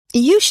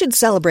You should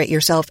celebrate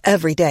yourself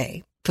every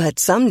day, but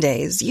some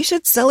days you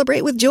should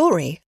celebrate with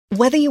jewelry.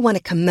 Whether you want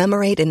to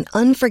commemorate an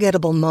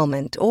unforgettable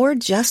moment or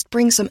just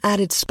bring some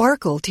added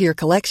sparkle to your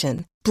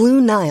collection,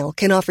 Blue Nile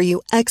can offer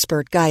you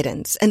expert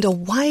guidance and a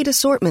wide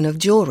assortment of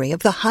jewelry of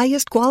the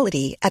highest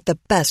quality at the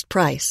best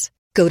price.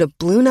 Go to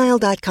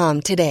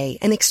BlueNile.com today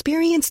and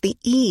experience the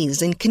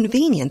ease and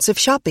convenience of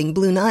shopping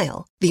Blue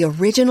Nile, the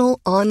original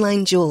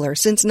online jeweler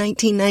since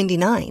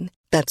 1999.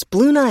 That's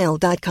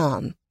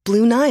BlueNile.com.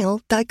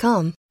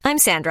 BlueNile.com. I'm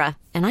Sandra,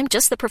 and I'm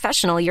just the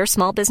professional your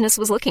small business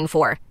was looking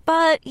for.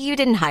 But you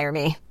didn't hire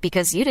me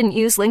because you didn't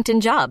use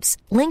LinkedIn Jobs.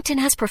 LinkedIn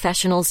has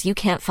professionals you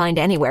can't find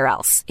anywhere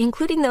else,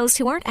 including those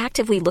who aren't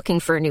actively looking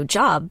for a new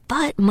job,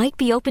 but might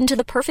be open to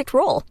the perfect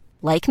role,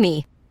 like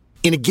me.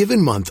 In a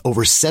given month,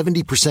 over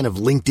 70% of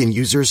LinkedIn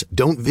users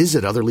don't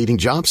visit other leading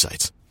job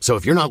sites. So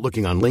if you're not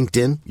looking on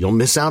LinkedIn, you'll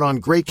miss out on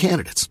great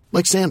candidates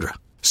like Sandra.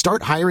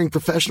 Start hiring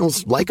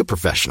professionals like a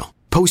professional.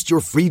 Post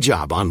your free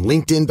job on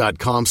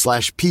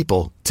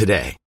linkedin.com/people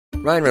today.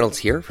 Ryan Reynolds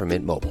here from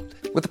Mint Mobile.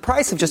 With the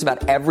price of just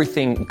about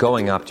everything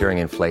going up during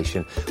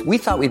inflation, we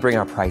thought we'd bring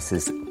our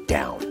prices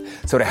down.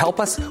 So to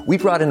help us, we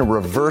brought in a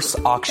reverse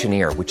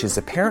auctioneer, which is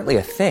apparently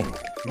a thing.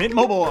 Mint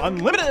Mobile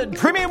Unlimited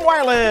Premium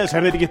Wireless.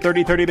 How to get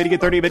 30, 30, how to get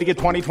 30, how to get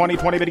 20, 20,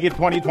 20, how to get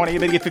 20, 20, how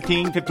to get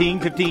 15, 15,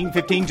 15,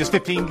 15, just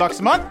 $15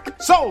 a month?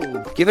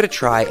 Sold! Give it a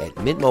try at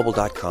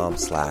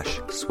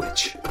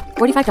mintmobile.com/switch.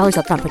 $45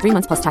 up front for 3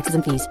 months plus taxes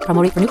and fees.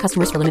 Promo rate for new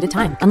customers for limited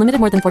time. Unlimited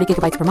more than 40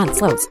 gigabytes per month.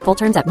 Slows full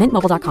terms at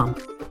mintmobile.com.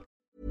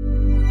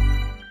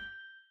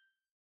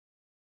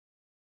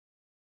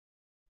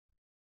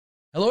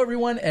 Hello,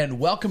 everyone, and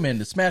welcome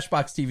into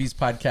Smashbox TV's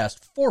podcast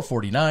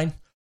 449.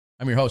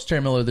 I'm your host, Terry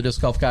Miller, the Disc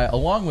Golf Guy,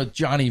 along with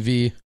Johnny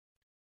V.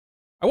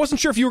 I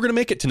wasn't sure if you were going to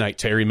make it tonight,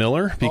 Terry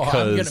Miller, because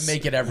I'm going to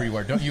make it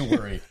everywhere. Don't you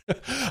worry.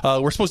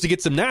 We're supposed to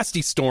get some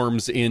nasty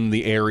storms in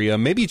the area,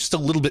 maybe just a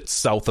little bit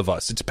south of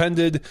us. It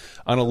depended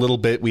on a little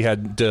bit. We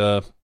had,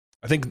 I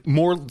think,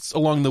 more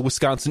along the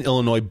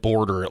Wisconsin-Illinois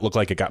border. It looked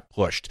like it got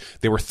pushed.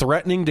 They were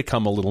threatening to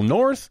come a little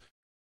north.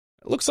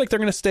 It looks like they're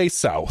going to stay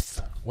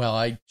south. Well,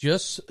 I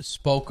just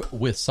spoke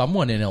with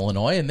someone in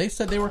Illinois, and they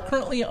said they were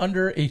currently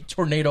under a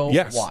tornado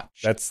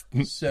watch. That's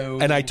so.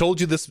 And I told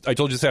you this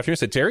afternoon. I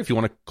said, Terry, if you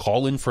want to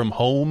call in from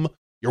home,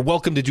 you're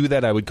welcome to do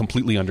that. I would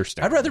completely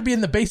understand. I'd rather be in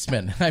the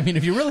basement. I mean,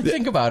 if you really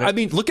think about it. I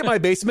mean, look at my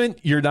basement.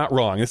 You're not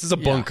wrong. This is a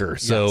bunker.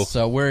 So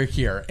we're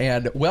here.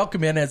 And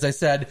welcome in. As I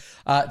said,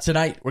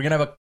 tonight we're going to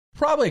have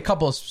probably a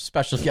couple of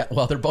special guests.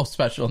 Well, they're both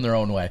special in their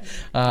own way.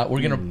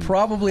 We're going to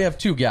probably have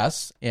two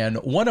guests, and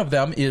one of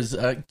them is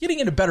getting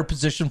in a better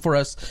position for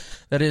us.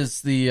 That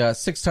is the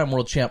six-time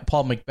world champ,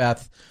 Paul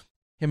McBeth.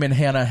 Him and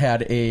Hannah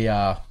had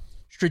a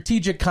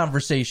strategic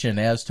conversation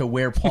as to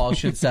where Paul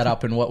should set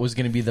up and what was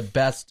going to be the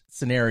best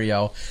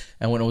scenario.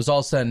 And when it was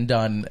all said and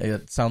done,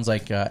 it sounds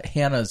like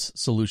Hannah's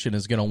solution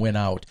is going to win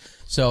out.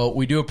 So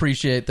we do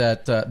appreciate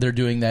that they're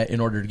doing that in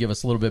order to give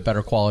us a little bit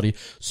better quality.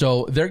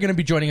 So they're going to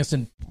be joining us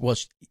in, well,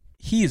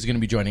 he is going to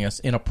be joining us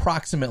in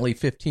approximately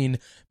 15,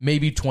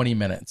 maybe 20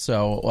 minutes.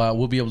 So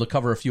we'll be able to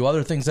cover a few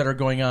other things that are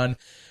going on.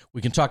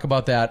 We can talk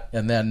about that,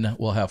 and then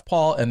we'll have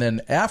Paul. And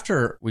then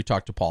after we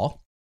talk to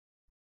Paul,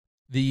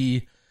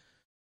 the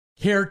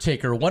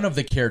caretaker, one of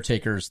the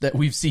caretakers that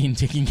we've seen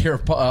taking care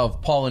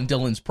of Paul and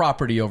Dylan's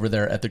property over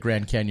there at the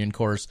Grand Canyon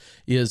course,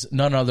 is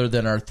none other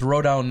than our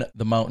Throwdown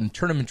the Mountain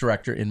tournament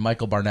director in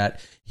Michael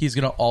Barnett. He's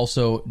going to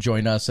also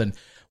join us. And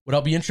what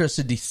I'll be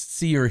interested to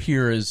see or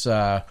hear is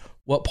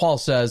what Paul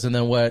says, and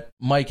then what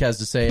Mike has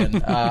to say,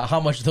 and how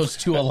much those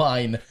two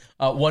align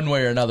one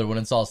way or another when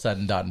it's all said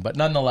and done. But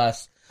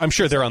nonetheless, I'm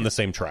sure they're on the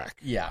same track.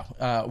 Yeah.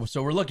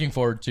 So we're looking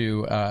forward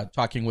to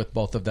talking with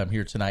both of them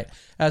here tonight.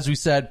 As we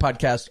said,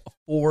 podcast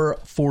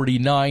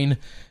 449,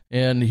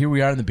 and here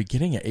we are in the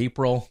beginning of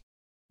April.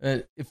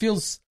 It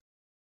feels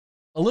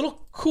a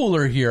little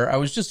cooler here. I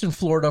was just in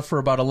Florida for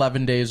about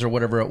 11 days or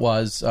whatever it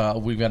was.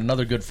 We've got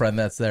another good friend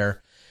that's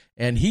there.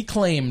 And he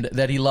claimed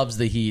that he loves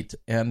the heat.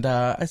 And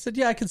I said,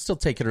 yeah, I can still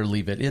take it or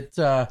leave it.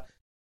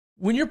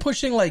 When you're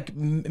pushing like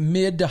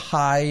mid to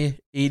high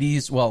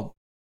 80s, well,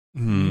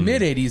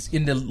 mid 80s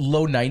into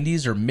low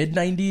 90s or mid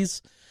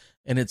 90s,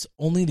 and it's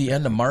only the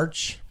end of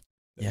March.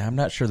 Yeah, I'm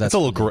not sure that's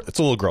it's a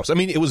little gross. I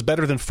mean, it was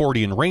better than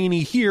 40 and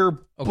rainy here,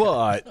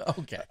 but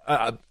okay.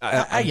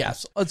 I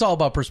guess it's all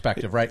about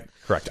perspective, right?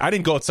 Correct. I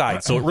didn't go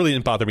outside, so it really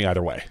didn't bother me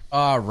either way.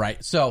 All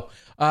right. So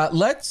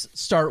let's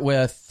start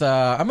with,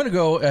 I'm going to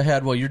go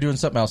ahead while you're doing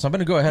something else. I'm going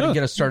to go ahead and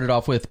get us started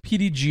off with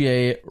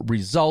PDGA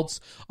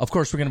results. Of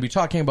course, we're going to be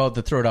talking about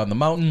the Throwdown the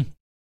Mountain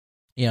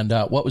and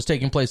what was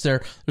taking place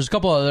there. There's a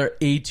couple other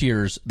A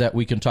tiers that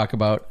we can talk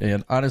about.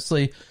 And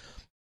honestly,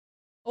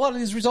 a lot of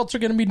these results are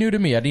going to be new to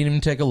me. I didn't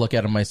even take a look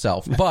at them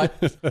myself. But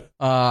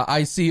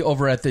I see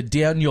over at the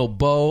Daniel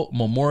Bowe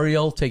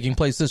Memorial taking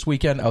place this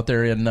weekend out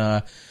there in,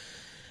 I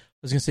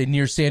was going to say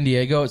near San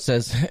Diego. It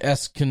says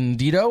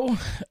Escondido.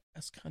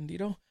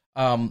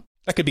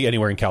 That could be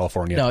anywhere in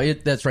California. No,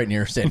 that's right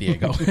near San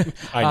Diego.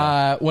 I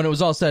know. When it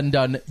was all said and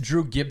done,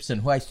 Drew Gibson,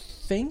 who I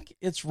think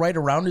it's right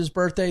around his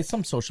birthday,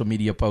 some social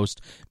media post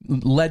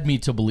led me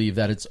to believe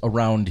that it's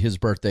around his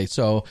birthday.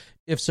 So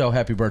if so,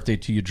 happy birthday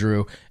to you,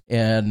 Drew.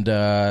 And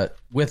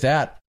with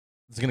that,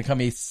 it's going to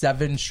come a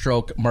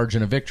 7-stroke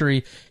margin of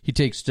victory. He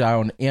takes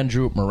down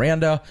Andrew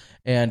Miranda,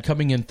 and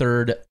coming in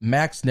third,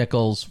 Max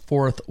Nichols.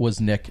 Fourth was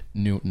Nick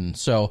Newton.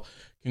 So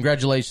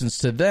congratulations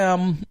to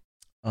them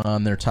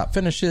on their top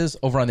finishes.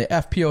 Over on the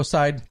FPO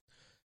side,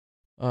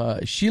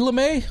 Sheila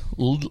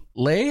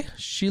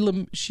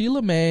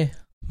May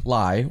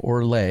Lai,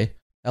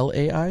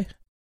 L-A-I.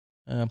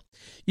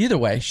 Either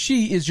way,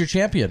 she is your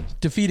champion,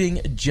 defeating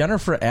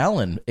Jennifer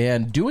Allen,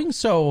 and doing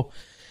so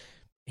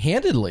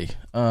handedly.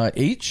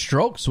 8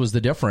 strokes was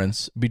the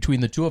difference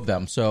between the two of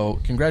them. So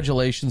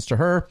congratulations to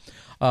her.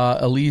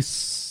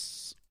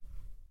 Elise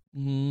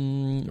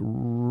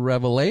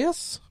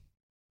Revelaeus?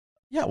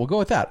 Yeah, we'll go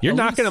with that. You're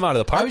knocking them out of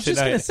the park. I was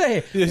just going to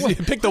say. You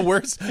pick the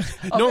words.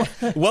 No,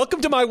 welcome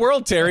to my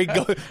world, Terry.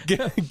 Go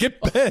get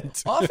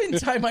bent.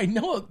 Oftentimes I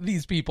know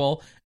these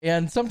people,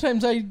 and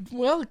sometimes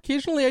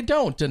occasionally I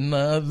don't, and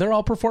they're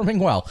all performing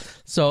well.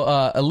 So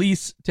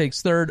Elise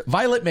takes third.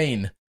 Violet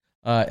Main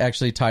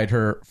actually tied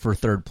her for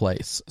third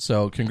place.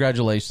 So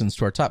congratulations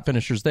to our top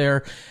finishers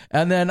there.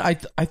 And then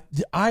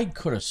I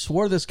could have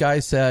swore this guy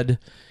said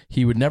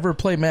he would never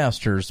play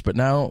Masters, but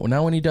now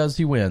when he does,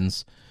 he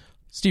wins.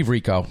 Steve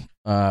Rico,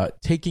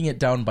 taking it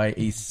down by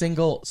a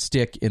single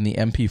stick in the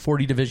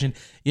MP40 division.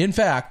 In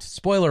fact,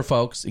 spoiler,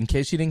 folks, in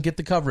case you didn't get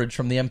the coverage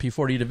from the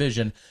MP40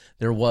 division,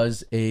 there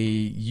was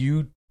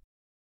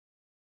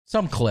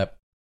some clip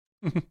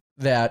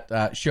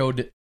that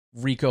showed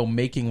Rico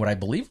making what I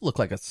believe looked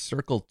like a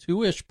circle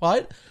 2-ish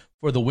putt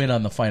for the win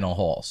on the final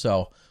hole.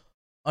 So,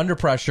 under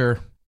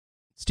pressure,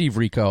 Steve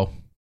Rico,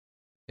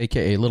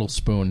 a.k.a. Little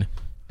Spoon,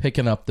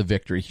 picking up the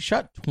victory. He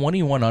shot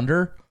 21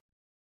 under.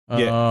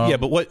 Yeah,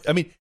 but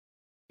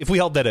if we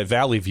held that at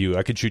Valley View,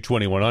 I could shoot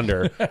 21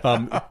 under.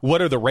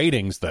 What are the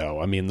ratings, though?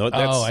 I mean,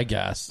 I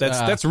guess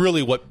that's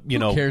really what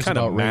kind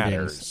of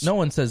matters. Ratings? No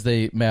one says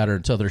they matter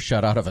until they're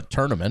shut out of a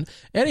tournament.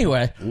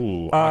 Anyway,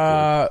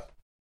 when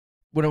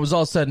it was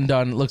all said and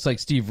done, it looks like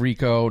Steve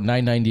Rico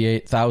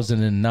 998,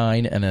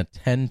 1009, and a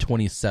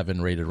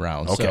 1027 rated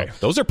round. Okay, so,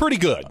 those are pretty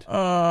good.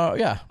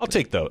 Yeah, I'll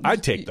take those.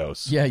 I'd take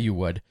those. Yeah, you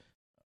would.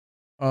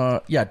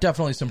 Yeah,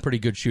 definitely some pretty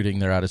good shooting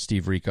there out of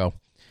Steve Rico.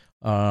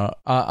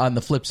 On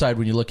the flip side,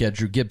 when you look at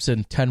Drew Gibson,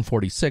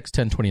 1046,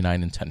 1029,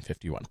 and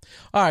 1051.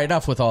 All right,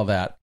 enough with all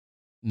that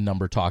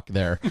number talk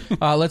there.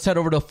 Let's head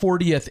over to the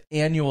 40th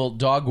annual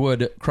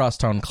Dogwood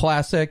Crosstown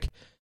Classic.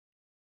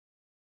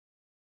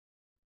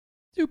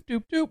 Doop,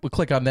 doop, doop. We'll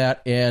click on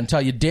that and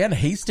tell you Dan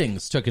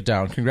Hastings took it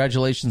down.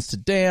 Congratulations to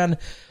Dan.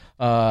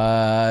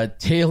 Taylor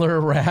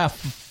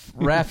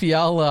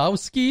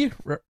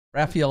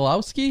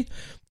Raffielowski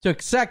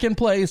took second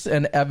place,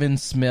 and Evan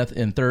Smith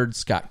in third,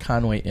 Scott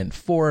Conway in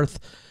fourth.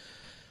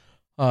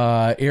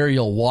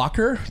 Ariel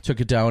Walker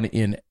took it down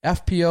in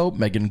FPO.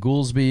 Megan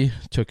Goolsby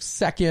took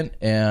second,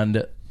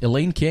 and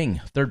Elaine King,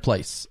 third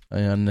place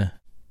in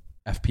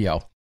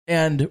FPO.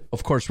 And,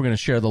 of course, we're going to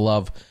share the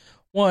love.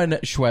 One,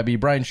 Schwebby,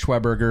 Brian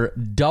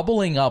Schweberger,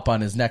 doubling up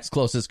on his next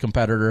closest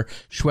competitor.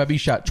 Schwebby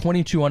shot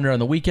 22 under on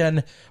the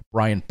weekend.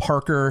 Brian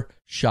Parker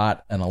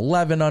shot an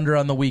 11 under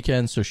on the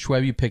weekend. So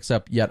Schwebby picks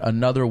up yet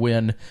another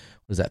win.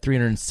 Was that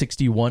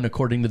 361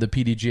 according to the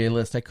PDGA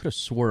list? I could have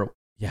swore.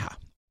 Yeah.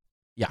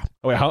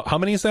 Oh, wait, how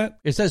many is that?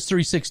 It says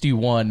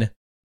 361, and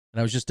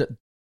I was just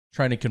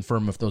trying to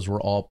confirm if those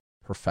were all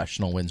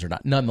professional wins or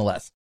not.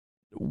 Nonetheless,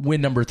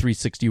 win number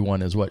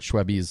 361 is what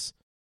Schwebby's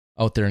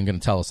out there and going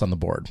to tell us on the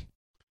board.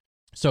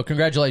 So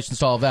congratulations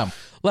to all of them.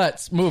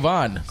 Let's move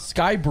on.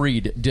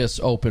 Skybreed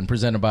Disc Open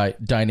presented by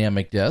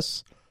Dynamic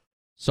Discs.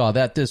 Saw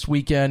that this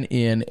weekend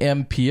in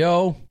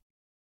MPO.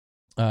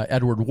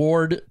 Edward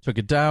Ward took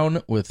it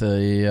down with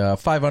a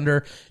 5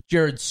 under.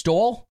 Jared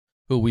Stoll,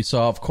 who we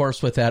saw, of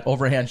course, with that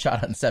overhand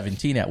shot on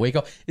 17 at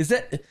Waco. Is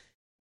that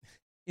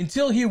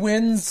until he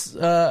wins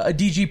a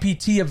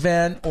DGPT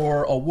event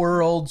or a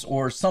Worlds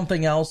or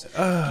something else,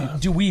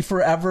 do we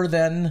forever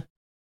then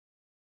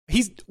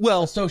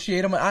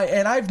associate him?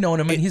 I've known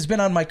him, and he's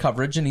been on my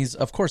coverage, and he's,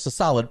 of course, a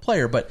solid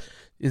player, but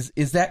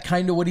is that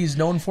kind of what he's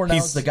known for now?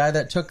 Is the guy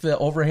that took the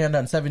overhand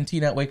on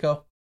 17 at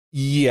Waco?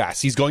 Yes,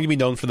 he's going to be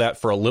known for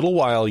that for a little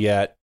while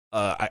yet.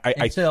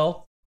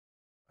 Until?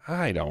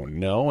 I don't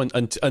know.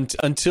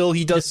 Until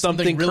he does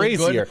something really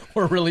crazier good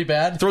or really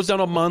bad, throws down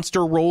a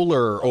monster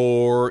roller,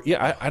 or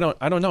I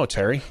don't know,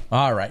 Terry.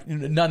 All right.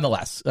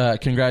 Nonetheless,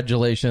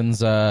 congratulations.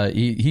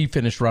 He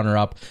finished runner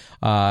up.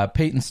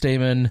 Peyton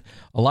Stamen,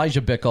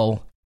 Elijah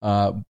Bickle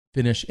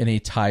finish in a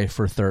tie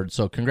for third.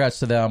 So congrats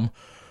to them.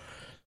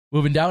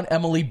 Moving down,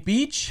 Emily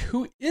Beach,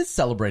 who is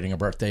celebrating a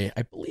birthday,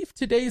 I believe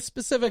today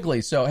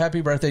specifically. So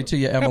happy birthday to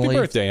you, Emily. Happy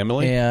birthday,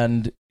 Emily.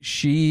 And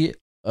she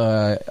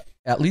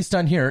at least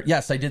on here,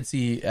 yes, I did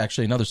see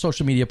actually another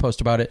social media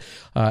post about it.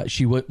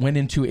 She went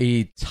into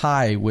a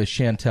tie with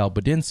Chantel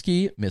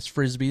Badinsky, Miss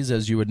Frisbees,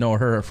 as you would know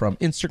her from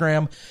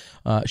Instagram.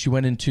 She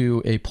went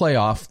into a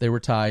playoff. They were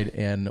tied,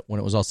 and when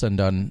it was all said and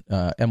done,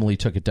 Emily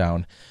took it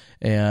down.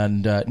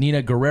 And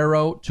Nina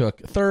Guerrero took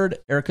third.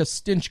 Erica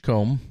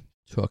Stinchcomb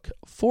took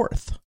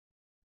fourth.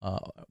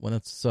 Well,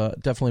 that's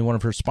definitely one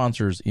of her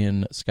sponsors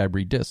in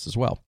Skybreed Discs as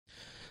well.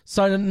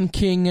 Sun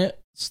King's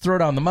Throw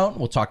Down the Mountain,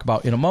 we'll talk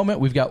about in a moment.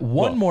 We've got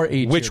one more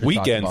age. Which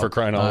weekend, for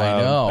crying out loud?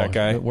 I know. That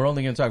guy. We're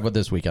only going to talk about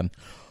this weekend.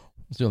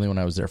 It's the only one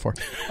I was there for.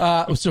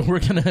 So we're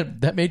going to,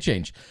 that may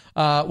change.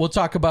 We'll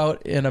talk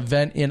about an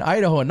event in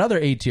Idaho, another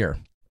A-tier.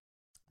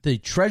 The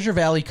Treasure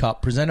Valley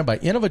Cup, presented by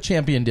Innova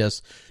Champion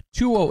Discs,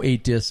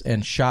 208 Discs,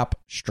 and Shop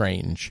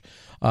Strange.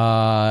 Too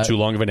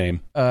long of a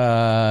name.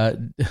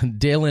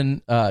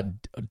 Dallin?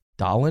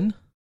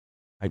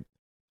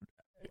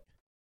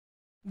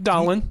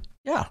 Dallin.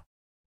 Yeah.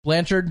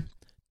 Blanchard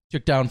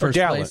took down first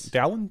place.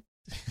 Dallin?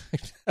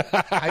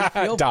 I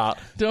feel,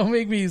 don't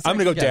make me. I'm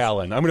going to go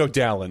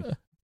Dallin.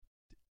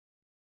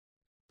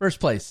 First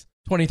place,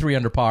 23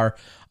 under par.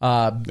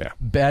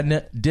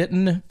 Ben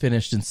Ditton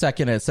finished in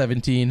second at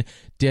 17.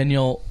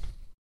 Daniel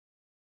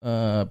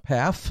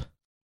Paff.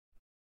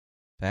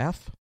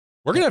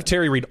 We're going to have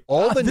Terry read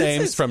all the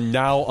names from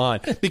now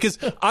on, because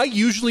I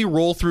usually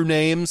roll through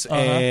names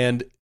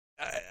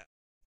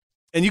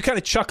and you kind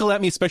of chuckle at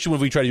me, especially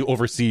when we try to do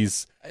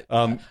overseas.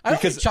 I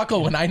don't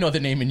chuckle when I know the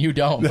name and you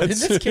don't. But in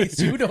this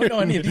case, you don't know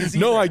any of these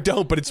either. No, I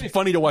don't, but it's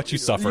funny to watch you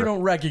suffer. You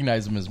don't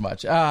recognize them as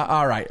much.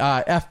 All right.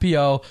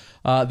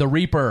 FPO, the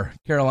Reaper,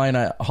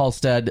 Carolina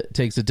Halstead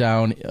takes it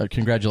down.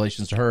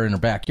 Congratulations to her in her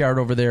backyard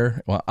over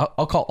there. Well,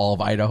 I'll call all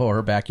of Idaho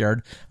her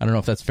backyard. I don't know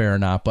if that's fair or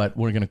not, but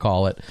we're going to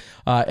call it.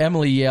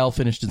 Emily Yale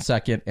finished in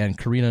second, and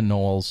Karina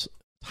Knowles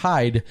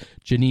tied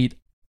Jeanette.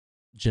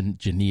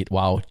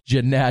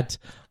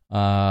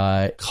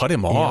 Cut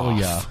him off.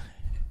 Yeah.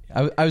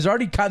 I was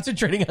already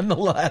concentrating on the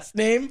last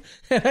name,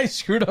 and I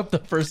screwed up the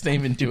first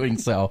name in doing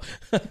so.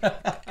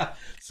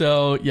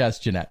 So, yes,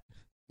 Jeanette.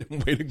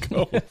 Way to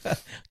go.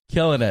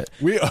 Killing it.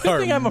 Good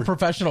thing I'm a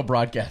professional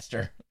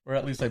broadcaster, or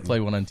at least I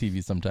play one on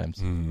TV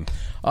sometimes.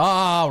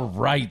 All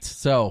right.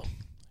 So,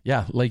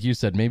 yeah, like you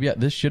said, maybe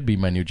this should be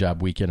my new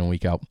job week in and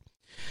week out.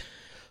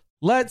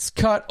 Let's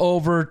cut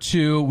over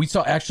to, we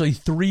saw actually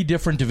 3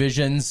 different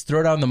divisions.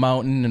 Throw Down the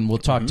Mountain, and we'll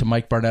talk to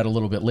Mike Barnett a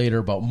little bit later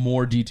about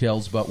more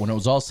details. But when it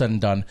was all said and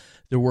done,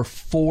 there were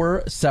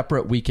 4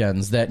 separate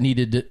weekends that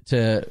needed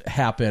to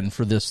happen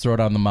for this Throw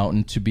Down the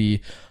Mountain to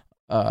be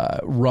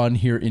run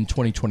here in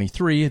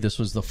 2023. This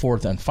was the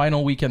 4th and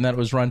final weekend that it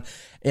was run.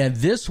 And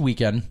this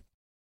weekend,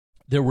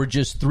 there were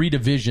just 3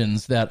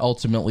 divisions that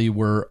ultimately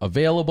were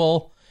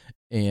available.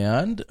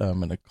 And I'm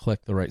going to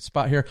click the right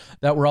spot here,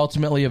 that were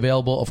ultimately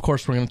available. Of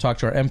course, we're going to talk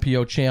to our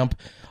MPO champ,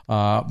 but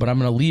I'm going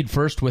to lead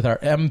first with our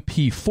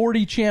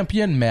MP40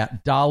 champion,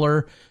 Matt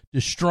Dollar,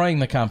 destroying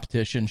the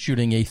competition,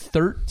 shooting a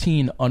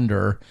 13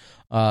 under.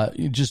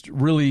 Just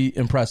really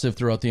impressive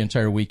throughout the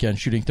entire weekend,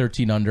 shooting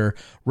 13 under.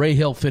 Ray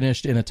Hill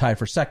finished in a tie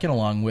for second,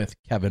 along with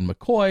Kevin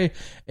McCoy,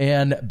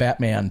 and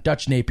Batman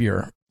Dutch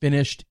Napier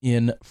finished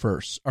in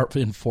fourth.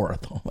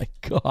 Oh my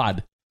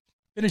God.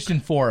 Finished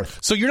in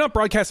 4th. So you're not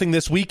broadcasting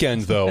this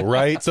weekend, though,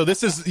 right? So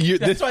this is...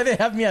 That's why they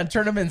have me on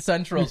Tournament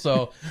Central,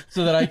 so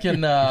that I can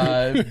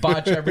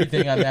botch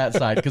everything on that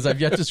side, because I've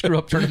yet to screw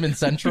up Tournament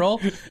Central,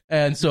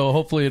 and so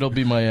hopefully it'll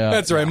be my...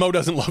 That's right. Mo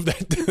doesn't love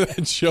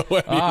that show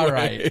anyway. All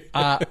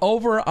right.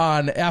 Over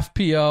on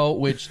FPO,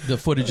 which the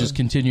footage is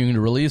continuing to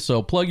release,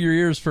 so plug your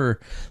ears for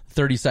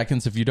 30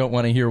 seconds if you don't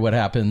want to hear what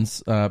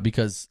happens,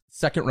 because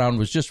second round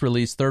was just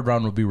released. Third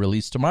round will be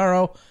released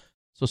tomorrow,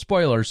 so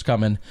spoilers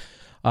coming.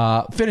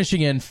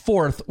 Finishing in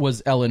 4th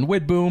was Ellen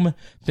Widboom.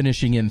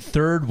 Finishing in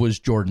 3rd was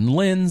Jordan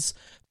Linz.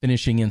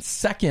 Finishing in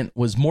 2nd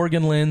was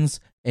Morgan Linz.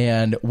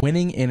 And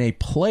winning in a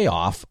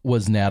playoff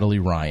was Natalie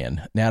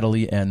Ryan.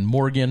 Natalie and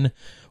Morgan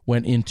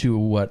went into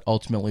what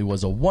ultimately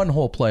was a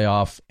 1-hole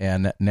playoff,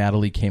 and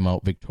Natalie came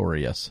out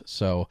victorious.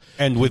 So,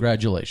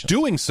 congratulations.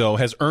 Doing so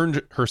has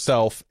earned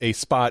herself a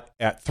spot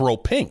at Throw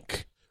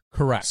Pink.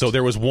 Correct. So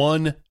there was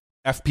one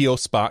FPO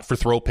spot for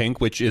Throw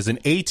Pink, which is an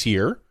A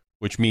tier,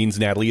 which means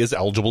Natalie is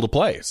eligible to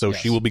play. So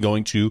she will be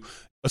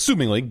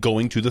assumingly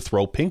going to the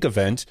Throw Pink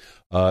event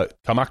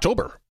come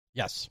October.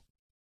 Yes.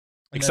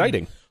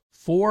 Exciting.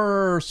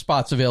 4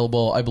 spots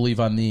available, I believe,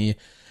 on the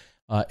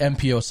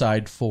MPO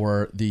side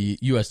for the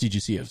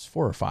USDGC. It was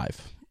 4 or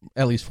 5.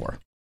 At least 4.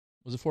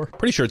 Was it 4?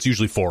 Pretty sure it's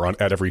usually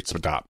 4 at every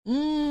stop.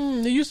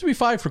 It used to be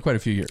 5 for quite a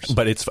few years.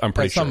 But I'm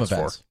pretty sure it's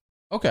 4.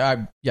 Okay,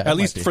 at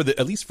least for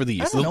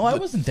these. I don't know. I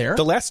wasn't there.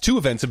 The last 2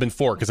 events have been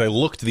 4 because I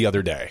looked the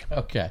other day.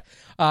 Okay,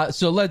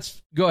 so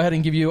let's go ahead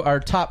and give you our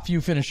top few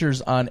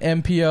finishers on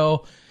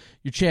MPO.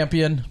 Your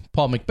champion,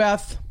 Paul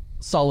McBeth.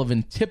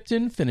 Sullivan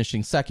Tipton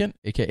finishing 2nd,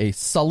 a.k.a.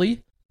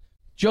 Sully.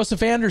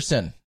 Joseph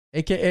Anderson,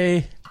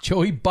 a.k.a.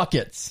 Joey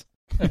Buckets,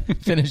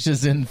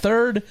 finishes in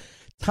 3rd.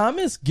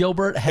 Thomas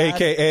Gilbert,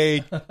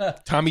 a.k.a.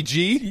 Tommy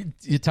G.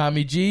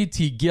 Tommy G,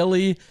 T.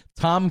 Gilly,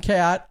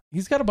 Tomcat.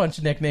 He's got a bunch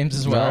of nicknames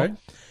as well. Right.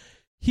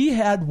 he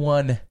had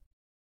one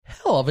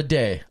hell of a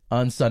day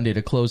on Sunday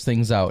to close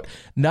things out.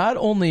 Not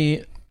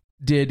only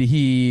did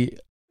he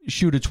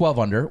shoot a 12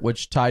 under,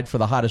 which tied for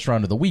the hottest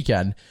round of the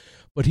weekend,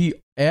 but he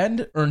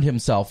earned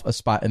himself a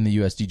spot in the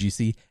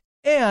USDGC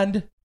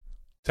and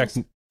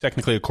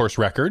technically a course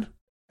record.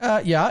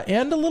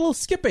 And a little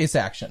skip ace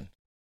action.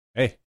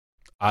 Hey,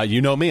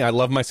 you know me. I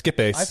love my skip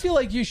ace. I feel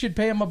like you should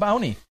pay him a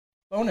bonus,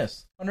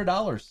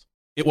 $100.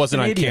 It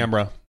wasn't Canadian. on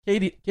camera.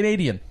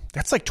 Canadian.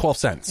 That's like 12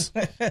 cents.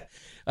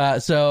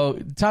 So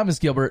Thomas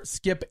Gilbert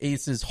skip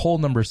aces hole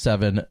number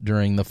 7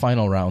 during the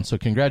final round. So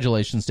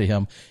congratulations to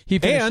him. He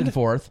finished in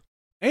 4th.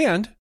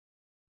 And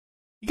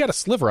he got a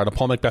sliver out of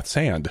Paul McBeth's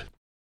hand.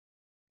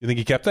 You think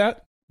he kept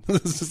that?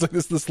 This is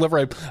the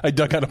sliver I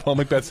dug out of Paul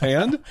McBeth's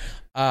hand.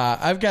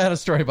 I've got a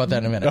story about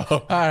that in a minute. Oh.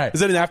 All right.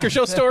 Is it an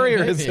after-show story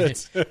or is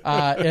it?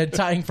 And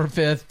tying for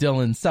 5th,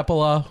 Dylan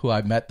Sepola, who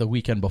I met the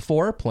weekend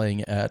before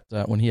playing at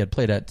when he had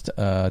played at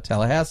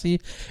Tallahassee.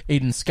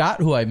 Aiden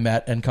Scott, who I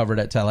met and covered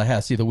at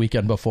Tallahassee the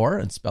weekend before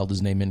and spelled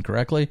his name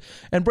incorrectly.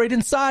 And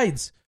Braden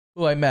Sides,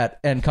 who I met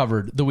and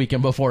covered the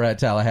weekend before at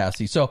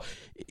Tallahassee. So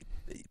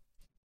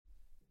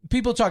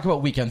people talk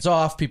about weekends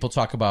off. People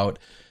talk about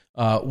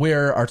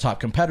where our top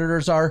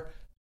competitors are.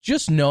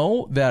 Just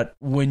know that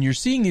when you're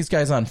seeing these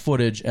guys on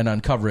footage and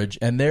on coverage,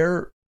 and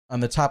they're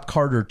on the top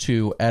card or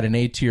 2 at an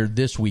A tier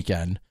this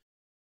weekend,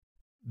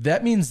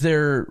 that means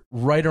they're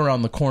right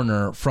around the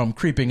corner from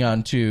creeping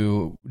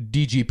onto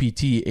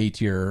DGPT A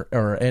tier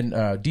and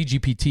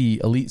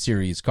DGPT Elite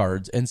Series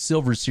cards and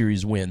Silver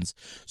Series wins.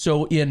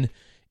 So in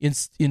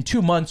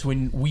 2 months,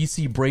 when we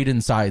see Braden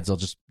Sides, I'll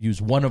just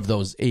use one of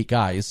those 8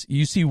 guys.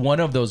 You see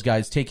one of those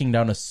guys taking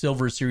down a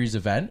Silver Series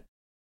event.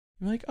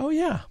 You're like, oh,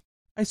 yeah,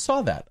 I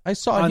saw that. I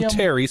saw on him.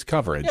 Terry's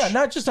coverage. Yeah,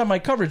 not just on my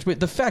coverage, but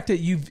the fact that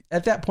you've,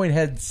 at that point,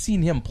 had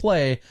seen him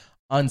play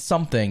on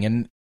something.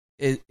 And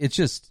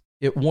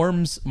it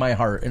warms my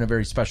heart in a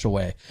very special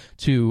way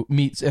to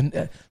meet.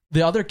 And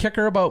the other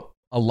kicker about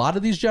a lot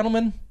of these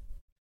gentlemen,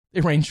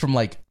 they range from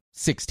like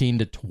 16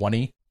 to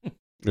 20,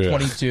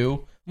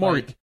 22.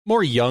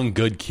 More young,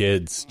 good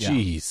kids. Yeah.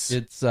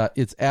 Jeez.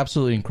 It's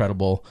absolutely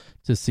incredible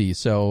to see.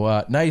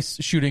 So nice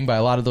shooting by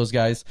a lot of those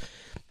guys.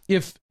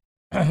 If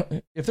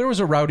there was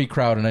a rowdy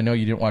crowd, and I know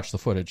you didn't watch the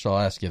footage, so I'll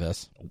ask you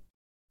this. If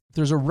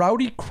there's a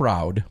rowdy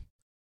crowd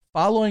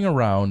following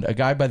around a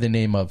guy by the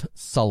name of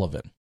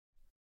Sullivan,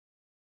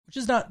 which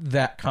is not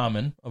that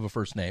common of a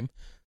first name,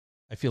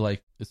 I feel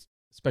like,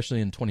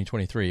 especially in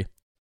 2023,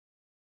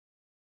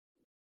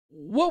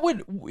 what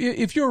would,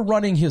 if you're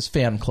running his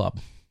fan club,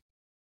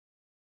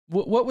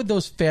 what would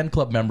those fan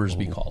club members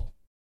be called?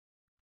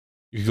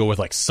 You could go with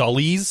like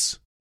Sullies.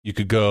 You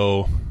could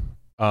go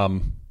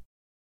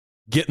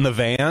get in the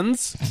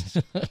vans.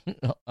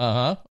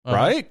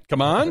 Right?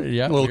 Come on.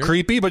 Yeah, a little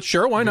creepy, but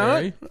sure, why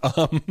Very.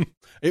 not?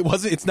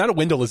 It's not a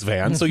windowless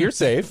van, so you're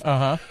safe.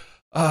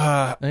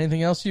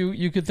 Anything else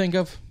you could think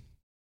of?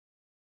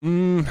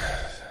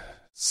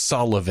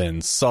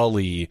 Sullivan,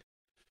 Sully,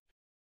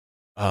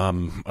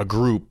 a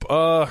group.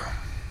 I'm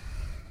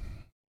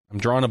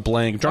drawing a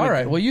blank. All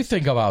right. Well, you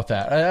think about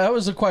that. That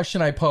was a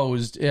question I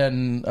posed,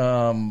 and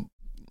I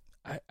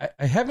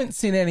haven't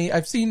seen any.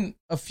 I've seen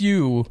a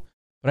few,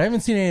 but I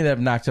haven't seen any that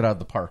have knocked it out of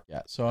the park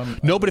yet. So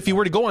but if you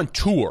were to go on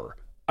tour,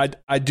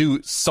 I'd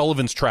do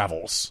Sullivan's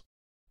Travels.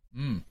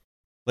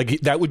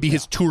 Like that would be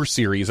his tour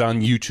series on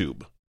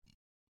YouTube.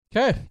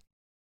 Okay.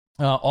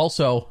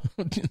 Also,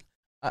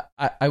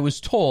 I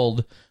was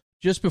told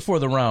just before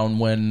the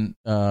round when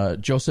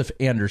Joseph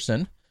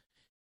Anderson,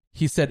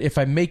 he said, if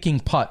I'm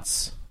making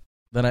putts,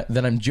 then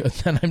I'm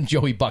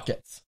Joey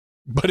Buckets.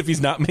 But if he's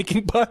not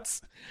making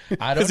putts,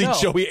 I don't know. Is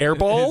he Joey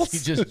Airballs?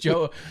 Is he just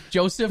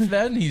Joseph?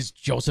 Then he's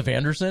Joseph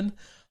Anderson.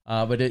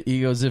 But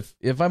he goes,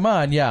 if I'm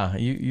on, yeah,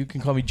 you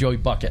can call me Joey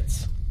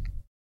Buckets.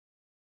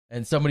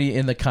 And somebody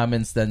in the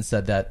comments then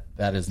said that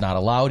is not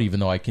allowed, even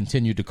though I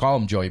continued to call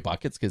him Joey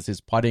Buckets because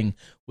his putting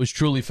was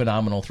truly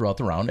phenomenal throughout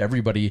the round.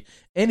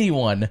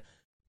 Anyone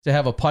to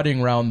have a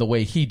putting round the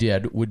way he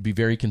did would be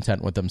very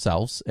content with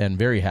themselves and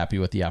very happy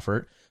with the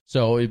effort.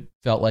 So it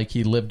felt like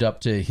he lived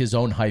up to his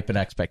own hype and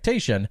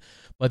expectation.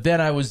 But then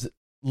I was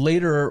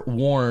later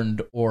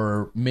warned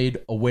or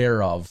made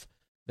aware of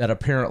that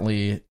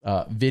apparently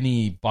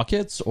Vinny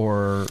Buckets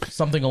or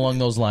something along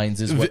those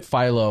lines is what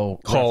Philo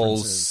calls.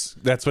 references.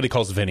 That's what he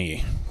calls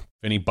Vinny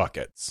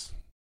Buckets.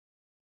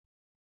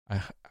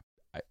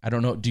 I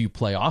don't know. Do you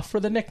play off for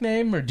the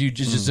nickname, or do you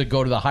just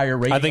go to the higher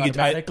rating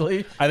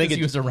automatically? I think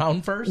he was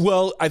around first.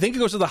 Well, I think it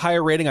goes to the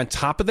higher rating. On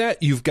top of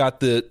that, you've got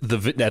the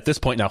at this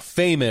point now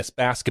famous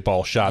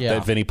basketball shot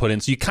that Vinny put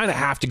in. So you kind of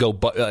have to go.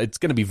 It's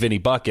going to be Vinny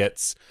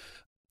Buckets.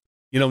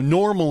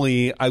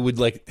 Normally I would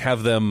like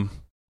have them,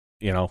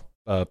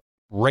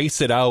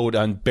 race it out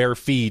on bare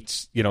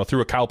feet,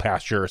 through a cow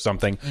pasture or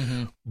something.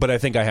 Mm-hmm. But I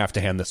think I have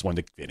to hand this one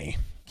to Vinny.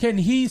 Can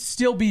he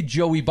still be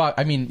Joey Buckets?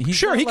 I mean, he's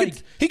sure he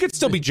could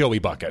still be Joey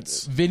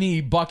Buckets.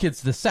 Vinny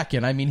Buckets the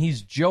second. I mean,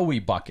 he's Joey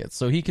Buckets,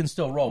 so he can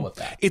still roll with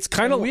that. It's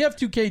kind of we have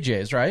 2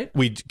 KJs, right?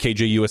 We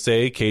KJ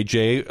USA,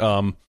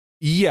 KJ.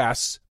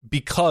 Yes,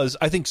 because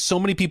I think so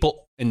many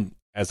people, and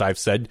as I've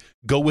said,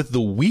 go with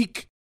the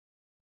weak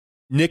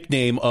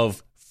nickname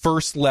of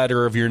first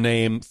letter of your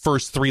name,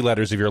 first 3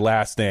 letters of your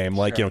last name,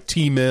 like,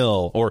 T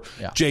Mill or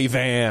J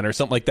Van or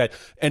something like that.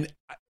 And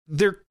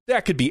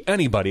that could be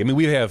anybody. I mean,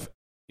 we have,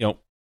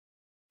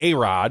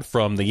 A-Rod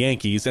from the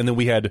Yankees, and then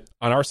we had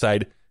on our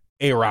side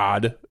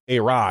Aaron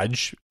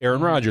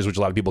Rodgers, which a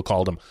lot of people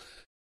called him.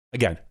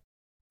 Again,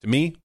 to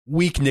me,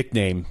 weak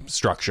nickname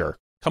structure.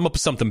 Come up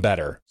with something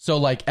better. So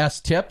like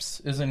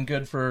S-Tips isn't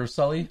good for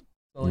Sully?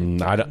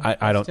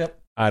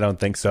 I don't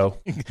think so.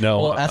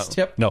 No. Well,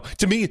 S-Tip? No.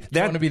 To me, that...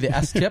 You want to be the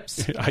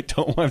S-Tips? I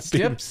don't want to be...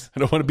 Stips? I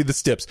don't want to be the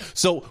Stips.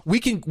 So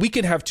we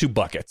can have 2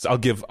 buckets. I'll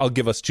give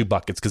us 2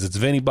 buckets because it's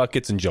Vinny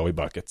Buckets and Joey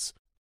Buckets.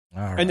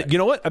 All right. And you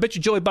know what? I bet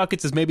you Joey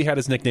Buckets has maybe had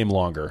his nickname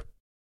longer.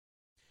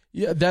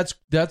 Yeah,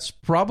 that's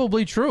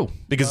probably true.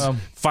 Because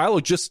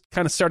Philo just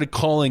kind of started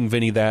calling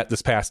Vinny that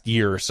this past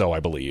year or so, I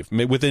believe,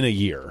 within a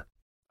year.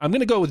 I'm going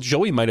to go with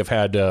Joey might have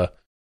had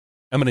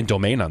eminent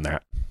domain on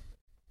that.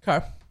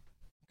 Okay.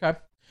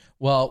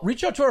 Well,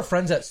 reach out to our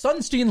friends at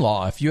Sunstein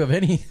Law if you have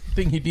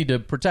anything you need to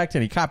protect,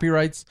 any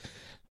copyrights.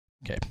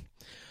 Okay.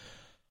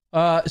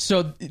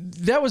 So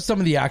that was some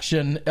of the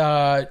action.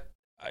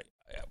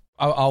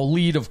 I'll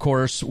lead, of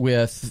course,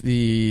 with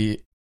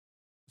the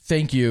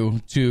thank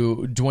you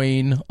to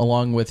Dwayne,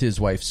 along with his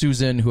wife,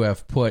 Susan, who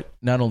have put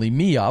not only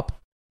me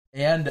up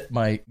and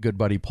my good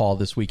buddy Paul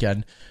this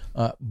weekend,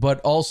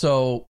 but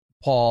also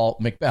Paul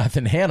McBeth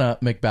and Hannah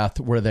McBeth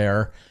were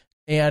there.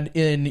 And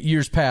in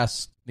years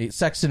past, Nate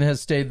Sexton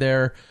has stayed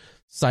there.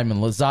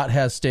 Simon Lizotte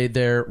has stayed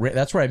there.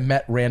 That's where I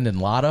met Randon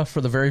Latta for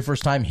the very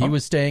first time. He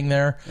was staying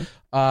there.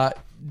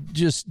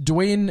 Just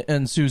Dwayne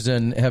and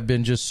Susan have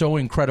been just so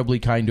incredibly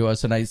kind to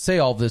us. And I say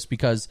all this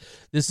because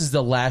this is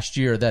the last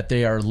year that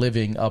they are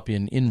living up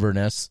in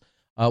Inverness,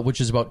 which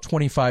is about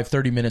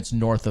 30 minutes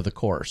north of the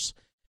course.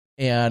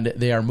 And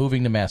they are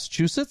moving to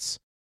Massachusetts.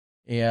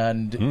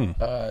 And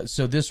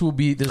so this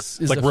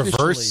is like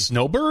reverse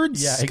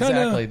snowbirds. Yeah,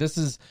 exactly.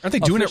 Aren't they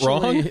doing it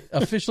wrong?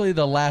 Officially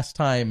the last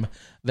time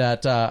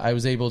that I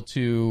was able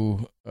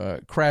to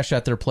crash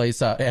at their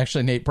place.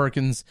 Actually, Nate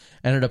Perkins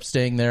ended up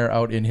staying there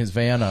out in his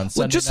van on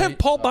Sunday just night. have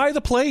Paul buy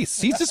the place.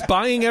 He's just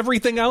buying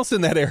everything else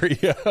in that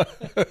area.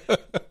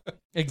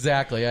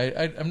 Exactly.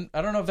 I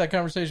don't know if that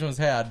conversation was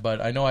had,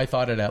 but I know I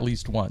thought it at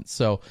least once.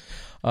 So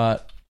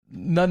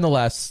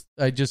nonetheless,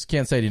 I just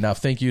can't say it enough.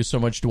 Thank you so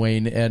much,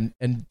 Dwayne.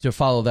 And to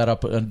follow that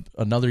up,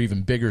 another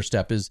even bigger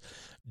step is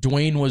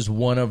Dwayne was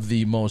one of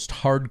the most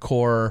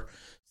hardcore,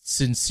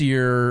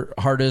 sincere,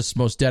 hardest,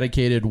 most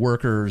dedicated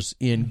workers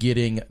in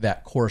getting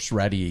that course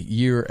ready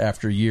year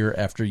after year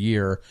after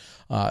year,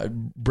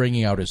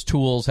 bringing out his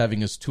tools,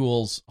 having his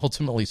tools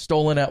ultimately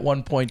stolen at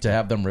one point to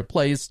have them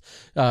replaced,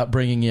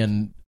 bringing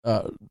in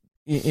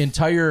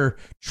entire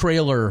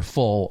trailer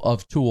full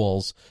of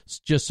tools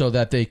just so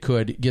that they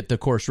could get the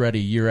course ready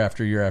year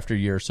after year after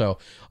year. So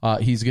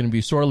he's going to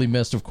be sorely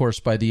missed, of course,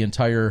 by the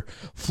entire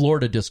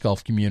Florida disc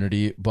golf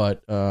community,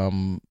 but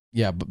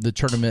but the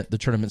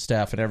tournament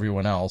staff and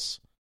everyone else.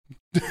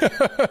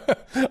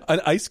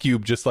 An ice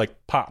cube just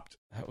like popped.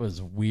 That was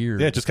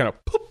weird. Yeah, just kind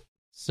of poop.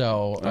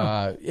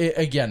 So,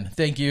 again,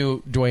 thank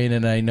you, Dwayne,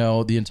 and I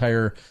know the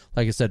entire,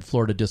 like I said,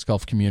 Florida disc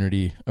golf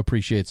community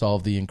appreciates all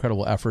of the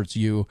incredible efforts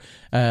you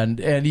and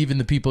even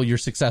the people, your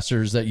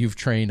successors that you've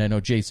trained. I know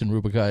Jason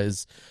Rubica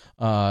is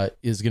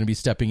going to be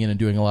stepping in and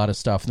doing a lot of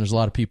stuff, and there's a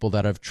lot of people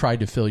that have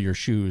tried to fill your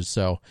shoes.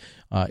 So,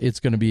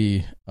 it's going to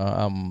be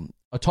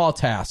a tall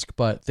task,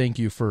 but thank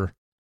you for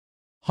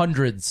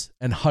hundreds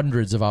and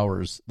hundreds of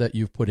hours that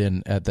you've put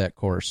in at that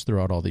course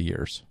throughout all the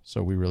years.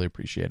 So we really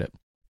appreciate it.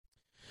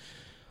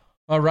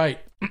 All right.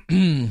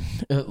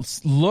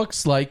 It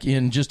looks like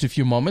in just a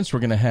few moments,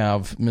 we're going to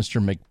have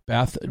Mr.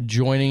 McBeth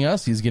joining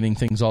us. He's getting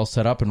things all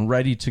set up and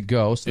ready to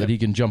go so that he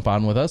can jump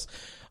on with us.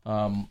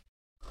 I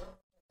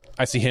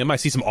see him. I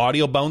see some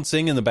audio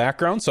bouncing in the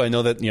background, so I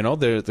know that,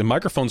 the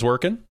microphone's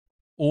working.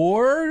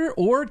 Or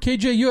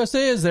KJ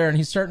USA is there, and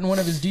he's starting one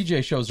of his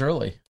DJ shows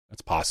early.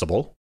 That's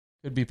possible.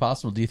 Could be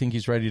possible. Do you think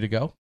he's ready to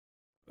go?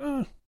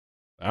 I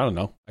don't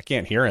know. I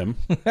can't hear him.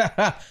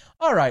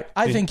 All right.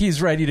 I think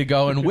he's ready to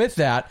go. And with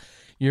that,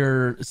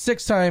 your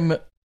 6-time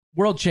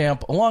world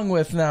champ, along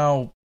with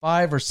now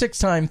 5 or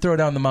 6-time Throw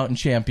Down the Mountain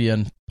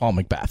champion, Paul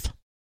McBeth.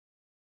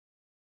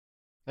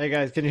 Hey,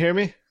 guys. Can you hear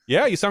me?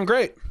 Yeah, you sound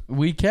great.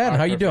 We can.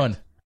 How you doing?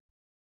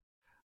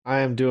 I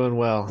am doing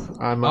well.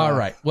 I'm all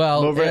right.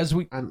 Well, go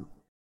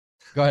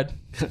ahead.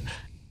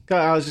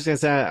 I was just going to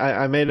say,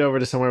 I made it over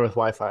to somewhere with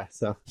Wi-Fi.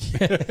 So,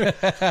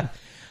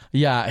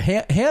 yeah.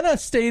 Hannah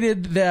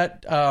stated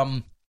that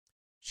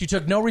she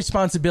took no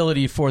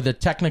responsibility for the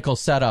technical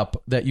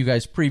setup that you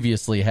guys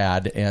previously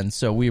had. And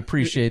so we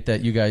appreciate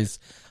that you guys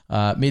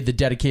made the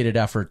dedicated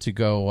effort to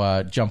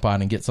go jump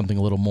on and get something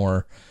a little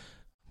more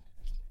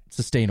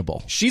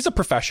sustainable. She's a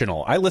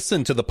professional. I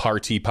listen to the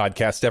Party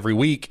podcast every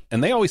week,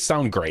 and they always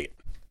sound great.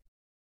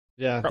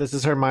 Yeah, this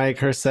is her mic,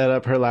 her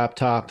setup, her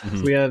laptop.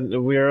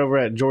 Mm-hmm. We were over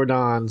at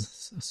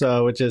Jordan's,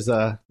 which is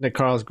Nick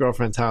Carl's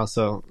girlfriend's house,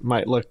 so it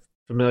might look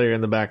familiar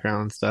in the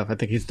background and stuff. I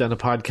think he's done a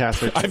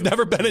podcast. I've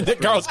never been in Nick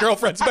Carl's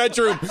girlfriend's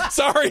bedroom.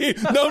 Sorry,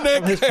 no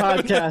Nick. His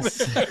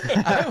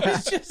podcast. I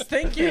was just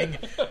thinking,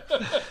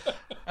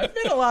 I've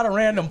been a lot of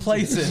random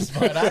places,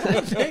 but I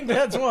don't think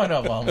that's one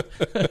of them.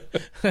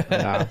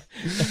 Yeah.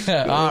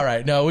 All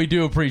right. No, we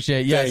do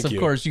appreciate it. Yes, Thank of you.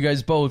 course, you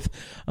guys both,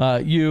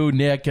 you,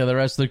 Nick, the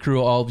rest of the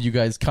crew, all of you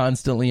guys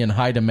constantly in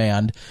high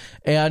demand.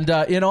 And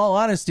in all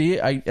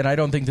honesty, I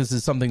don't think this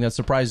is something that's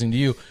surprising to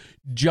you,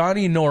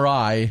 Johnny nor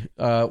I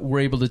were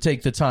able to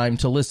take the time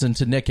to listen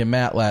to Nick and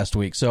Matt last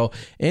week. So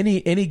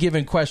any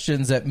given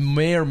questions that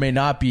may or may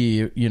not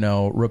be,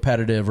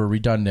 repetitive or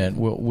redundant,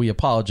 we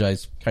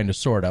apologize, kind of,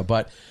 sort of.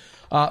 But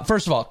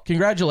first of all,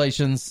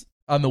 congratulations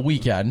on the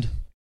weekend.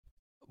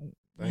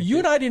 You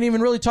and I didn't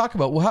even really talk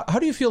about, well, how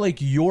do you feel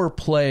like your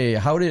play,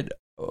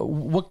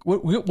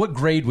 what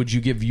grade would you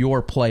give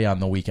your play on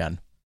the weekend?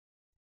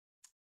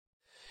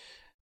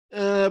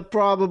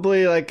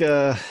 Probably like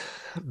a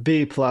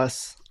B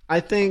plus. I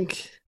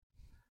think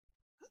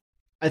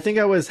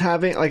I was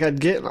having, like, I'd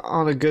get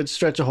on a good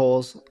stretch of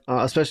holes,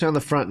 especially on the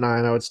front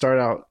nine. I would start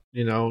out,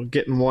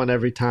 getting one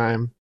every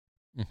time.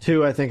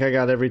 Two, I think I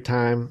got every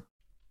time.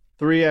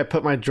 Three, I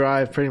put my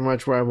drive pretty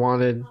much where I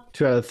wanted,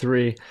 2 out of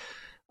 3.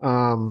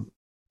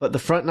 But the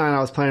front nine,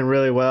 I was playing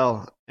really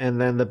well. And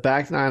then the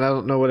back nine, I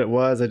don't know what it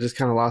was. I just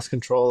kind of lost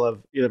control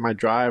of either my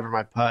drive or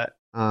my putt.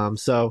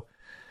 So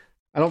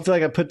I don't feel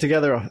like I put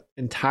together an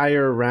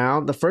entire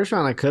round. The first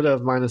round I could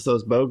have, minus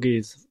those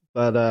bogeys.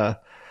 But, I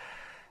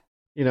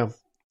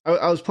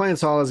was playing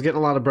solid. I was getting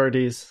a lot of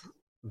birdies.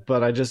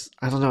 But I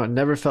don't know. It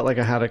never felt like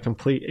I had a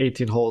complete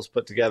 18 holes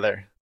put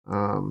together.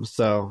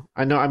 So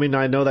I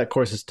know that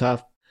course is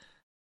tough.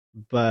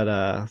 But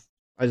I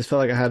just felt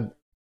like I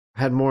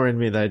had more in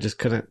me that I just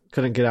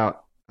couldn't get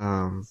out.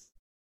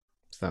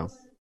 So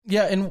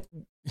yeah, and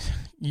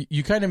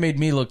you kind of made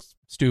me look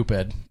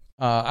stupid.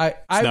 I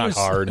was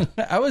hard.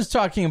 I was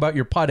talking about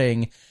your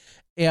putting,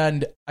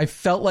 and I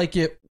felt like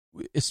it,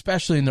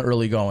 especially in the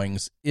early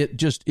goings,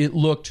 it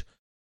looked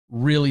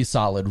really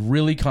solid,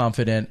 really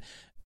confident.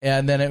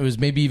 And then it was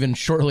maybe even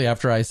shortly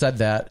after I said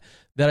that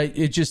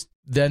it just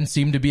then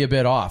seemed to be a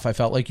bit off. I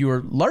felt like you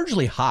were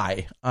largely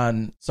high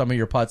on some of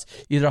your putts,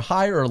 either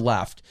high or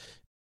left.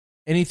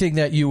 Anything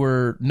that you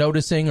were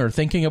noticing or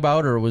thinking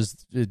about, or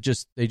was it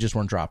just they just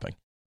weren't dropping?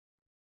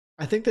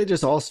 I think they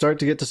just all start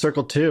to get to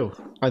circle 2.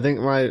 I think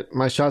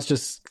my shots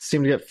just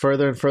seem to get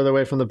further and further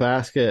away from the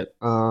basket.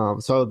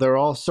 So they're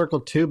all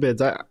circle 2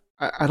 bids.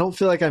 I don't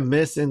feel like I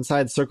miss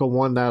inside circle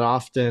 1 that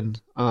often.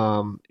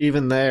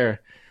 Even there,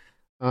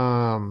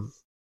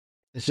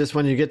 it's just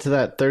when you get to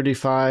that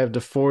 35 to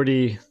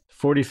 40,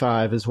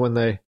 45 is when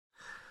they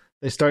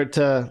start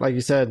to, like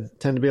you said,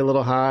 tend to be a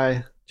little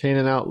high,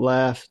 chaining out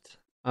left.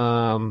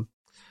 And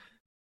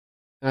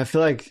I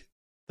feel like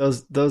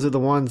those are the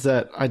ones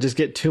that I just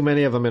get too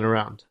many of them in a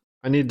round.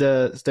 I need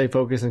to stay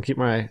focused and keep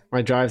my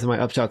drives and my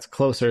upshots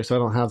closer so I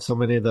don't have so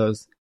many of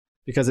those,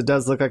 because it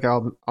does look like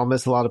I'll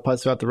miss a lot of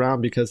putts throughout the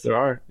round because there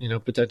are,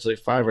 potentially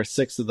 5 or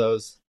 6 of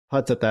those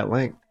putts at that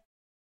length.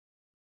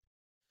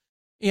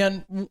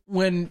 And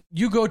when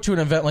you go to an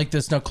event like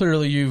this, now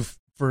clearly you've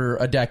for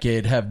a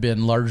decade have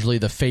been largely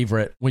the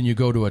favorite when you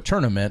go to a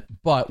tournament,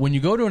 but when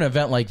you go to an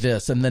event like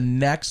this and the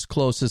next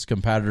closest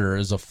competitor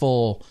is a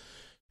full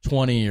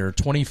 20 or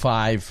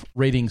 25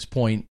 ratings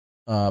point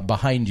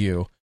behind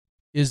you,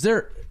 is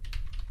there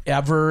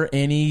ever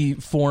any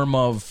form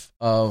of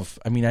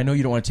I mean, I know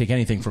you don't want to take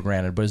anything for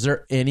granted, but is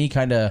there any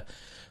kind of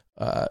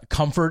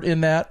comfort in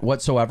that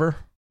whatsoever?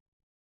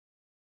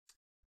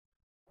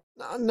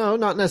 No,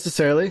 not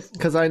necessarily,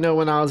 because I know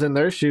when I was in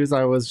their shoes,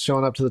 I was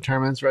showing up to the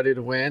tournaments ready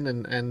to win,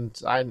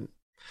 and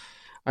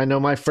I know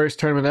my first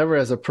tournament ever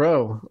as a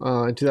pro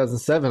in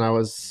 2007, I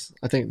was,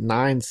 I think,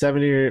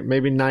 970 or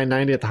maybe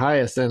 990 at the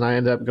highest, and I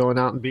ended up going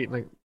out and beating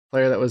a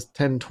player that was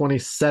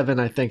 1027,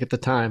 I think, at the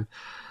time.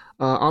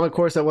 On a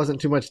course that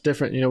wasn't too much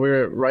different. We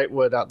were at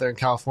Wrightwood out there in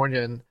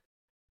California, and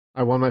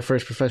I won my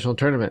first professional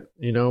tournament,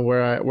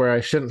 where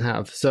I shouldn't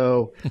have.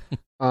 So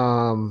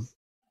I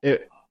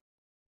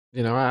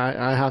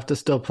have to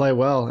still play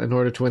well in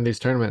order to win these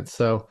tournaments.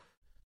 So,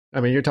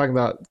 I mean, you're talking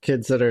about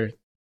kids that are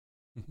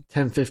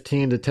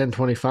 1015 to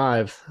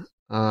 1025.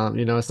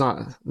 It's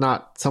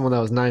not someone that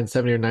was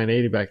 970 or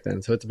 980 back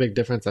then. So it's a big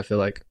difference, I feel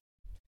like.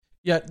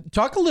 Yeah,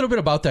 talk a little bit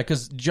about that,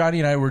 because Johnny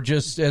and I were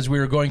just, as we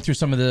were going through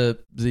some of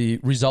the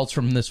results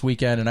from this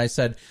weekend, and I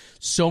said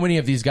so many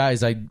of these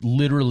guys I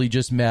literally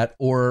just met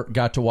or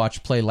got to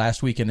watch play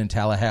last weekend in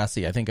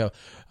Tallahassee. I think of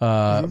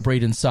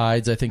Braden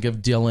Sides, I think of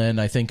Dylan,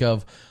 I think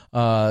of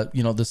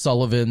the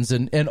Sullivans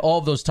and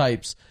all those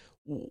types.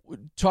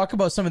 Talk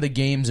about some of the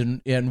games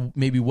and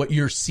maybe what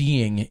you're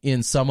seeing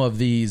in some of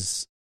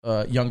these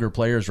younger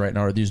players right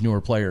now, or these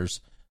newer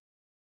players.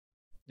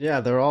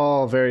 Yeah, they're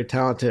all very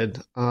talented.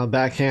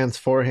 Backhands,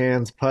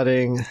 forehands,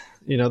 putting.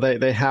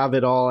 They have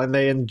it all, and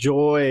they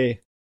enjoy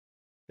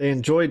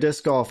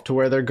disc golf to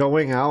where they're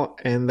going out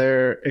and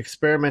they're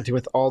experimenting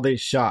with all these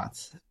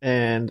shots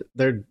and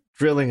they're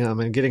drilling them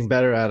and getting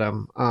better at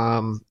them.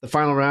 The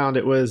final round,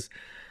 it was,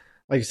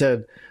 like you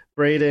said,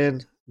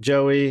 Braden,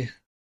 Joey,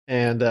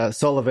 and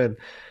Sullivan,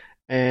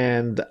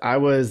 and I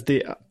was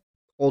the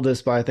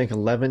oldest by I think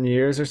 11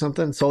 years or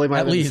something. Sully might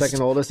have been the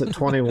second oldest at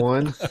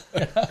 21.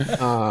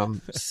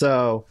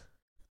 So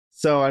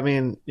I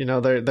mean, you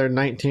know, they're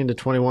 19 to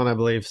 21, I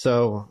believe.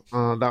 So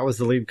that was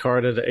the lead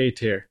card at A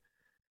tier.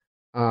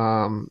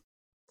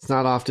 It's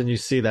not often you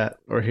see that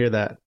or hear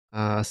that.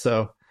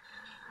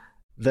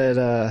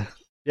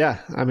 Yeah,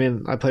 I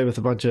mean, I played with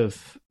a bunch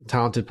of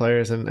talented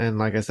players, and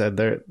like I said,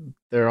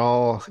 they're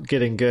all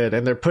getting good,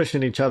 and they're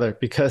pushing each other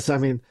because, I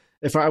mean,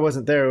 if I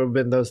wasn't there, it would have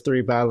been those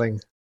three battling,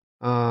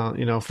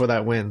 for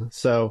that win.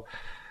 So,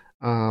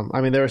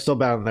 I mean, they were still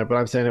battling there, but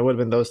I'm saying it would have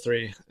been those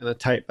three in a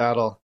tight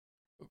battle.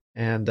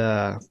 And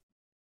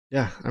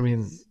yeah, I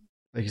mean,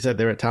 like you said,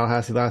 they were at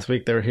Tallahassee last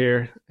week. They were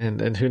here,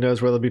 and who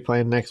knows where they'll be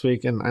playing next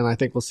week. And I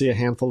think we'll see a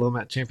handful of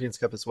them at Champions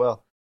Cup as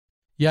well.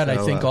 Yeah, and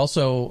I think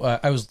also,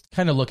 I was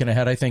kind of looking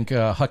ahead. I think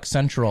Huck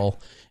Central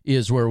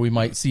is where we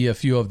might see a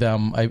few of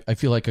them. I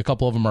feel like a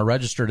couple of them are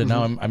registered, and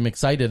now I'm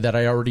excited that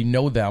I already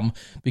know them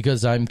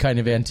because I'm kind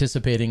of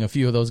anticipating a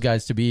few of those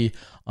guys to be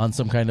on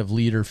some kind of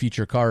lead or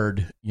feature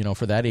card, you know,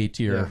 for that A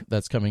tier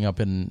that's coming up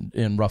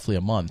in roughly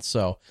a month.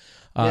 So,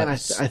 and I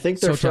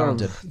think they're so from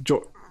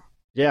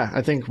yeah,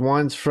 I think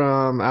one's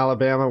from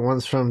Alabama,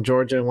 one's from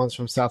Georgia, and one's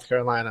from South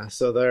Carolina.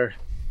 So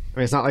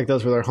it's not like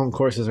those were their home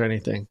courses or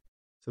anything.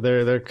 So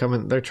they're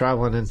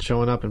traveling and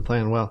showing up and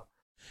playing well.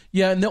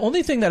 Yeah, and the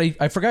only thing that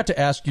I forgot to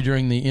ask you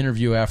during the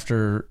interview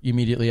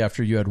immediately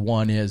after you had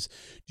won is,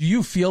 do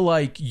you feel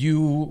like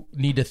you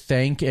need to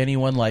thank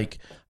anyone like,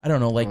 I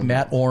don't know, like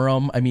Matt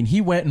Oram? I mean, he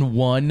went and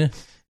won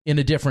in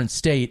a different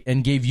state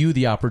and gave you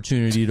the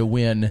opportunity to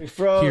win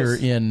here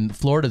in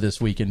Florida this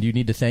weekend. Do you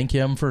need to thank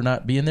him for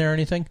not being there or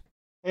anything?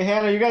 Hey,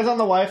 Hannah, are you guys on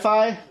the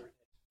Wi-Fi?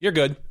 You're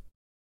good.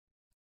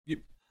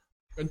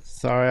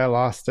 Sorry, I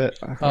lost it.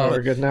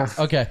 We're good now.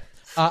 Okay.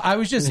 I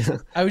was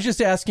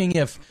just asking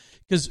if,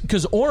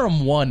 because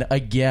Oram won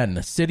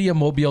again, City of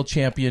Mobile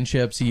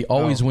championships. He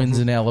always wins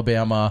in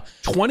Alabama.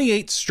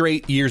 28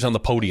 straight years on the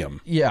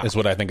podium. Yeah, is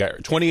what I think.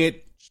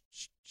 28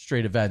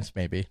 straight events,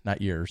 maybe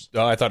not years.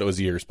 Oh, I thought it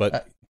was years,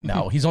 but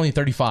no, he's only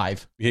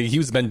 35.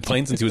 He's been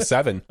playing since he was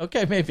 7.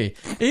 Okay, maybe.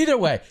 Either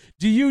way,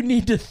 do you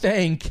need to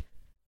thank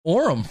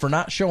Oram for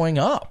not showing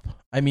up?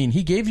 I mean,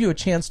 he gave you a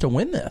chance to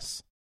win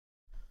this.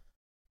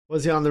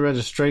 Was he on the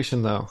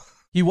registration though?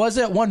 He was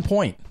at one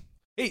point.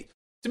 Hey,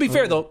 to be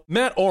fair though,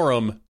 Matt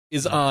Oram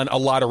is on a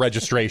lot of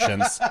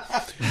registrations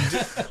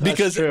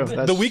because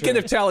the weekend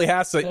of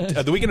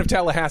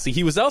Tallahassee,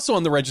 he was also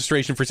on the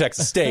registration for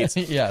Texas State.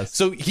 Yes,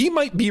 so he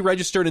might be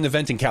registered an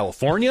event in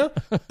California,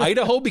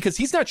 Idaho, because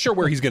he's not sure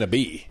where he's going to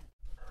be.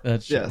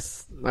 That's true.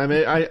 Yes, I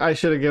mean, I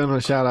should have given him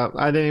a shout out.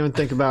 I didn't even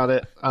think about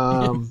it.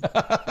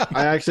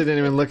 I actually didn't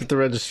even look at the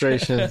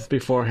registration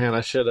beforehand.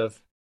 I should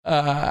have.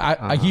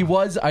 He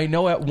was. I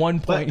know at one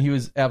point he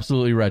was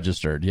absolutely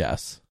registered.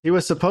 Yes, he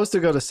was supposed to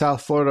go to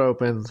South Florida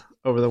Open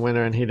over the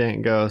winter, and he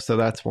didn't go. So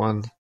that's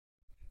one.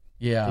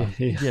 Yeah,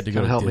 he had to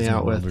go to help Disney me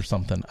out World with or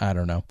something. I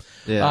don't know.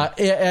 Yeah.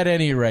 At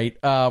any rate,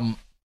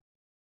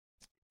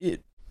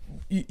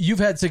 you've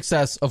had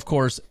success, of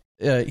course,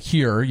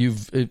 here.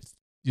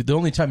 The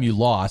only time you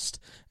lost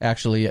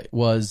actually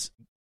was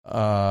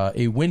a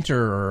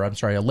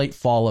late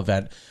fall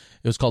event.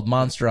 It was called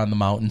Monster on the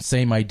Mountain.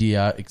 Same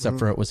idea, except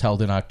for it was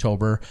held in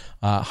October.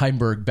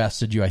 Heimberg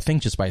bested you, I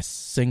think, just by a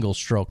single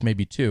stroke,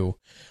 maybe two.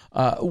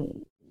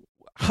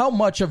 How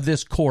much of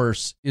this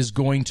course is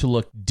going to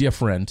look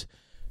different?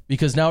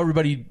 Because now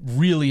everybody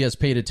really has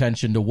paid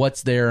attention to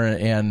what's there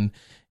and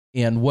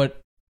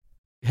what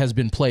has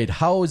been played.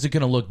 How is it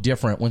going to look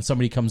different when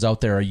somebody comes out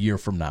there a year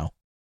from now?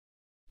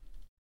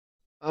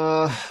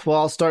 Well,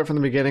 I'll start from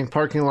the beginning.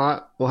 Parking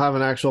lot. We'll have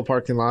an actual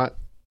parking lot.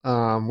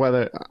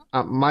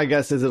 My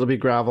guess is it'll be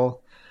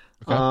gravel.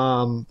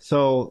 Okay.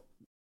 So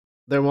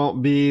there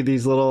won't be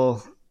these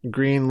little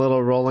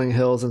rolling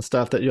hills and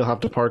stuff that you'll have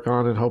to park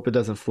on and hope it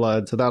doesn't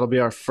flood. So that'll be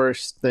our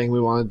first thing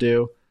we want to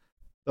do.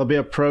 There'll be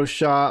a pro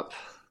shop.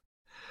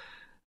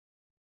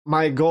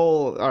 My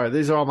goal, all right,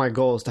 these are all my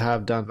goals to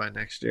have done by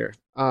next year.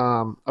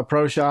 A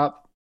pro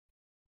shop.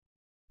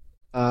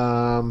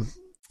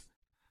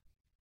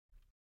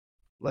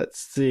 Let's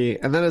see.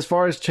 And then as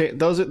far as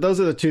those are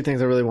the two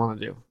things I really want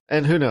to do.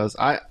 And who knows?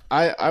 I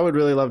would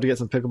really love to get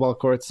some pickleball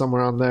courts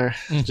somewhere on there,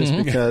 just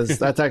because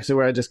that's actually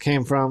where I just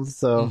came from.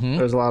 So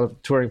there's a lot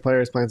of touring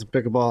players playing some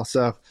pickleball.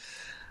 So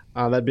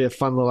that'd be a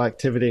fun little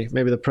activity.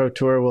 Maybe the pro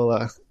tour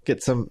will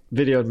get some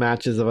videoed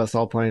matches of us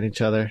all playing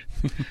each other.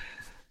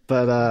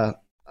 But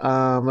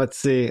let's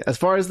see. As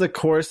far as the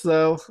course,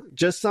 though,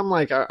 just some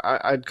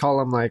I'd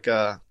call them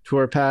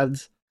tour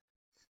pads.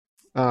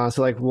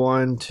 So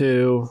 1,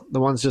 2, the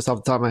ones just off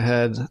the top of my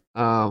head.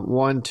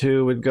 1,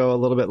 2 would go a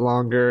little bit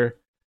longer.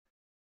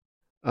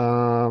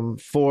 4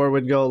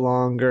 would go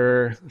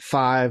longer.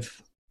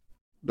 5,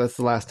 that's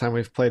the last time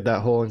we've played that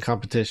hole in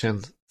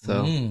competition.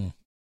 So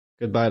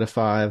goodbye to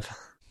 5.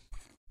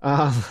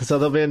 So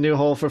there'll be a new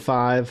hole for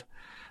 5.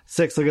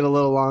 6 will get a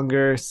little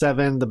longer.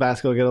 7, the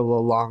basket will get a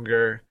little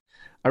longer.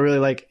 I really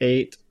like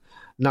 8.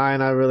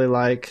 9, I really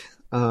like.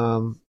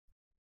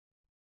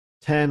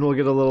 10 will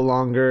get a little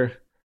longer.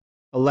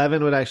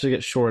 11 would actually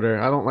get shorter.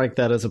 I don't like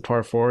that as a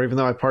par 4, even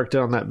though I parked it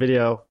on that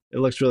video. It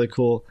looks really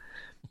cool.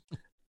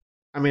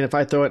 I mean, if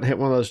I throw it and hit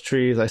one of those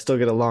trees, I still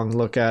get a long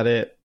look at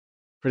it.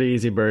 Pretty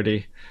easy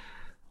birdie.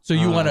 So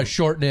you want to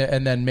shorten it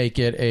and then make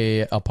it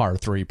a par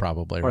 3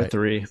 probably, right? Par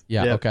 3.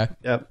 Yeah, yep. okay.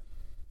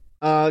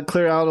 Yep.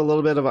 Clear out a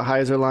little bit of a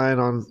hyzer line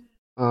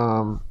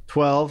on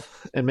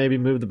 12 and maybe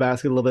move the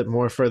basket a little bit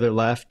more further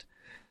left.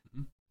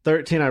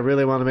 13, I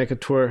really want to make a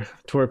tour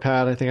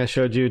pad. I think I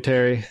showed you,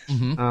 Terry.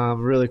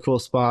 Really cool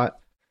spot.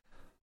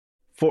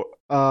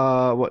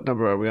 What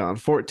number are we on?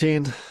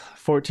 14.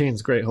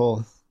 14's a great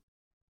hole.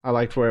 I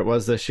liked where it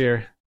was this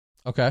year.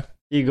 Okay.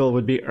 Eagle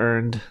would be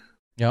earned.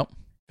 Yep.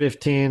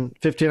 15,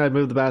 I'd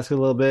move the basket a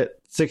little bit.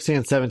 16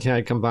 and 17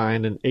 I'd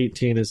combined, and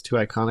 18 is too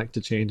iconic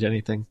to change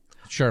anything.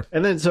 Sure.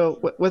 And then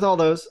so with all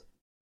those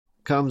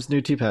comes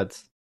new tee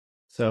pads.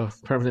 So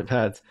permanent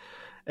pads.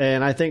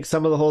 And I think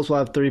some of the holes will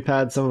have 3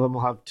 pads, some of them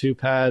will have 2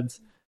 pads.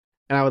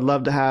 And I would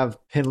love to have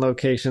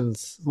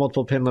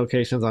multiple pin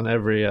locations on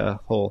every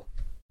hole.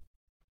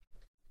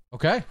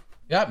 Okay.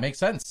 Yeah, it makes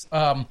sense.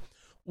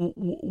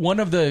 One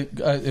of the,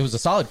 it was a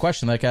solid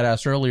question that I got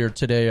asked earlier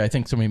today. I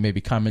think somebody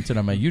maybe commented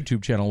on my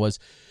YouTube channel was,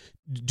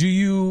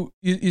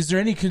 is there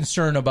any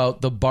concern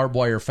about the barbed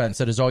wire fence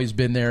that has always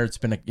been there? It's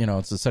been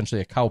it's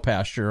essentially a cow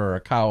pasture or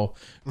a cow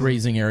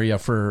grazing area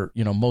for,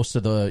 most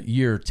of the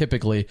year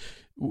typically.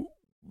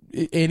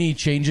 Any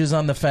changes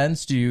on the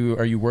fence?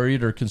 Are you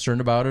worried or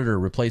concerned about it or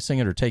replacing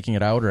it or taking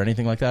it out or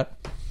anything like that?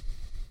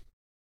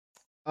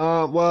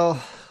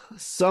 Well,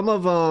 some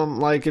of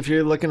them, like if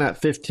you're looking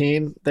at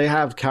 15, they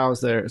have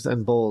cows there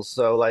and bulls.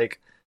 So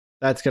like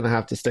that's going to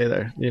have to stay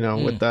there,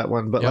 with that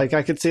one. But like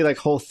I could see like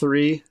hole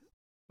 3,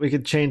 we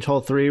could change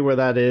hole 3 where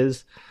that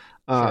is,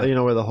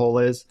 sure. Where the hole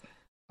is.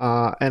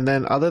 And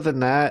then other than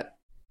that,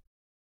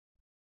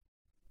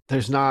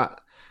 there's not,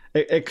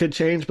 it could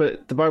change,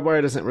 but the barbed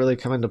wire doesn't really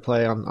come into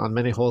play on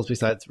many holes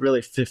besides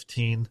really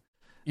 15.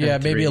 Yeah,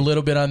 maybe a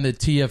little bit on the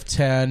tee of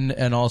 10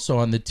 and also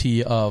on the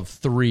tee of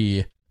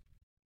 3.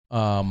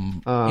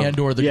 And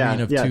or the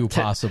green of 2 10,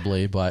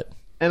 possibly, but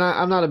and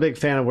I'm not a big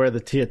fan of where the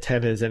tee of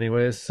 10 is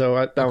anyways, so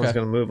that one's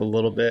going to move a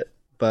little bit,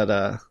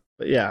 but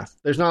yeah,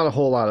 there's not a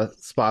whole lot of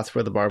spots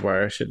where the barbed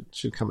wire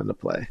should come into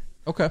play.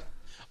 Okay.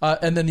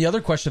 And then the other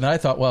question that I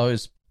thought,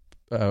 is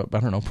I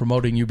don't know,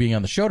 promoting you being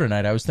on the show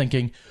tonight, I was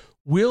thinking,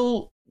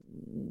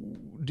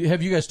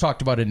 have you guys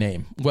talked about a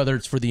name, whether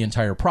it's for the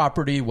entire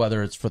property,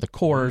 whether it's for the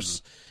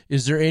course?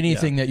 Is there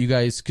anything that you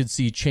guys could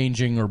see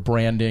changing or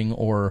branding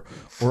or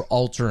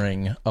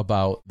altering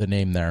about the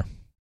name there?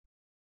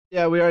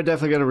 Yeah, we are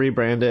definitely going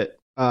to rebrand it.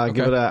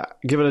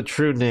 Give it a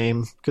true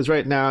name, because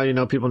right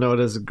now, people know it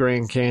as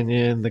Grand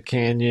Canyon, the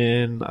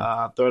Canyon,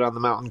 throw it on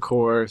the mountain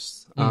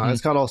course.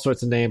 It's got all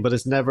sorts of names, but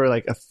it's never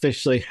like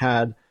officially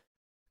had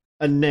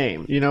a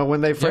name.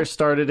 When they first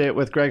started it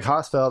with Greg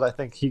Hosfeld, I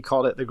think he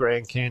called it the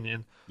Grand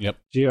Canyon. Yep.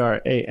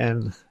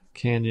 GRAN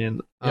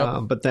Canyon.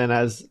 But then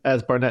as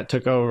Barnett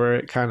took over,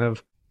 it kind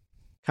of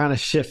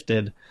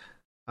shifted.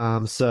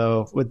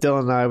 So with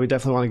Dylan and I, we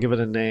definitely want to give it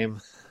a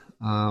name.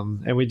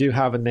 And we do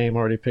have a name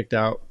already picked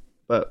out,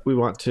 but we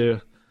want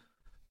to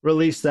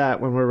release that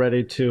when we're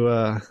ready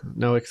to,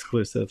 no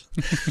exclusive,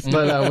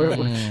 but we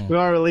want to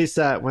release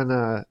that when,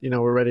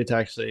 we're ready to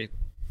actually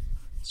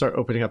start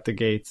opening up the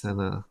gates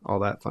and all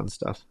that fun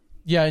stuff.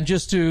 Yeah. And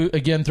just to,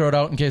 again, throw it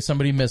out in case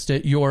somebody missed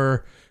it,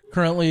 you're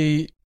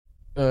currently,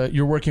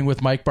 you're working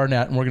with Mike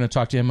Barnett, and we're going to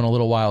talk to him in a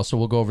little while, so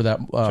we'll go over that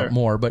sure.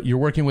 more. But you're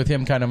working with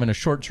him kind of in a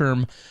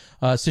short-term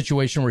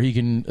situation where he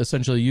can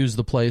essentially use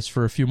the place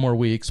for a few more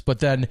weeks. But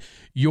then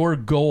your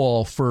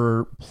goal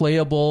for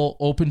playable,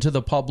 open to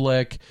the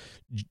public,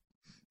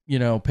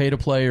 pay to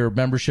play or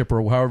membership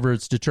or however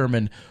it's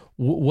determined,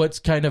 what's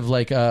kind of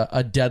like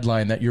a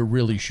deadline that you're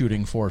really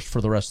shooting for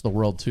the rest of the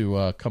world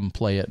to come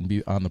play it and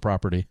be on the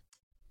property?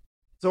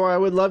 So I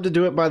would love to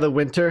do it by the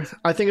winter.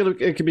 I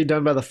think it could be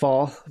done by the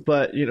fall,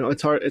 but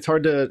it's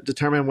hard to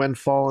determine when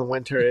fall and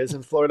winter is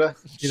in Florida.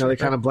 Sure. They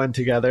kind of blend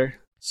together.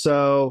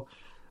 So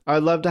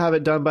I'd love to have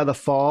it done by the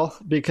fall,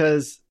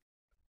 because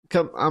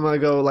I'm going to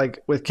go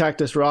like with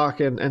Cactus Rock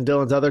and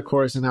Dylan's other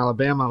course in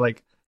Alabama.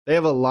 Like they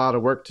have a lot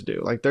of work to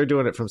do. Like they're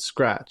doing it from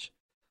scratch.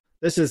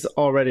 This is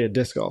already a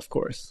disc golf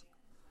course.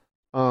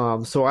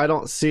 So I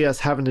don't see us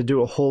having to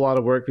do a whole lot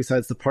of work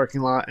besides the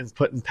parking lot and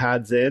putting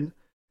pads in.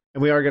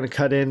 And we are going to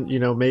cut in,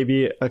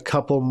 maybe a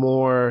couple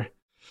more,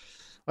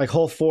 like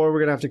hole 4, we're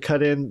going to have to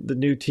cut in the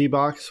new tee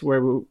box where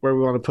we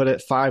want to put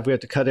it. 5, we have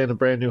to cut in a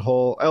brand new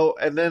hole. Oh,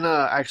 and then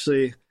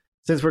actually,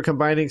 since we're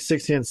combining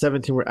 16 and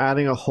 17, we're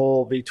adding a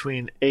hole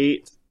between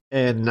 8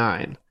 and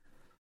 9.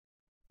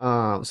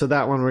 So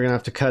that one we're going to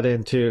have to cut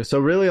in too. So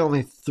really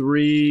only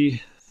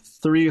three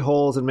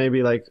holes and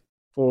maybe like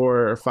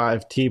 4 or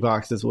 5 tee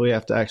boxes we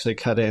have to actually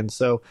cut in.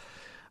 So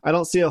I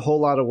don't see a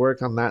whole lot of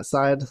work on that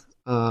side.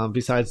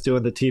 Besides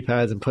doing the tee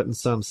pads and putting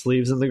some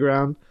sleeves in the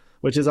ground,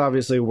 which is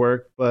obviously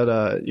work,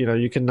 but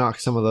you can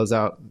knock some of those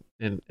out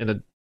in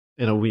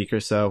a week or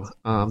so.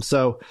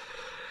 So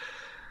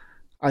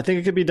I think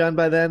it could be done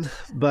by then,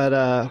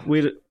 but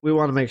we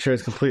want to make sure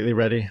it's completely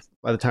ready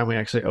by the time we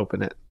actually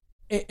open it.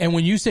 And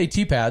when you say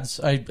tee pads,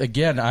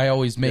 I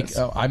always make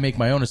I make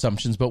my own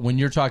assumptions. But when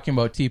you're talking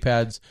about tee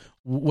pads,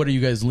 what are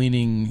you guys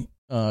leaning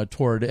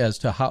toward as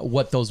to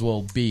what those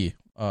will be,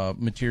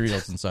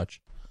 materials and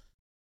such?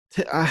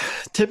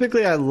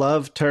 Typically, I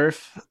love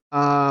turf,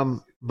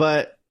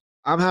 but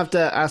I'm have to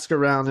ask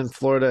around in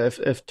Florida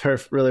if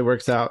turf really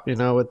works out. With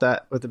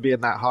it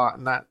being that hot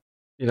and that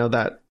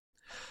that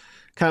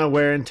kind of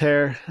wear and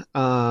tear.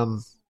 I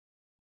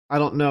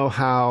don't know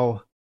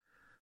how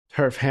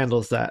turf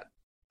handles that.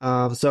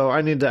 So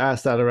I need to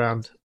ask that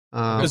around.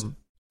 Does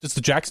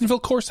the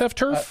Jacksonville course have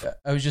turf?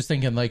 I was just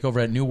thinking like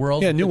over at New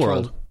World. Yeah, New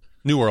World.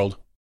 New World.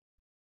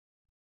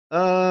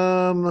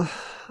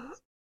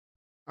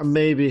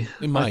 Maybe.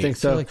 I think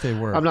so. I feel like they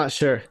were. I'm not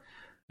sure.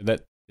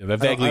 That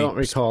vaguely I don't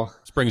recall.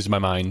 springs to my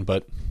mind,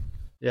 but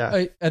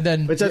yeah. And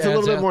then which that's a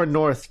little bit more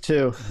north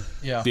too.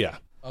 Yeah. Yeah.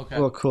 Okay. A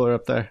little cooler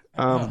up there.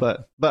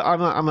 But I'm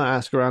gonna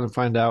ask around and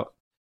find out,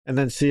 and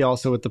then see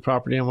also with the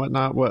property and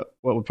whatnot what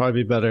would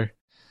probably be better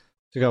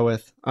to go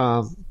with.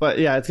 But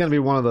yeah, it's gonna be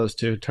one of those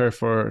two: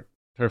 turf or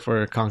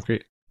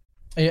concrete.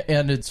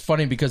 And it's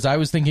funny because I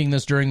was thinking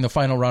this during the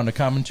final round of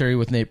commentary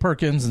with Nate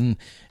Perkins,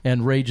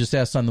 and Ray just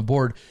asked on the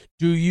board,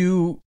 do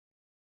you,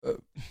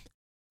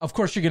 of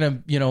course you're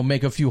going to,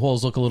 make a few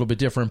holes look a little bit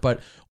different, but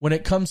when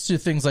it comes to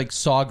things like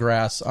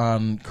sawgrass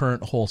on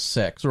current hole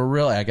 6, or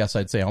really, I guess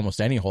I'd say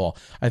almost any hole,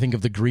 I think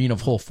of the green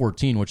of hole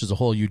 14, which is a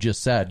hole you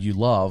just said you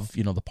love,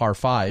 the par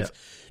 5. Yep.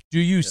 Do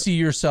you see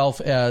yourself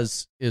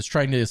as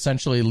trying to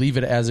essentially leave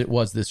it as it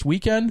was this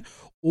weekend,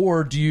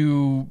 or do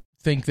you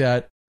think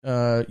that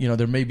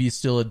there may be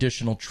still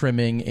additional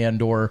trimming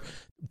and or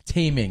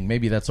taming,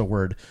 maybe that's a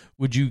word.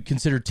 Would you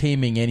consider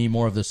taming any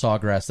more of the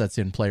sawgrass that's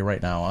in play right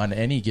now on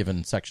any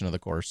given section of the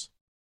course?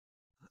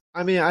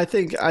 I mean, I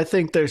think the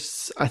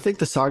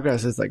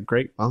sawgrass is like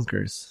great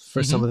bunkers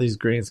for some of these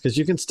greens, because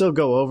you can still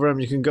go over them.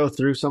 You can go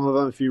through some of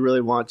them if you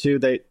really want to.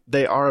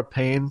 They are a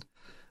pain,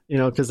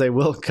 because they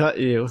will cut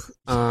you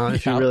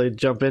if you really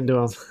jump into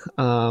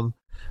them.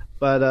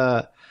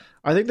 But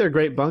I think they're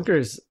great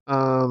bunkers.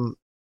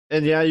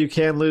 And yeah, you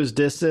can lose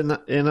distance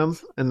in them,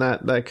 and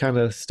that kind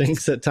of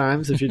stinks at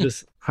times if you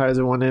just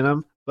hyzer one in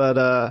them. But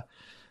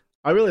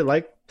I really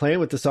like playing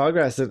with the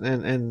sawgrass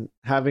and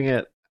having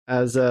it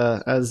as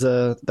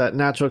that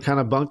natural kind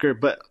of bunker.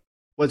 But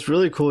what's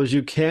really cool is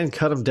you can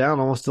cut them down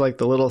almost to like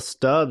the little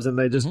stubs, and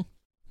they just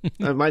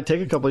it might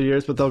take a couple of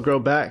years, but they'll grow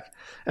back.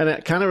 And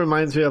it kind of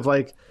reminds me of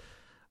like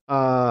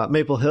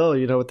Maple Hill,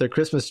 with their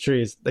Christmas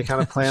trees. They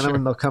kind of plant them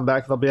and they'll come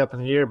back. They'll be up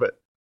in a year, but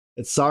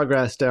it's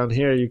sawgrass down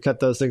here. You cut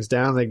those things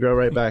down, they grow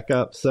right back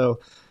up. So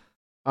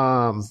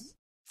I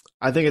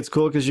think it's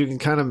cool because you can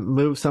kind of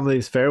move some of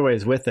these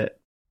fairways with it,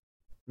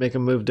 make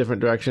them move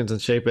different directions and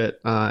shape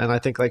it. And I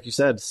think, like you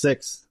said,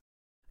 6,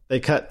 they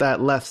cut that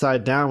left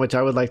side down, which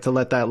I would like to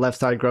let that left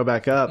side grow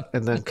back up,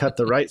 and then cut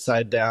the right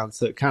side down.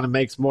 So it kind of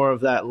makes more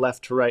of that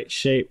left to right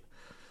shape,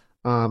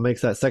 makes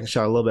that second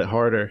shot a little bit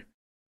harder.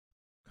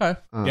 Yeah,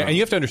 and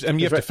you have to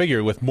understand. You have to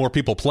figure with more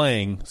people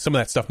playing, some of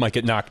that stuff might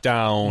get knocked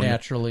down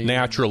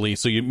naturally.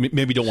 So you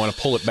maybe don't want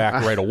to pull it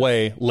back right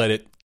away. Let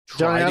it.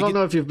 Johnny, I don't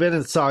know if you've been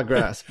in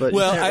sawgrass, but you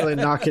can't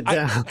really knock it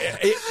down.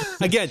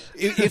 Again,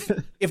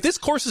 if this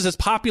course is as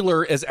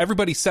popular as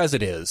everybody says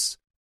it is,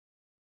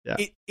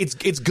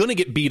 it's going to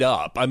get beat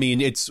up. I mean,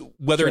 it's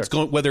whether it's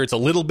a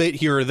little bit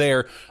here or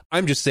there.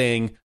 I'm just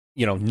saying.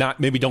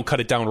 Don't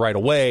cut it down right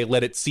away.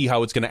 Let it see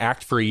how it's going to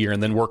act for a year,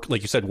 and then work,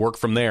 like you said, work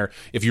from there.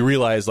 If you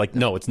realize,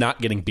 no, it's not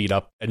getting beat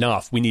up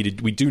enough, we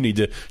do need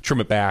to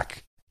trim it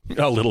back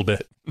a little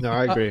bit. No,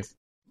 I agree.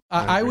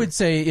 I would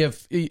say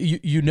if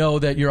you know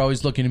that you're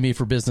always looking to me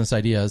for business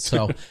ideas,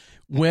 so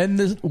when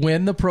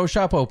the pro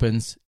shop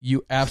opens,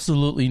 you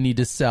absolutely need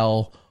to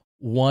sell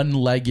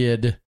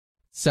one-legged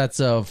sets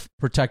of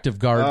protective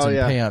guards and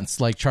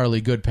pants like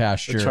Charlie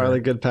Goodpasture.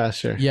 Charlie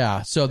Goodpasture.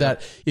 Yeah, so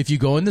that if you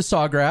go in the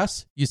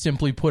sawgrass, you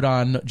simply put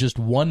on just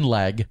one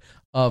leg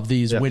of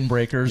these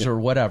windbreakers or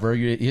whatever.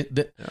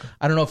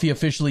 I don't know if he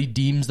officially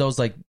deems those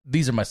like,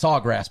 these are my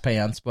sawgrass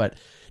pants, but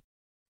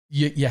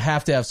you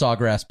have to have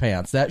sawgrass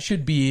pants. That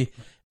should be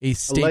a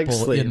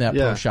staple in that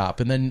pro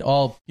shop. And then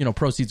all,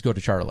 proceeds go to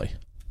Charlie.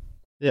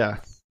 Yeah.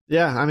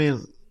 Yeah, I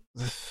mean...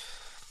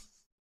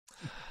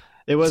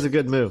 It was a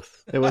good move.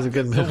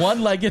 The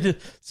one-legged.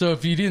 So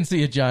if you didn't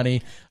see it,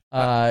 Johnny,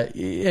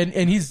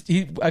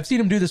 and I've seen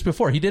him do this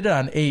before. He did it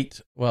on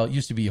 8. Well, it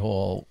used to be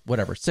hole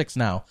 6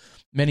 now.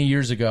 Many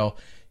years ago,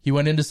 he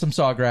went into some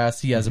sawgrass.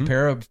 He has a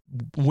pair of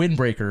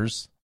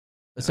windbreakers,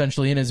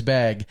 essentially in his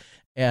bag.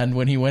 And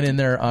when he went in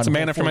there on, it's a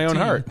man after my own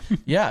heart.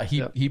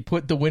 He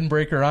put the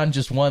windbreaker on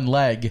just one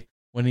leg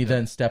when he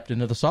then stepped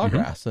into the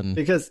sawgrass. And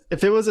because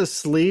if it was a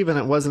sleeve and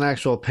it wasn't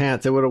actual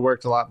pants, it would have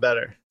worked a lot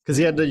better. Because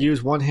he had to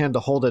use one hand to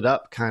hold it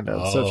up, kind of.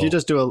 Oh. So if you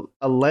just do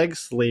a leg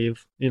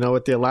sleeve,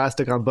 with the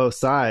elastic on both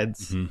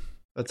sides,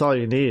 that's all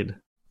you need.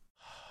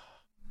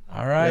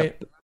 All right.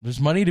 Yep. There's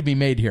money to be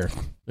made here.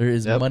 There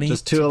is money.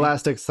 Just 2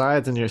 elastic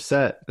sides and you're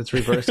set. It's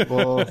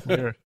reversible.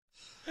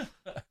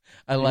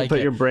 I You like can put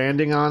it. your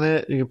branding on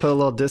it. You can put a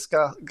little disc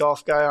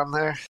golf guy on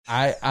there.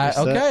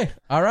 Okay.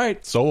 All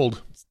right.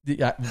 Sold.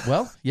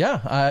 Well,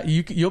 yeah.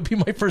 You'll be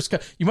my first.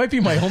 You might be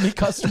my only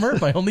customer,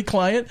 my only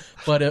client.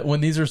 But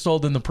when these are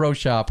sold in the pro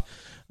shop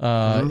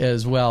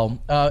as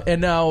well,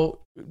 and now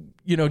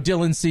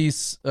Dylan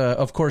Cease,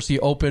 of course, he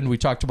opened. We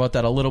talked about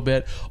that a little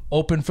bit.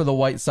 Opened for the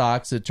White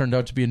Sox. It turned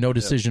out to be a no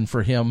decision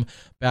for him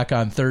back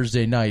on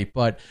Thursday night.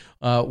 But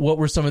what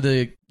were some of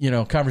the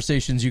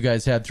conversations you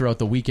guys had throughout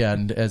the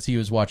weekend as he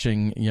was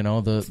watching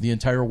the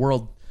entire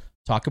world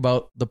talk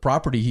about the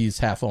property he's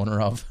half owner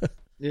of?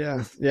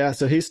 Yeah.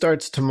 So he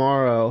starts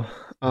tomorrow,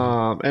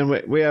 and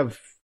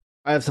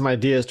I have some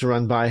ideas to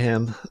run by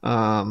him,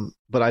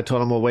 but I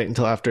told him we'll wait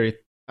until after he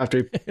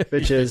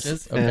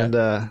pitches, Okay. and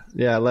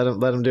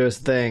let him do his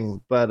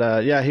thing.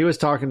 But he was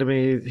talking to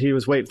me. He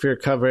was waiting for your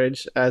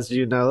coverage, as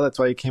you know. That's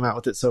why he came out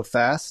with it so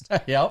fast.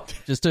 Yep,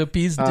 just to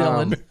appease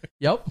Dylan.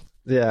 Yep.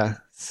 Yeah.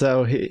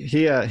 So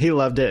he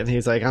loved it, and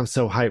he's like, I'm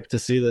so hyped to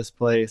see this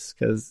place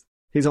because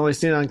he's only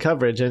seen it on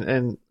coverage,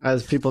 and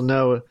as people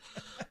know,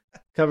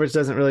 coverage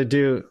doesn't really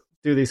do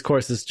these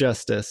courses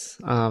justice.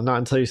 Not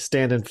until you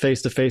stand in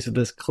face to face with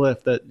this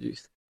cliff that you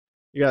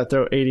got to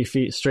throw 80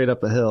 feet straight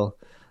up a hill.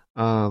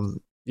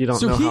 You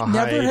don't know how high. So he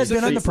never has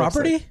been on the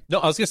property? Like. No,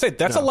 I was going to say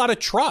that's a lot of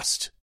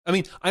trust. I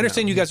mean, I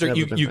understand you guys are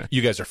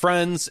you guys are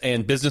friends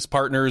and business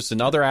partners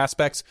and other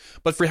aspects,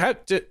 but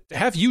to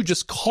have you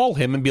just call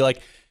him and be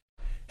like,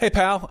 "Hey,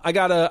 pal, I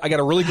got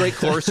a really great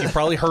course. You've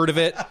probably heard of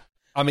it.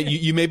 I mean,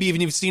 you maybe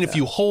even you've seen a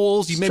few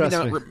holes. You maybe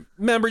not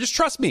remember. Just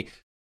trust me.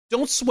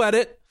 Don't sweat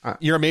it.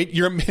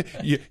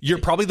 You're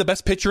probably the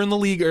best pitcher in the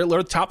league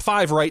or top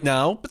 5 right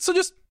now. But so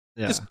just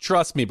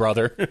trust me,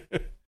 brother."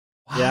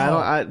 Wow.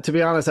 Yeah, to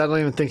be honest, I don't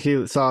even think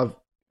he saw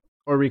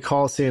or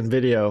recall seeing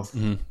video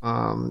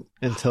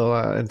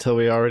until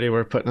we already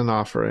were putting an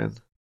offer in.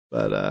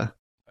 But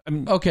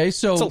okay,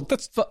 so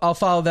I'll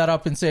follow that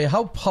up and say,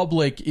 how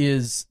public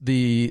is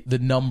the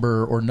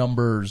number or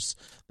numbers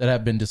that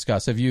have been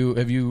discussed? You've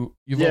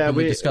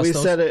openly discussed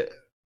those?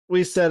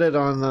 We said it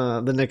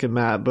on the Nick and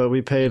Matt, but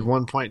we paid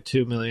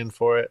 $1.2 million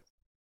for it.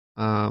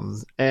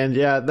 And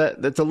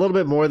that's a little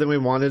bit more than we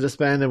wanted to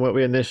spend and what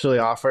we initially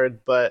offered,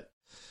 but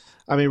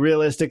I mean,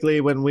 realistically,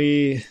 when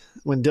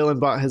Dylan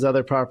bought his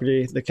other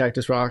property, the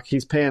Cactus Rock,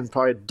 he's paying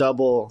probably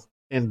double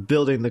in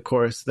building the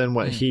course than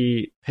what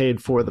he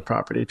paid for the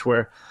property, to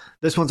where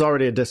this one's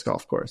already a disc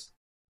golf course.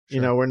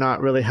 Sure. We're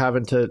not really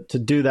having to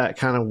do that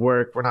kind of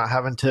work. We're not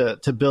having to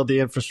build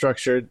the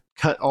infrastructure,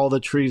 cut all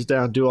the trees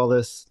down, do all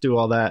this, do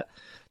all that,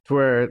 to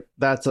where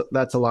that's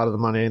a lot of the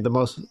money. The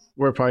most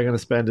we're probably going to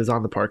spend is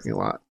on the parking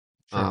lot.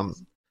 Sure.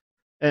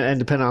 And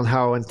depending on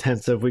how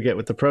intensive we get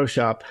with the pro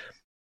shop,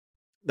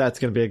 that's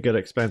going to be a good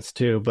expense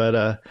too.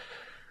 But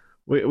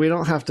we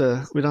don't have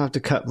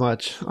to cut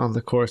much on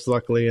the course,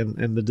 luckily,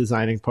 in the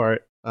designing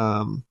part.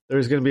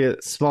 There's going to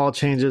be small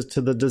changes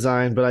to the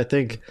design, but I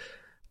think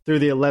through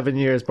the 11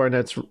 years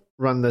Barnett's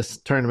run this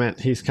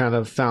tournament, he's kind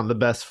of found the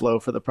best flow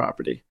for the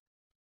property.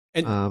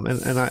 And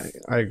I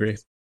agree.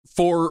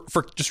 For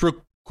just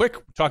real quick,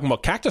 talking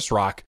about Cactus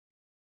Rock,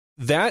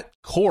 that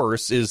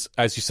course is,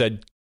 as you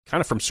said,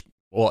 kind of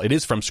it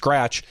is from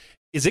scratch.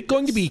 Is it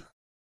going to be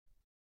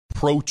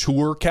pro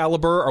tour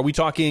caliber? Are we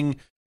talking,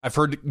 I've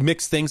heard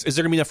mixed things. Is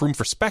there gonna be enough room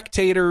for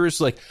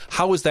spectators? Like,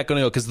 how is that going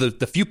to go? Because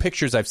the few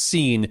pictures I've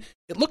seen,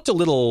 it looked a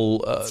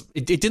little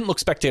it didn't look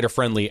spectator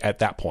friendly at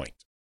that point.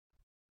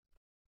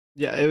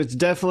 Yeah, it was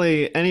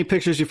definitely, any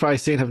pictures you've probably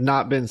seen have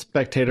not been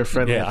spectator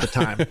friendly at the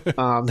time.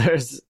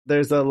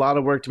 There's a lot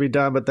of work to be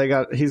done, but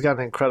he's got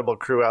an incredible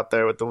crew out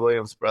there with the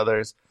Williams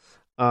brothers.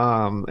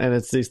 And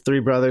it's these 3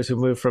 brothers who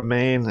moved from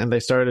Maine, and they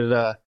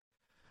started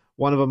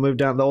one of them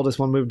the oldest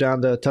one moved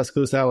down to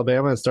Tuscaloosa,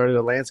 Alabama, and started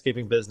a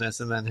landscaping business.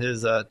 And then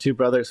his 2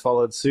 brothers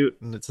followed suit,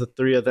 and it's the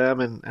 3 of them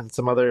and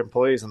some other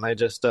employees. And they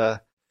just,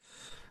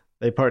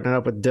 they partnered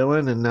up with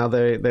Dylan, and now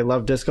they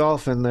love disc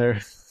golf, and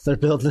they're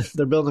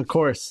building a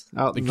course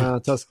out in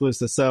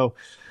Tuscaloosa. So,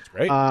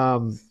 great.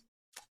 We're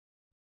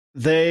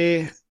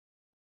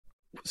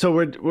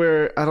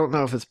I don't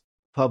know if it's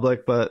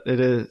public, but it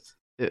is,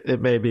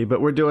 it may be, but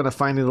we're doing a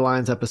Finding the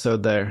Lines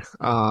episode there,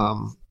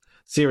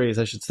 series,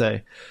 I should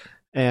say.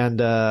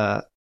 And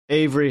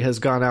Avery has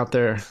gone out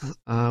there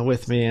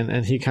with me,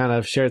 and he kind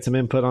of shared some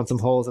input on some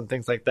holes and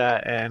things like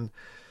that. And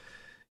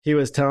he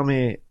was telling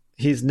me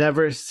he's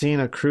never seen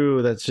a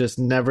crew that's just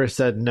never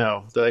said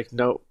no. They're like,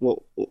 no,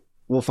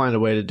 we'll find a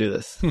way to do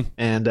this.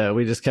 And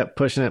we just kept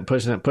pushing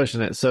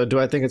it. So do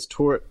I think it's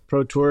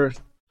pro tour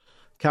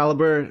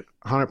caliber?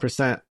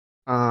 100%.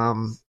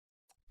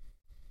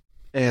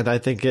 And I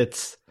think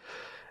it's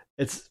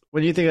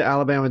when you think of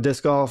Alabama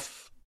disc golf,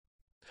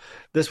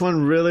 this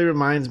one really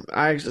reminds me.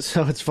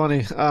 So it's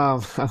funny. I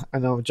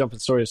know I'm jumping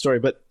story to story,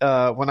 but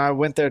when I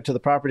went there to the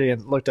property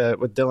and looked at it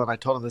with Dylan, I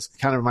told him this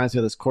kind of reminds me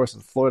of this course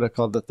in Florida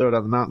called the Throw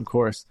Down the Mountain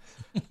course.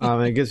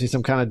 And it gives me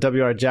some kind of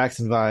W.R.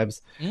 Jackson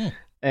vibes. Yeah.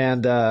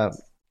 And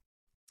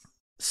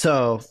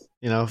so,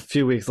 a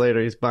few weeks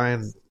later, he's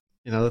buying,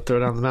 the Throw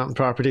Down the Mountain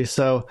property.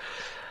 So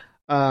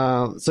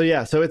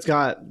So it's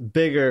got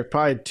bigger,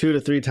 probably 2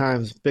 to 3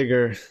 times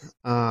bigger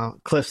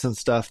cliffs and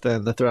stuff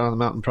than the Throw on the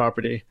Mountain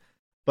property.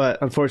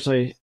 But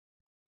unfortunately,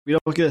 we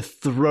don't get to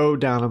throw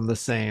down them the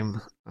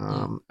same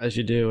as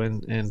you do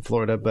in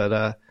Florida.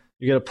 But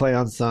you get to play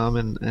on some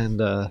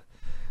and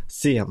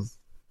see them.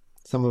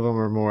 Some of them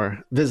are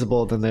more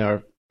visible than they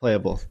are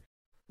playable.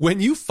 When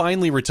you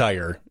finally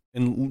retire,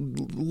 in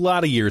a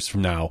lot of years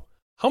from now,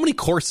 how many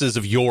courses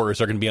of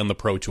yours are going to be on the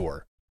Pro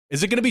Tour?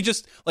 Is it going to be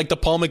just like the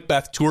Paul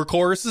McBeth Tour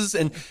courses?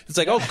 And it's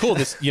like, oh, cool.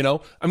 This,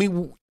 I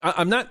mean,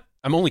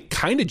 I'm only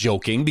kind of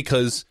joking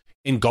because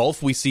in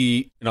golf, we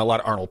see a lot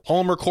of Arnold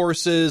Palmer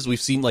courses.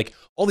 We've seen like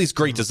all these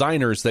great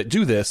designers that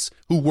do this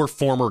who were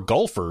former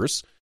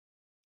golfers.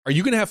 Are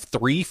you going to have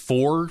 3,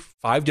 4,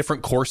 5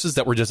 different courses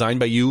that were designed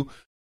by you?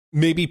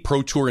 Maybe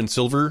Pro Tour and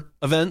Silver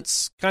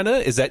events, kind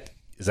of? Is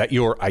that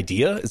your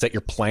idea? Is that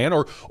your plan?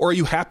 Or are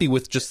you happy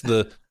with just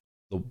the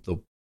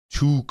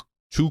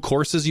two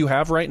courses you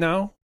have right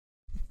now?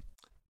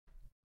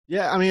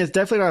 Yeah, I mean, it's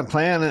definitely not a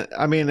plan.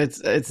 I mean,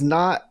 it's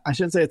not, I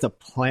shouldn't say it's a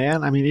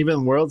plan. I mean,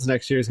 even Worlds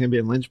next year is going to be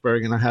in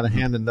Lynchburg, and I had a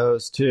hand in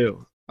those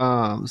too.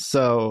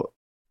 So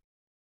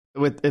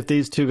if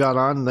these 2 got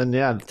on, then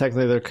yeah,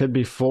 technically there could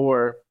be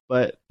 4,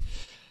 but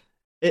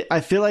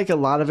I feel like a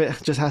lot of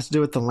it just has to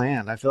do with the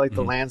land. I feel like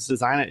the land's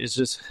design is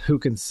just who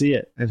can see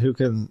it and who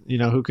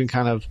can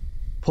kind of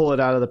pull it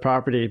out of the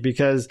property.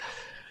 Because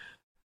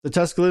the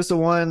Tuscaloosa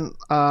one,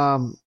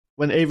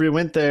 when Avery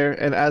went there,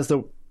 and as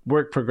the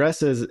work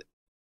progresses,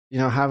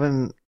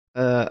 having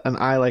an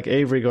eye like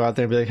Avery go out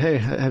there and be like, hey,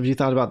 have you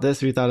thought about this?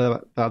 Have you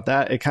thought about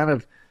that? It kind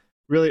of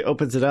really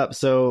opens it up.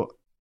 So,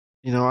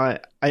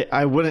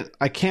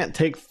 I can't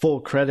take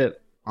full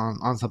credit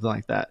on something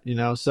like that,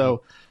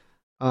 so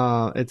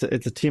it's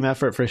a team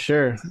effort for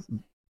sure.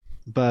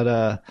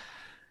 But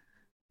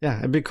yeah,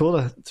 it'd be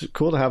cool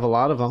to have a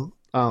lot of them,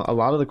 a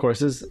lot of the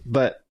courses.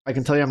 But I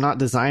can tell you, I'm not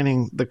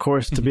designing the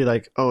course to be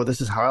like, oh,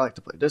 this is how I like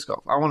to play disc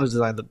golf. I want to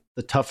design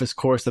the toughest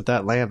course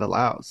that land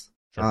allows.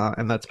 Sure.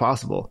 And that's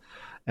possible,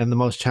 and the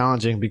most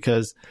challenging,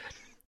 because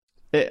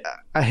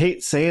I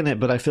hate saying it,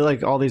 but I feel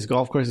like all these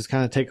golf courses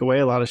kind of take away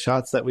a lot of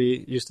shots that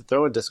we used to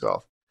throw in disc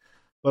golf.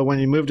 But when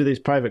you move to these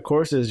private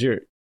courses,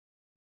 you're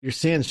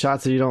seeing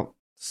shots that you don't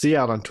see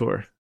out on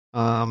tour.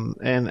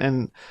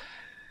 And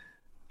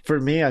for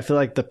me, I feel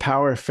like the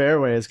power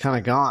fairway is kind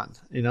of gone.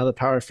 The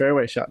power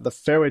fairway shot, the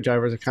fairway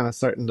drivers are kind of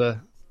starting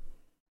to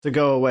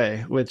go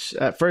away, which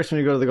at first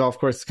when you go to the golf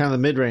course, it's kind of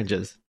the mid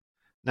ranges.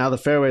 Now the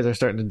fairways are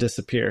starting to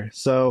disappear.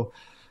 So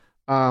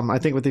I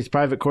think with these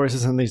private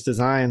courses and these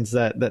designs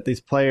that these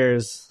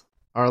players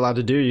are allowed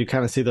to do, you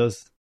kind of see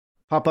those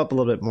pop up a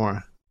little bit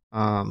more.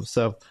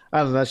 So I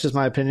don't know, that's just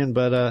my opinion,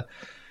 but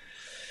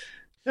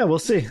yeah, we'll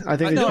see. I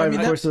think these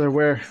private courses are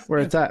where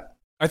it's at.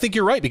 I think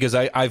you're right, because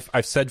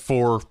I've said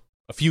for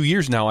a few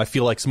years now, I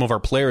feel like some of our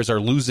players are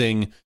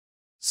losing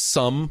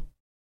some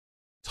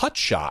touch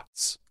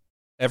shots.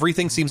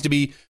 Everything seems to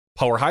be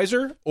power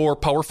hyzer or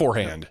power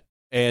forehand.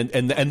 And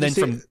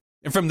then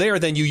from there,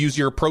 then you use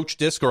your approach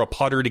disc or a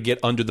putter to get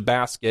under the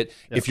basket.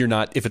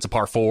 Yep. If it's a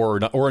par 4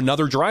 or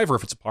another driver,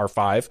 if it's a par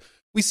 5,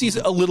 we see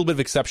a little bit of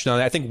exception on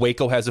that. I think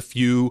Waco has a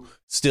few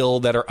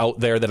still that are out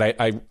there that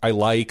I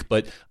like,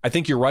 but I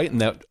think you're right in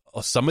that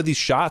some of these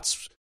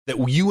shots that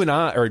you and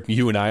I,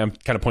 I'm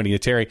kind of pointing to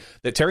Terry,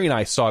 that Terry and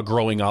I saw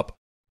growing up,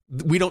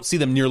 we don't see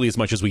them nearly as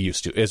much as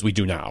we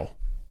do now.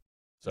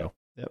 So.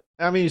 Yep.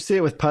 I mean, you see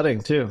it with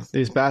putting too.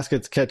 These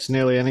baskets catch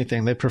nearly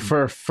anything. They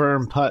prefer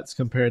firm putts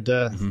compared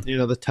to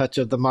the touch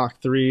of the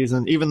Mach 3s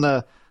and even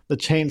the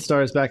chain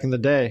stars back in the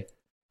day.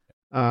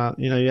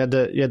 You had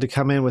to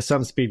come in with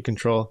some speed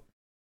control,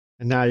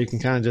 and now you can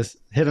kind of just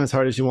hit them as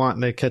hard as you want,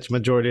 and they catch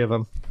majority of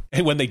them.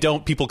 And when they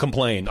don't, people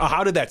complain. Oh,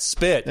 how did that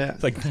spit? Yeah.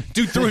 It's like,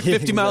 dude threw it 50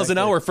 exactly. miles an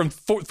hour from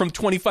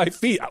 25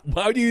 feet.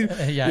 How do you?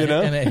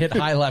 And it hit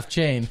high left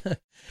chain.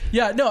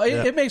 Yeah, no,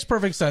 it makes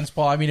perfect sense,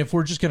 Paul. I mean, if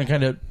we're just going to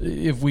kind of,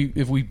 if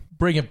we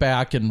bring it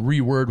back and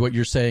reword what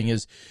you're saying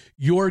is,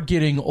 you're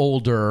getting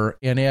older,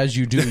 and as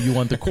you do, you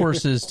want the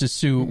courses to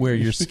suit where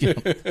you're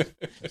skilled.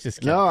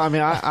 No, I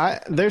mean,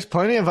 I there's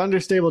plenty of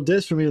understable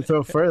discs for me to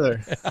throw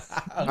further.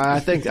 I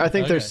think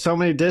there's so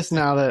many discs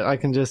now that I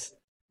can just,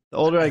 the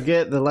older I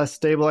get, the less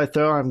stable I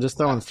throw. I'm just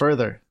throwing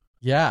further.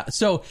 Yeah.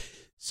 So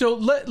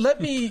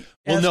let me.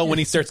 We'll know when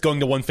he starts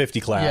going to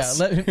 150 class.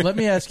 Yeah. Let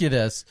me ask you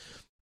this.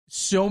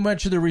 So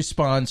much of the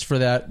response for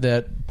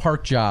that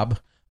park job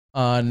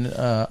on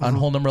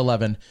hole number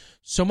 11,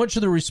 so much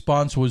of the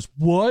response was,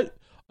 what?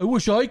 I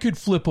wish I could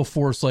flip a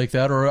force like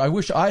that, or I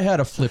wish I had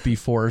a flippy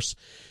force.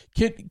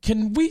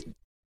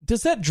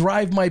 Does that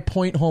drive my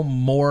point home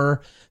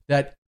more,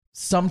 that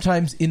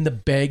sometimes in the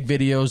bag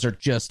videos are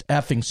just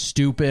effing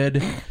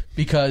stupid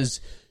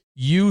because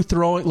you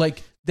throw it,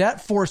 like,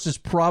 that force is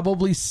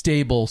probably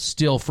stable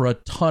still for a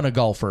ton of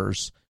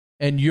golfers,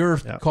 and you're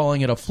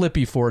calling it a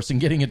flippy force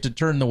and getting it to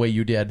turn the way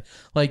you did.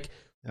 Like,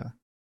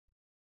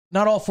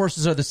 not all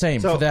forces are the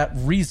same for that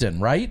reason,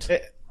 right?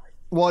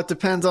 It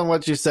depends on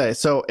what you say.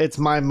 So it's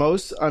my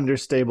most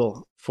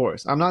understable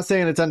force. I'm not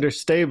saying it's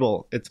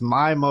understable. It's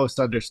my most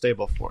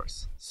understable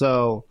force.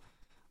 So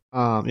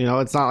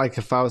It's not like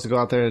if I was to go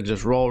out there and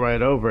just roll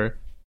right over.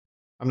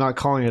 I'm not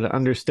calling it an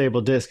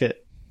understable disc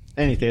at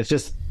anything. It's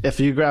just if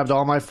you grabbed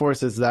all my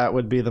forces, that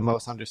would be the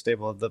most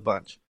understable of the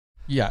bunch.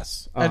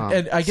 Yes.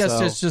 And I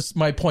guess it's just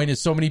my point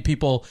is so many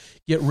people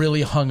get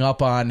really hung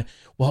up on,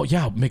 well,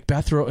 yeah,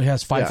 McBeth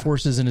has 5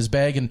 forces in his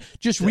bag, and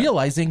just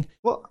realizing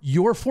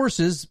your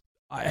forces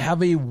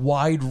have a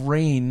wide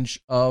range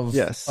of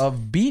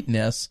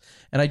beatness.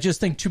 And I just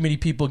think too many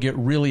people get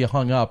really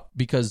hung up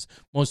because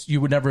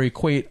you would never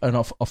equate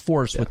a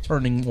force with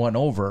turning one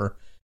over.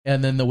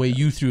 And then the way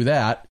you threw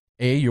that,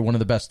 A, you're one of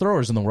the best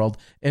throwers in the world,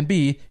 and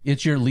B,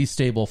 it's your least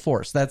stable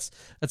force. That's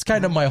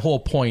kind of my whole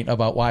point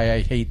about why I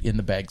hate in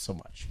the bag so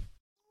much.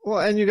 Well,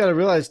 and you got to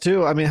realize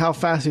too, I mean, how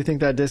fast do you think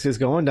that disc is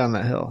going down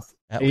that hill?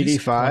 At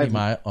 85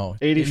 miles.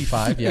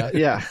 85, yeah.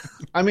 Yeah.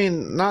 I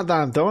mean, not that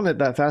I'm throwing it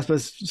that fast, but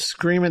it's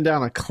screaming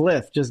down a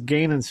cliff, just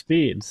gaining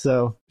speed.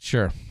 So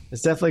sure,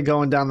 it's definitely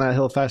going down that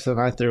hill faster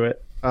than I threw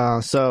it.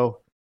 So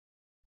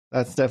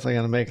that's definitely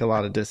going to make a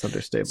lot of discs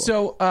understable.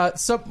 So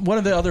one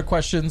of the other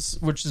questions,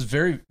 which is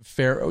very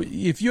fair,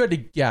 if you had to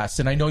guess,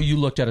 and I know you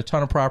looked at a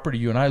ton of property,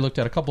 you and I looked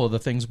at a couple of the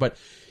things, but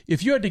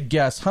if you had to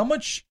guess, how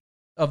much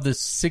of the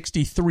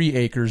 63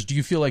 acres do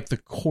you feel like the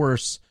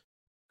course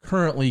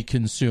currently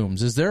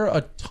consumes? Is there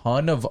a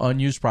ton of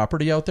unused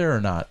property out there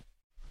or not?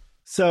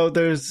 So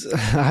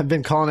I've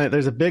been calling it,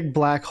 there's a big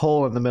black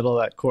hole in the middle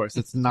of that course.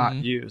 It's not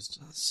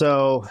used.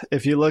 So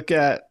if you look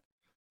at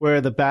where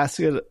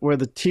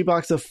the tee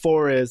box of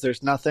 4 is,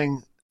 there's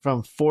nothing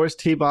from 4's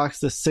tee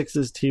box to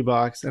 6's tee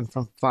box, and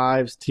from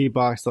 5's tee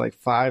box to like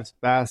 5's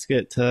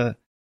basket to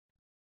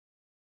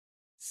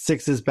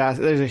 6's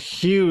basket. There's a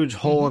huge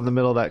hole in the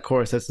middle of that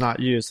course that's not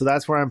used. So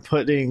that's where I'm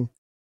putting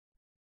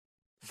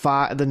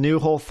 5. The new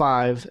hole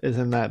 5 is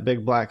in that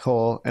big black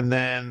hole, and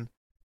then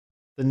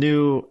the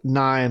new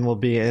 9 will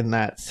be in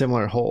that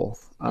similar hole.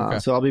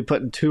 So I'll be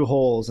putting 2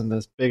 holes in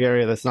this big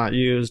area that's not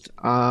used.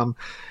 And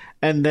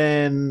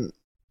then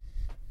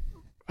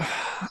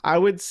I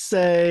would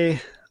say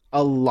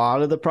a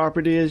lot of the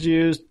property is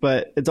used,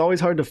 but it's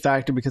always hard to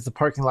factor because the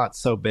parking lot's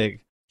so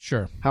big.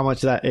 Sure. How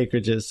much that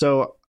acreage is.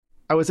 So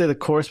I would say the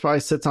course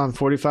probably sits on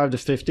 45 to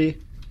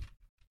 50.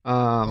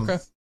 Okay.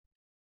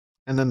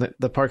 And then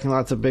the parking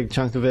lot's a big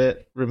chunk of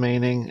it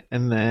remaining.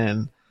 And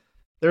then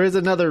there is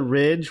another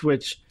ridge,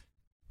 which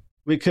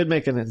we could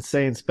make an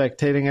insane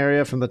spectating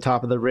area from the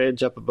top of the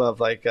ridge up above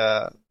like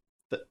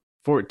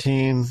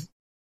 14,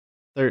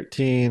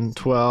 13,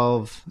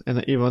 12,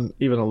 and even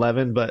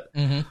 11, but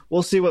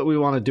we'll see what we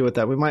want to do with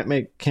that. We might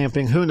make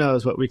camping, who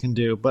knows what we can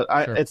do, but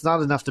it's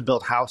not enough to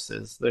build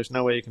houses. There's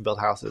no way you can build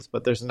houses,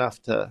 but there's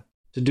enough to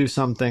do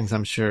some things,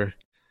 I'm sure.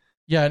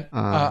 Yeah,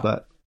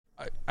 but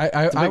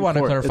I want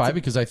to clarify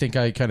because I think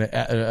I kind of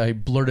I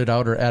blurted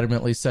out or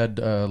adamantly said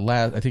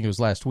I think it was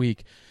last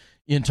week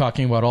in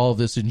talking about all of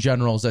this in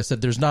general, as I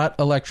said, there's not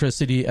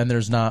electricity and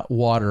there's not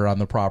water on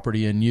the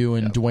property, and you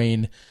and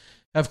Dwayne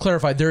have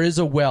clarified there is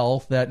a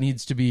well that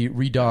needs to be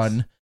redone.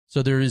 Yes.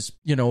 So there is,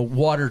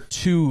 water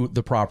to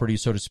the property,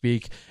 so to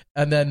speak.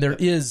 And then there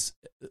is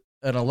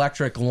an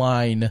electric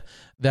line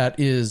that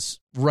is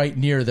right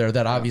near there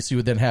that obviously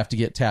would then have to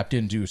get tapped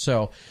into.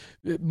 So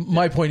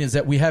my point is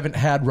that we haven't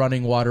had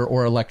running water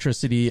or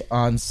electricity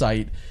on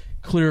site.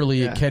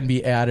 Clearly it can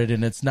be added,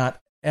 and it's not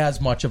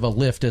as much of a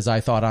lift as I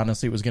thought,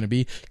 honestly, it was going to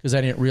be, because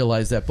I didn't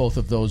realize that both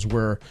of those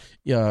were,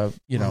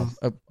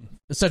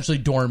 essentially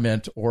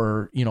dormant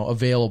or,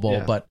 available.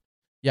 Yeah. But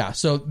yeah,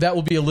 so that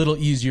will be a little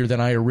easier than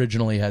I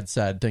originally had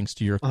said, thanks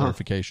to your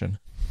clarification.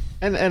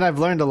 And I've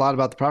learned a lot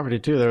about the property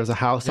too. There was a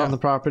house on the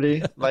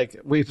property. Like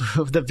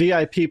the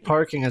VIP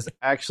parking is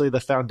actually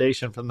the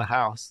foundation from the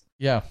house.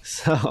 Yeah.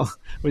 So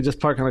we just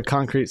park on a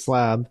concrete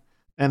slab,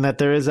 and that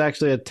there is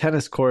actually a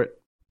tennis court,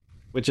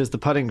 which is the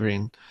putting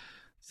green.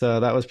 So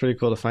that was pretty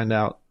cool to find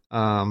out.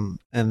 And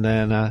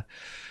then,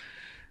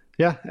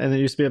 and it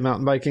used to be a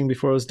mountain biking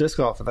before it was disc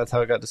golf, and that's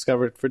how it got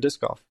discovered for disc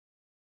golf.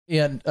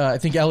 And I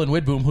think Ellen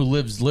Widboom, who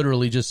lives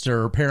literally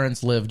her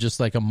parents live just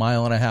like a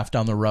mile and a half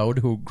down the road,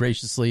 who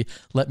graciously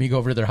let me go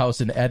over to their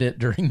house and edit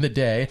during the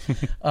day.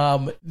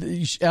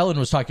 Ellen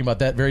was talking about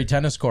that very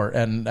tennis court.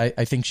 And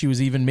I think she was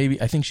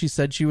she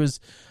said she was,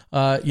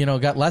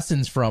 got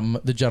lessons from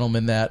the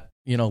gentleman that,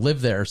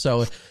 lived there.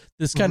 So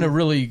this kind of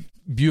really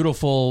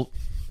beautiful,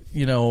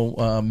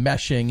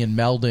 meshing and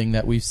melding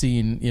that we've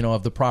seen,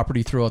 of the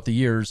property throughout the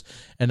years.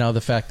 And now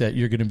the fact that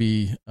you're going to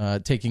be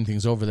taking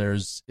things over there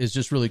is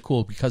just really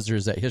cool because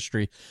there's that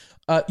history.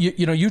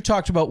 You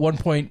talked about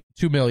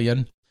 1.2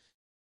 million.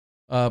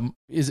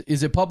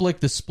 Is it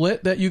public, the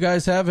split that you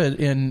guys have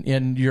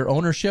in your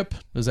ownership?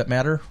 Does that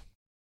matter?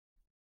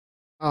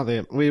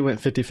 Oh, we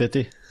went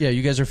 50-50. Yeah,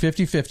 you guys are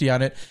 50-50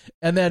 on it.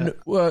 And then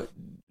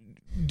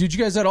did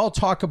you guys at all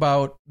talk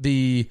about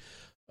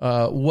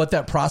what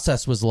that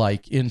process was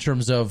like in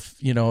terms of,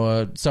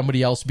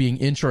 somebody else being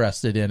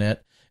interested in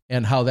it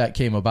and how that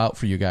came about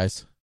for you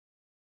guys?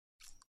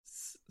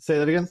 Say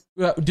that again?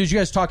 Did you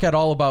guys talk at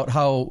all about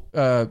how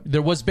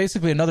there was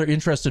basically another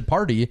interested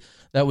party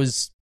that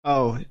was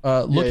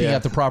looking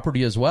at the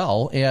property as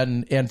well,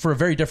 and for a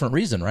very different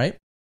reason, right?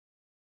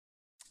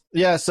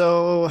 Yeah,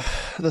 so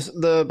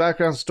the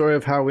background story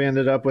of how we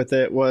ended up with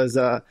it was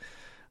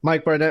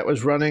Mike Barnett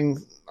was running,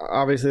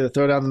 obviously, the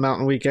Throwdown the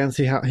Mountain weekends.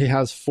 He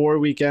has 4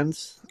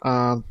 weekends,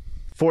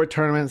 4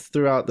 tournaments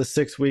throughout the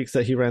 6 weeks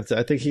that he rents it.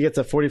 I think he gets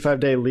a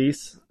 45-day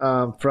lease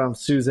from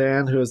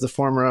Suzanne, who is the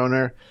former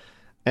owner,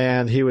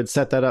 and he would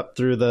set that up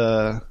through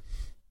the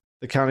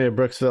county of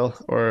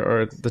Brooksville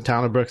or the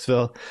town of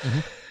Brooksville. Mm-hmm.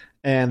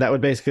 And that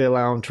would basically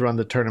allow him to run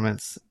the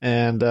tournaments.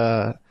 And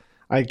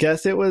I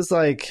guess it was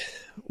like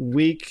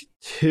week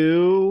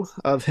 2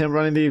 of him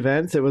running the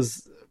events. It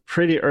was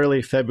pretty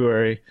early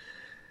February.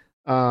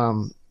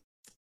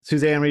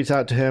 Suzanne reached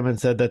out to him and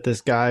said that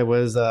this guy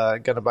was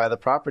going to buy the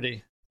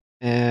property.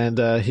 And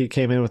he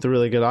came in with a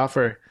really good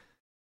offer.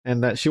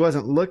 And that she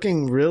wasn't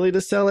looking really to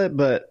sell it,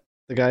 but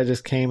the guy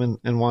just came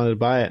and wanted to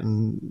buy it.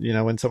 And, you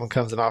know, when someone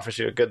comes and offers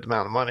you a good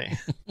amount of money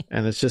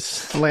and it's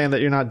just land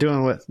that you're not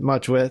doing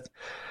much with,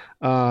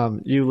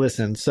 you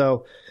listen.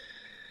 So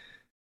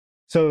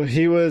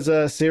he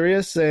was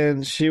serious,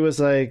 and she was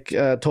like,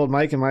 told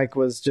Mike, and Mike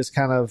was just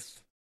kind of,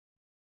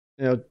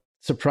 you know,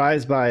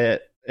 surprised by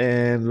it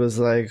and was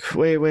like,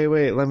 wait,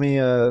 let me,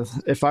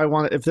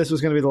 if this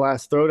was going to be the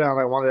last Throwdown,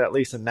 I wanted to at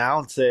least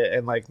announce it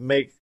and like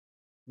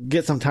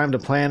get some time to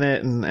plan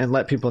it and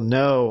let people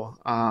know.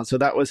 So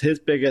that was his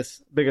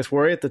biggest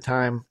worry at the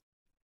time.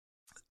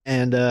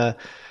 And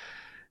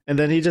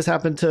then he just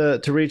happened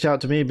to reach out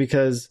to me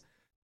because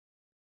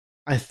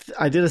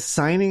I did a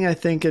signing, I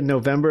think, in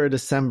November or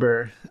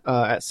December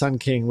at Sun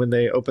King when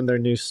they opened their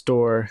new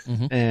store,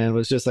 mm-hmm. and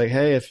was just like,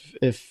 hey,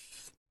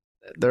 if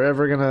they're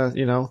ever gonna,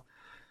 you know,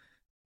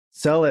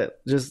 sell it,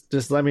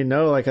 just let me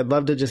know. Like, I'd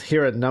love to just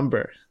hear a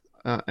number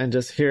and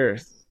just hear,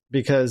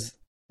 because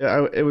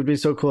it would be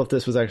so cool if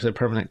this was actually a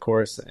permanent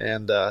course.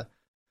 And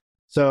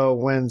so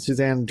when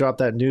Suzanne dropped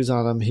that news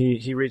on him,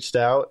 he reached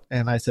out,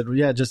 and I said, well,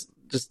 yeah, just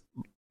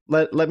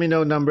let me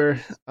know a number.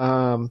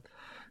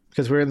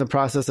 Because we're in the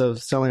process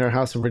of selling our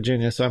house in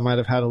Virginia, so I might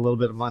have had a little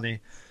bit of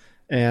money,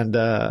 and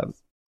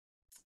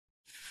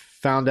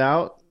found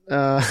out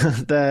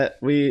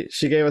that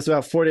she gave us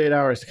about 48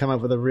 hours to come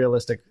up with a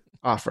realistic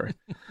offer.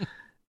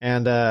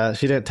 And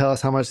she didn't tell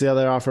us how much the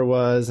other offer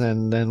was,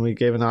 and then we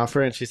gave an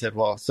offer, and she said,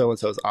 well,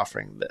 so-and-so is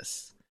offering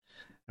this.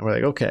 And we're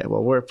like, okay,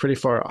 well, we're pretty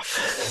far off.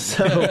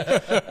 So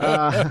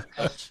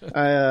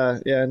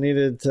I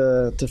needed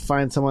to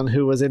find someone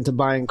who was into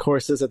buying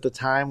courses at the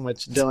time,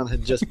 which Dylan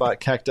had just bought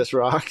Cactus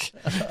Rock.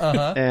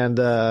 Uh-huh. And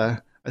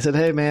I said,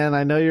 hey, man,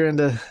 I know you're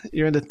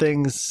into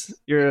things.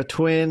 You're a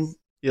twin.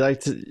 You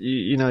like to,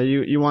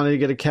 you wanted to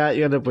get a cat.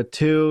 You ended up with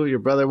 2. Your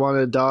brother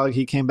wanted a dog.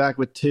 He came back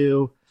with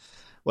 2.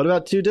 What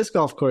about 2 disc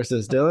golf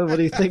courses, Dylan? What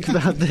do you think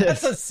about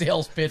this? That's a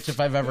sales pitch if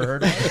I've ever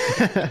heard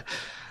of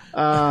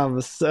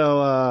it.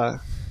 So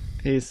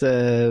he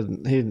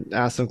said, he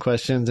asked some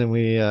questions, and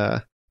we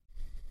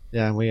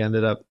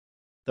ended up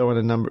throwing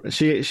a number.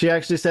 She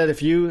actually said,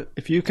 if you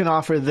can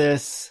offer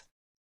this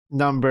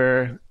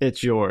number,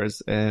 it's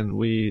yours. And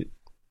we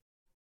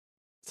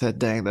said,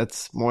 dang,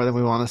 that's more than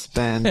we want to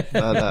spend.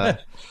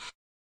 But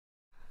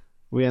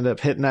we ended up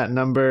hitting that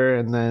number,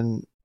 and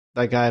then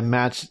that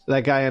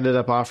guy ended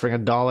up offering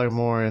 $1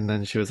 more, and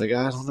then she was like,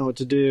 I don't know what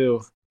to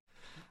do.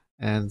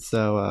 And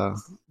so,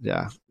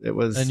 it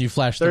was. And you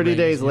flashed 30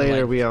 days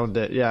later, we owned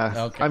it.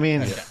 Yeah. Okay. I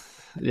mean,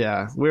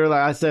 yeah, we were like,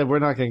 I said, we're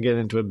not going to get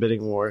into a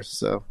bidding war.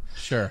 So,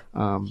 sure.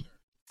 So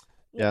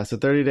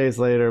 30 days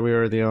later, we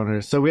were the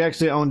owners. So we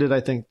actually owned it,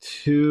 I think,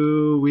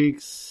 2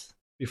 weeks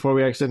before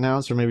we actually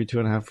announced, or maybe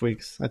 2.5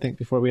 weeks, I think,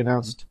 before we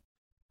announced.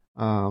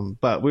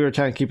 But we were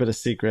trying to keep it a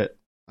secret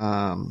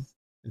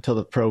until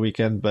the pro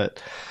weekend,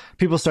 but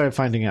people started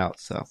finding out.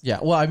 So, yeah.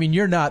 Well, I mean,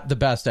 you're not the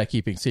best at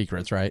keeping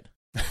secrets, right?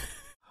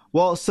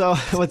 Well, so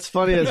what's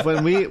funny is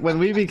when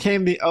we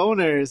became the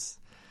owners,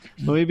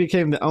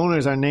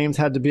 our names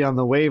had to be on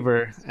the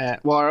waiver.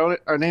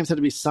 Our names had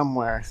to be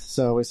somewhere.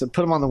 So we said,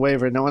 put them on the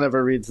waiver. No one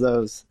ever reads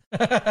those.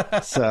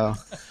 So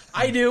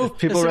I do.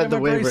 People read the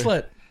waiver.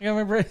 Bracelet. You got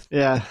my bracelet.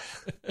 Yeah.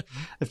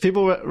 If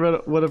people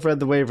would have read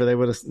the waiver, they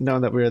would have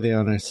known that we were the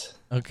owners.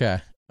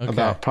 Okay.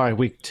 About probably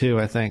week 2,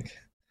 I think.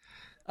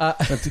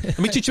 Let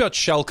me teach you about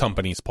shell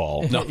companies,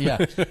 Paul. No.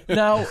 Yeah.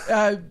 Now,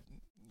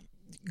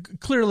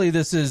 clearly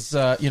this is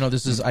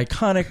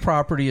iconic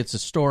property. It's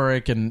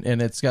historic, and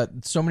it's got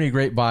so many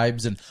great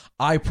vibes. And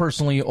I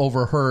personally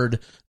overheard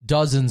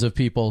dozens of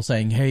people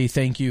saying, hey,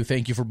 thank you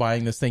for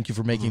buying this, thank you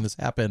for making this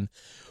happen.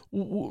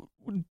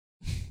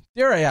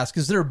 Dare I ask,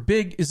 is there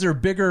a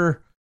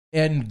bigger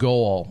end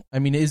goal? I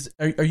mean,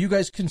 are you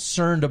guys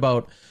concerned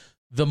about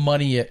the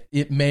money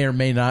it may or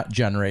may not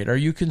generate? Are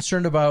you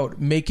concerned about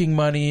making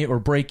money or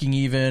breaking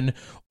even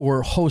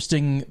or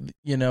hosting,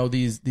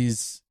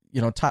 these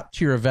top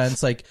tier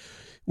events? Like,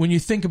 when you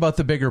think about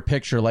the bigger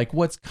picture, like,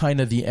 what's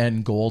kind of the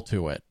end goal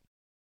to it?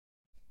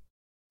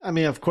 I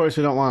mean, of course,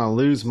 we don't want to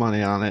lose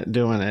money on it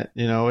doing it.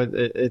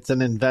 It's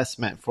an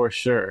investment for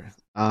sure.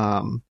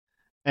 And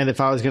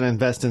if I was going to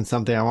invest in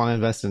something, I want to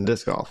invest in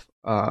disc golf.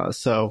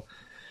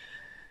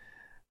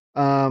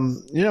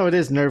 It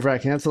is nerve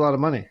wracking. That's a lot of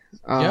money.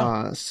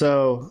 Yeah.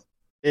 So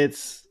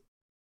it's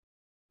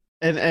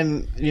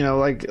And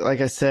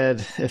like I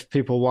said, if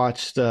people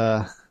watched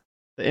the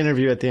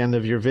interview at the end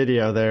of your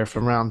video there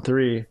from round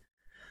 3,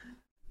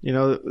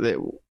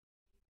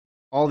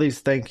 all these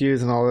thank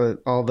yous and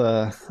all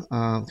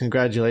the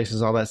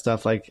congratulations, all that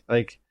stuff, like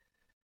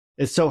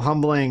it's so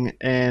humbling,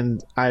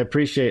 and I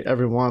appreciate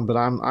everyone, but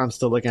I'm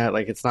still looking at it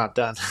like it's not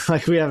done.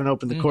 Like we haven't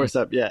opened the course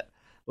up yet.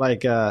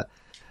 Like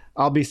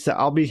I'll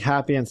be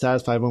happy and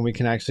satisfied when we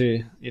can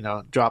actually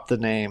drop the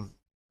name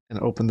and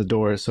open the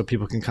doors so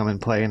people can come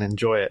and play and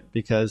enjoy it,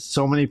 because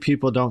so many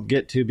people don't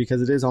get to,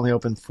 because it is only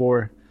open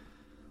 4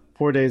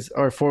 days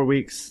or 4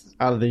 weeks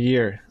out of the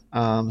year.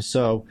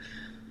 So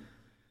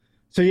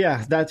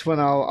yeah, that's when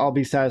I'll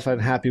be satisfied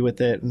and happy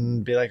with it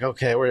and be like,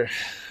 okay,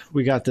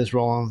 we got this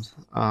rolling.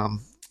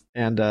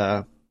 And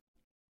I'm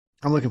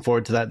looking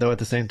forward to that, though. At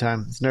the same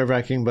time, it's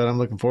nerve-wracking, but I'm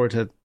looking forward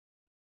to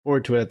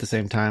it at the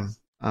same time.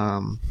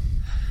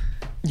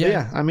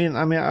 Yeah. I mean,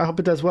 I hope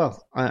it does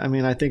well. I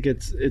mean, I think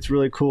it's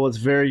really cool. It's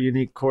a very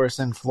unique course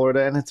in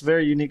Florida, and it's a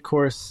very unique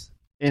course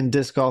in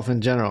disc golf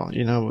in general.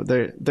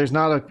 There's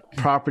not a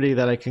property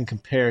that I can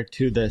compare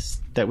to this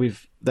that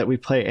we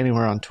play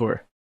anywhere on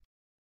tour.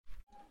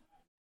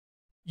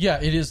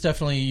 Yeah, it is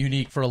definitely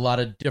unique for a lot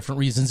of different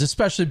reasons,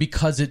 especially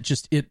because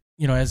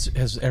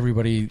as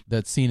everybody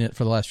that's seen it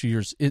for the last few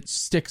years, it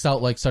sticks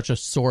out like such a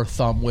sore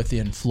thumb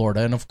within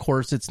Florida. And of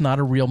course, it's not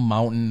a real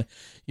mountain.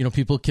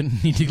 People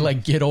need to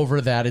get over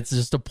that. It's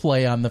just a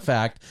play on the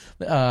fact,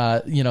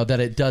 that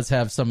it does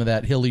have some of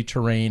that hilly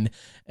terrain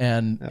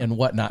and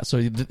whatnot.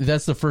 So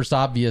that's the first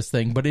obvious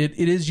thing, but it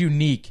is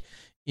unique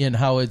in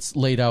how it's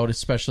laid out,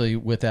 especially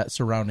with that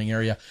surrounding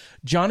area.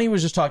 Johnny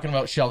was just talking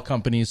about shell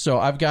companies, so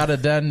I've got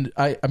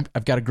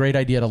a great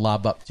idea to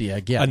lob up to you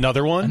again.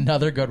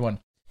 Another good one.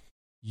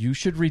 You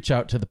should reach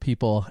out to the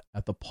people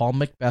at the Paul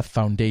McBeth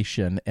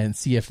Foundation and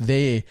see if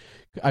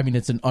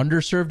it's an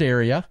underserved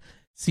area.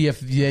 See if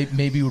they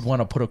maybe would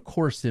want to put a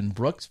course in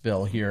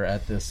Brooksville here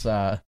at this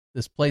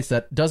place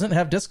that doesn't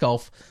have disc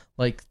golf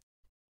like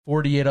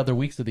 48 other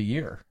weeks of the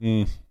year.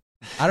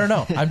 I don't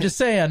know. I'm just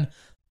saying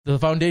the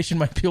foundation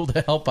might be able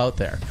to help out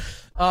there.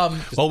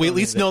 Well, we at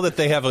least know that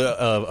they have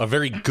a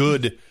very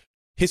good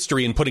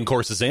history in putting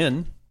courses in.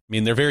 I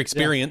mean, they're very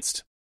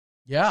experienced.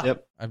 Yeah.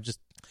 Yep.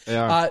 They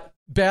are.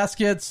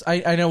 Baskets,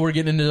 I know we're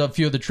getting into a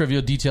few of the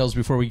trivial details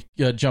before we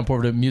jump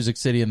over to Music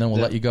City, and then we'll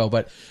let you go.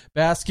 But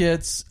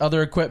baskets,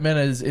 other equipment,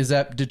 is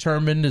that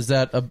determined? Is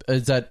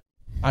that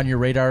on your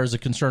radar as a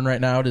concern right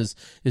now? Is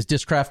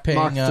Discraft paying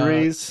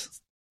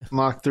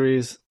Mach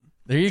 3s?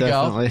 There you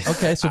Definitely. go.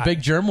 Okay, so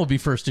Big Germ will be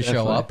first to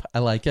show up. I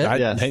like it.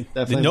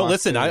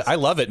 Listen, I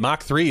love it.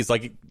 Mach 3s,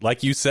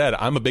 like you said,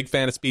 I'm a big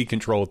fan of speed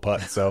control with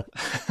putts. So,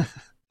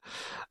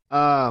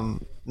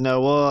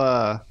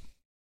 no,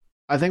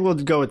 I think we'll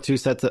go with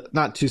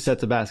not two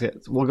sets of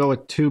baskets. We'll go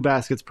with 2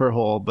 baskets per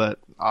hole, but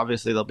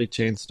obviously they'll be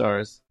Chain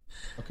Stars.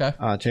 Okay.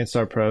 Chain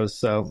Star Pros.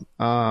 So,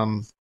 so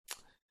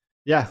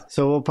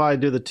we'll probably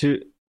do the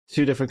two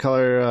different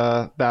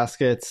color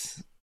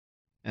baskets,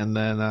 and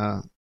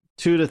then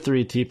 2 to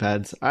 3 tee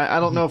pads. I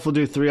don't know if we'll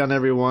do 3 on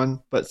every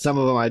one, but some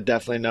of them I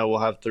definitely know will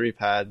have 3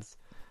 pads.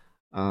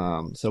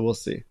 So we'll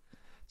see.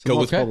 So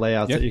multiple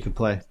layouts that you can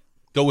play.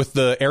 Go with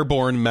the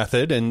airborne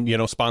method and,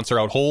 sponsor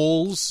out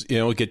holes,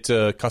 get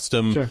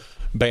custom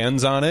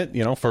bands on it,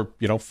 for,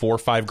 $4 or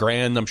 $5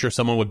 grand. I'm sure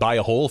someone would buy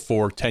a hole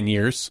for 10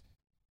 years.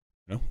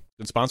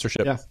 Good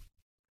sponsorship. Yeah.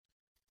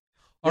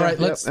 All right.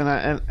 Let's,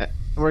 and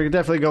we're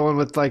definitely going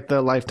with like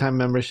the lifetime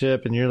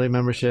membership and yearly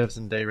memberships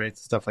and day rates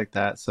and stuff like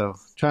that. So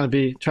trying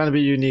to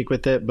be unique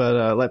with it,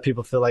 but let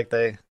people feel like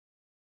they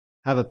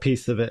have a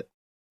piece of it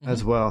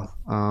as well.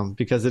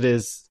 Because it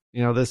is,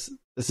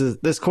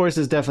 this course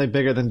is definitely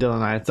bigger than Dylan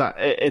and I.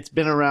 It's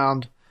been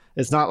around.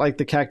 It's not like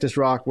the Cactus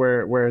Rock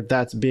where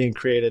that's being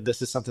created.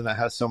 This is something that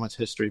has so much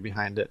history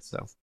behind it.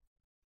 So.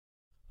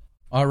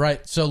 All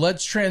right, so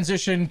let's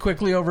transition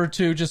quickly over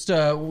to just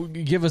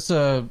give us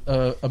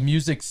a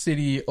Music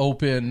City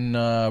Open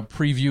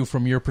preview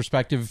from your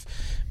perspective.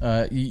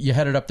 You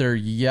headed up there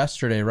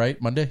yesterday,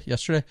 right? Monday?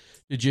 Yesterday?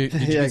 Did you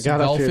get some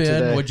golf in?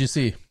 Today. What'd you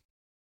see?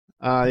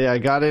 I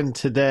got in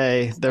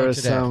today. There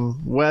was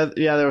some weather.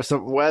 Yeah, there was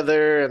some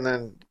weather and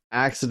then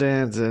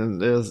accidents,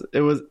 and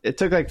it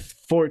took like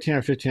 14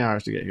 or 15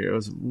 hours to get here. It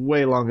was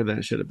way longer than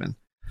it should have been.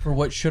 For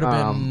what should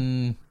have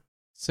been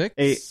 6?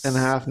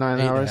 8.5, 9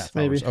 hours,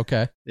 maybe. Hours.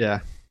 Okay. Yeah.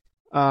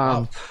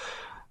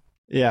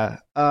 Yeah.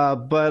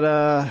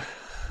 But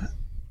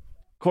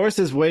course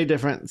is way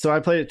different. So I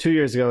played it 2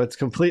 years ago. It's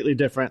completely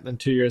different than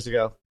 2 years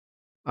ago.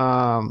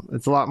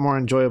 It's a lot more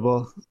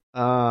enjoyable.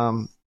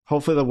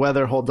 Hopefully the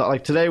weather holds up.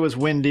 Like today was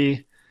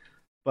windy,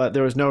 but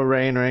there was no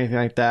rain or anything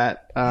like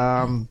that.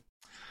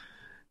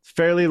 It's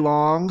fairly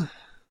long.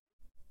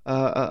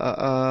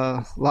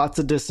 Lots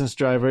of distance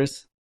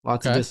drivers.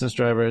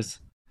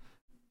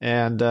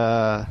 And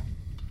my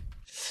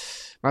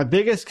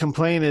biggest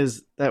complaint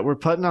is that we're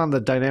putting on the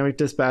dynamic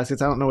disc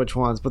baskets. I don't know which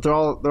ones, but they're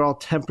all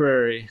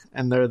temporary,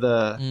 and they're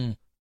the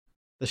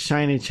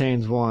shiny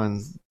chains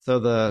ones. So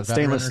the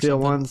stainless steel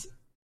ones.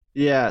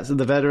 Yeah, so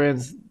the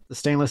veterans, the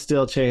stainless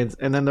steel chains,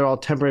 and then they're all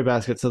temporary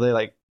baskets, so they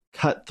like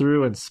cut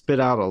through and spit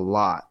out a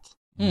lot.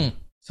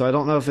 So I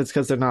don't know if it's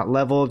because they're not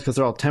leveled, because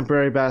they're all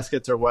temporary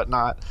baskets or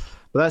whatnot.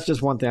 But that's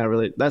just one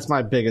thing that's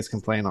my biggest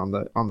complaint on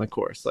the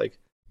course. Like,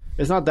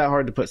 it's not that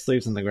hard to put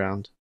sleeves in the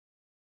ground.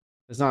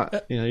 It's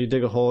not, you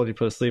dig a hole and you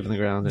put a sleeve in the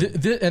ground.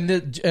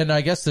 And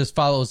I guess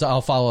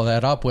I'll follow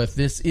that up with,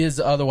 this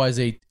is otherwise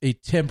a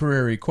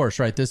temporary course,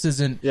 right? This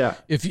isn't,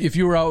 if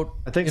you were out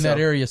in that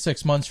area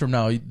 6 months from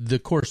now, the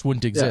course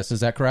wouldn't exist. Yeah. Is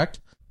that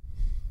correct?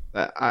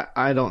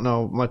 I don't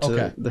know much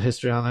of the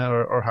history on that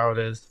or how it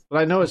is. But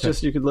I know it's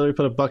just, you could literally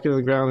put a bucket in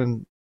the ground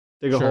and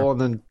dig a hole and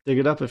then dig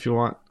it up if you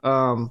want.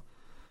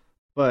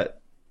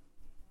 But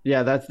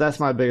yeah, that's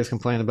my biggest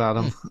complaint about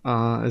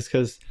them, is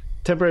because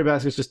temporary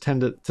baskets just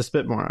tend to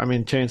spit more. I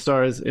mean, chain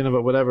stars,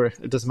 but whatever,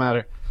 it doesn't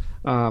matter.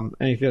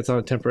 Anything that's on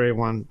a temporary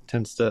one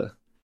tends to,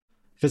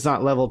 if it's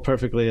not leveled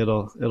perfectly,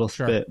 it'll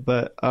spit.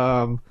 But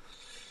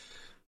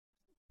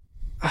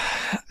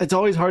it's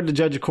always hard to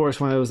judge a course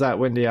when it was that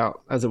windy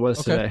out as it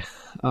was today.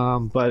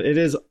 But it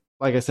is,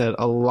 like I said,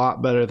 a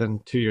lot better than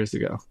 2 years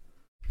ago.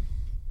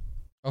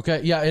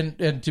 Okay, yeah,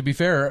 and to be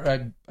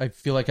fair, I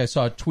feel like I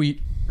saw a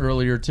tweet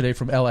earlier today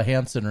from Ella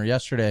Hansen, or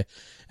yesterday,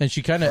 and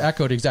she kind of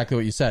echoed exactly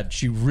what you said.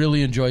 She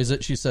really enjoys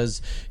it. She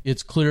says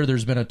it's clear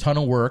there's been a ton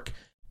of work,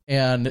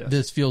 and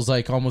this feels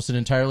like almost an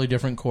entirely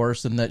different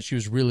course, and that she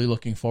was really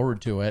looking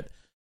forward to it.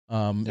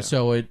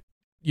 So it,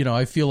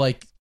 I feel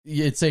like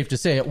it's safe to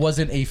say it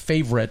wasn't a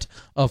favorite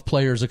of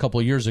players a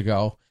couple of years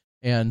ago,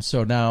 and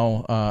so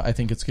now I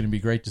think it's going to be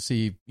great to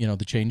see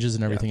the changes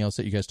and everything else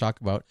that you guys talk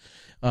about.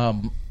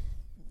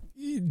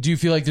 Do you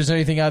feel like there's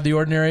anything out of the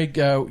ordinary?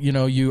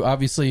 You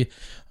obviously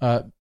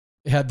had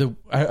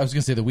I was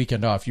going to say the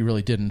weekend off. You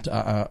really didn't,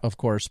 of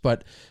course.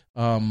 But,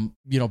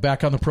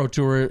 back on the Pro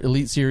Tour,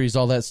 Elite Series,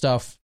 all that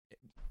stuff.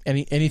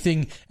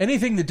 Anything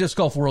the disc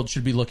golf world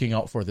should be looking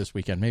out for this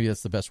weekend? Maybe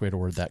that's the best way to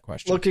word that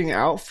question. Looking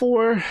out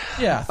for?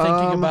 Yeah,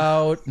 thinking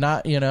about,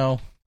 not,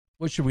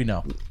 what should we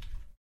know?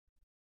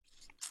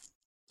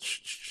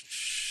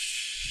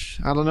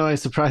 I don't know any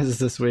surprises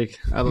this week.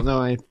 I don't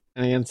know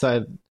any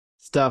inside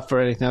stuff or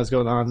anything that's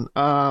going on.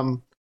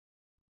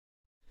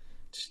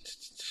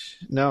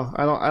 No,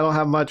 I don't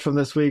have much from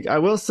this week. I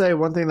will say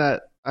one thing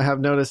that I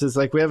have noticed is,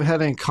 like, we haven't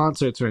had any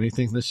concerts or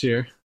anything this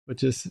year,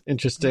 which is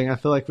interesting. I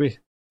feel like this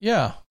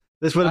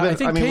would have been. I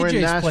think we're in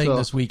KJ's Nashville playing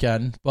this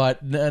weekend,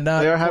 but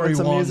not. They are having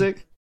some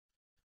music.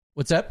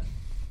 What's that?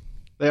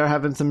 They are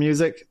having some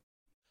music.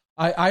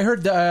 I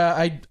heard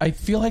that. I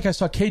feel like I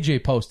saw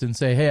KJ post and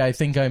say, "Hey, I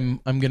think I'm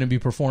going to be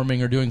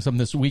performing or doing something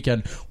this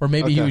weekend," or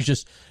maybe he was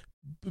just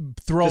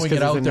throwing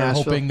it out there,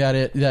 Nashville, hoping that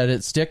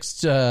it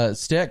sticks.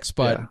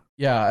 But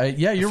you're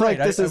right.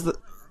 Like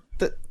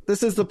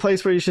this is the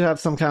place where you should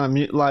have some kind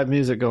of live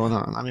music going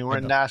on. I mean, we're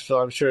in Nashville.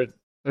 I'm sure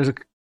there's a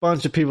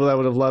bunch of people that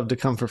would have loved to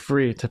come for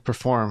free to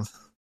perform.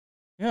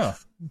 Yeah,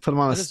 put them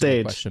on a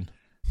stage.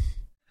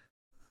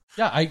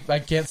 Yeah, I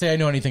can't say I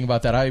know anything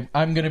about that.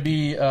 I'm going to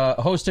be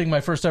hosting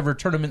my first ever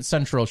Tournament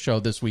Central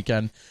show this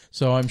weekend,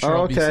 so I'm sure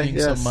I'll be seeing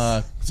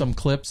some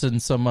clips and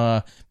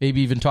some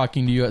maybe even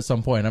talking to you at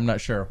some point. I'm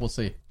not sure. We'll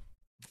see.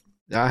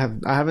 I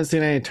haven't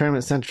seen any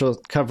Tournament Central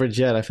coverage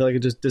yet. I feel like it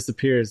just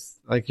disappears.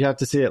 Like, you have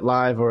to see it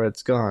live or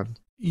it's gone.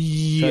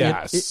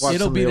 Yes,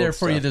 it'll be there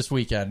for you this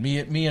weekend.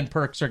 Me and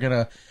Perks are going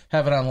to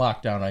have it on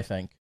lockdown, I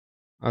think.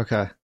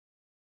 Okay,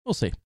 we'll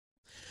see.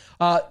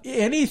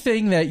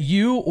 Anything that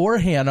you or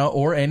Hannah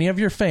or any of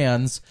your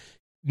fans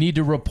need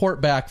to report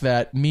back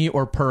that me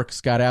or Perks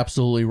got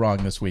absolutely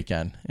wrong this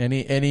weekend? I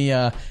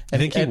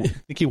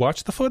think he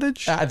watched the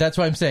footage? That's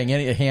what I'm saying.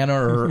 Any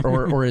Hannah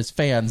or his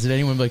fans, did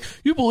anyone be like,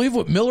 you believe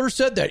what Miller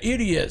said? That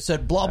idiot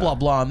said blah blah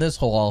blah on this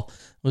hole.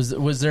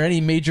 Was there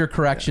any major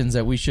corrections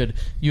that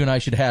you and I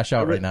should hash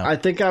out right now? I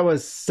think I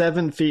was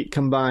 7 feet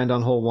combined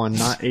on hole 1,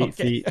 not 8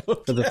 feet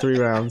for the 3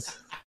 rounds.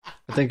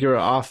 I think you were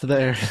off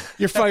there.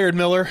 You're fired,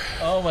 Miller.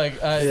 Oh my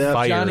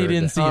God! Johnny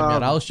didn't see him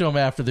yet. I'll show him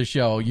after the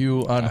show.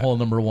 You on hole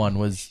number 1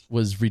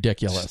 was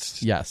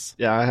ridiculous. Yes.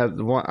 Yeah, I had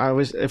one.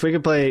 If we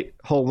could play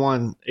hole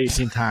 1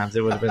 18 times,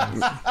 it would have been. It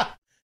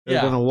would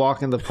have been a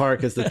walk in the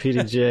park, as the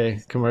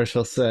PDGA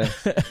commercials say.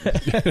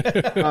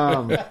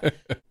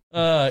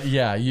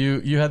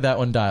 You had that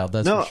one dialed.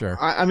 That's for sure.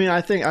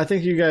 I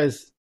think you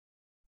guys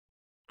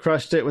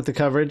crushed it with the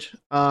coverage.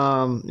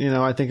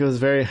 I think it was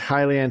very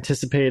highly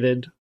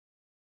anticipated.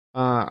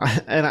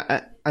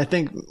 And I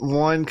think,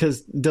 1,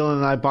 because Dylan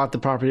and I bought the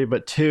property,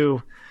 but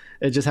 2,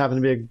 it just happened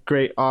to be a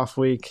great off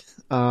week,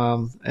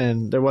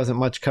 and there wasn't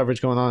much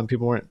coverage going on.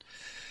 People weren't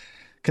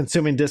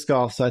consuming disc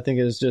golf, so I think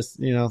it was just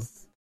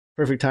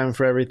perfect timing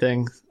for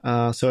everything.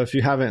 So if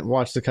you haven't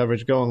watched the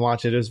coverage, go and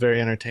watch it. It was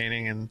very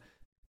entertaining,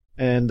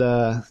 and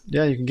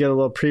you can get a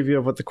little preview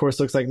of what the course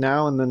looks like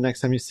now, and then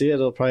next time you see it,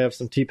 it'll probably have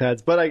some tee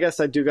pads. But I guess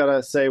I do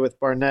gotta say with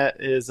Barnett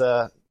is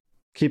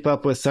keep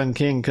up with Sun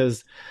King,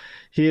 because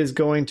he is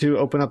going to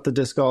open up the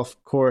disc golf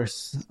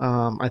course,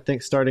 I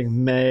think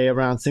starting May,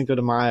 around Cinco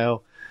de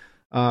Mayo,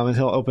 and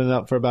he'll open it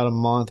up for about a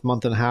month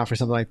and a half or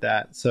something like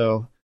that.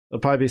 So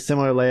it'll probably be a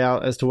similar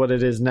layout as to what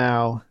it is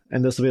now,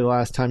 and this will be the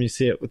last time you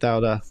see it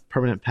without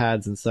permanent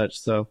pads and such.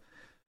 So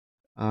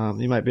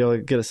You might be able to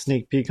get a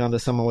sneak peek onto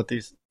some of what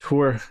these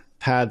tour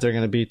pads are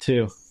going to be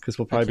too, because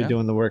we'll probably be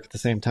doing the work at the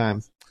same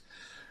time.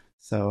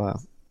 So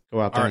go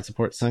out there and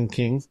support Sun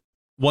King.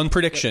 One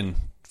prediction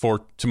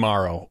for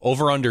tomorrow: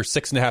 over under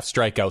 6.5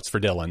 strikeouts for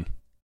Dylan.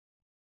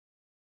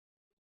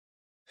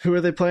 Who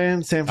are they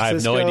playing? San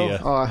Francisco. I have no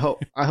idea. Oh,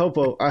 I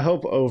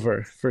hope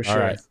over for sure. All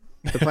right.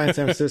 They're playing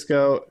San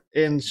Francisco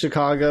in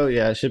Chicago.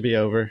 Yeah, it should be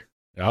over.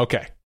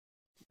 Okay.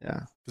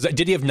 Yeah.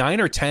 Did he have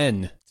 9 or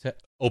 10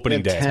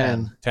 opening day?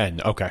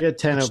 10. Okay. He had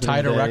 10 Which opening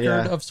tied a day,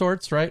 record of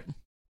sorts, right?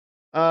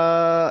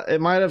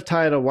 It might have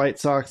tied a White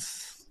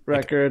Sox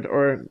record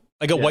or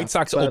like a White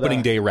Sox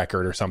opening day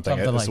record or something.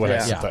 Something That's like what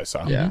that. I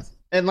saw. Yeah.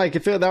 And like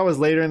if that was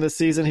later in the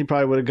season, he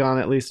probably would have gone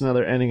at least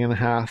another inning and a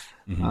half.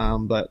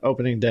 But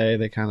opening day,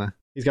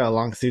 he's got a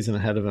long season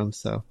ahead of him,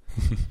 so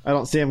I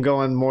don't see him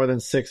going more than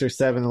 6 or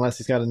 7 unless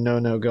he's got a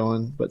no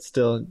going. But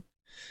still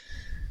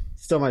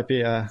might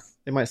be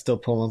they might still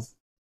pull him.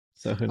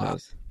 So who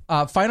knows?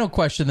 Final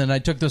question. Then I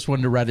took this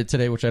one to Reddit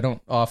today, which I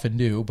don't often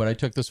do, but I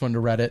took this one to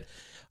Reddit.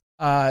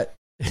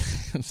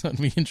 It's going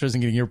to be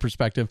interesting getting your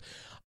perspective.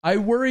 I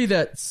worry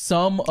that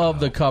some of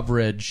the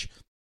coverage,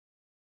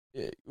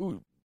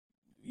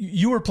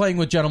 you were playing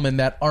with gentlemen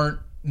that aren't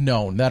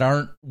known, that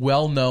aren't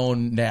well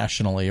known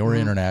nationally or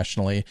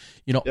internationally.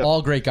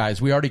 All great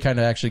guys. We already kind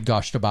of actually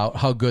gushed about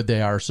how good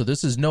they are, so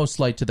this is no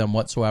slight to them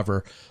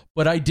whatsoever.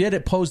 But I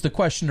did pose the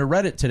question to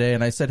Reddit today,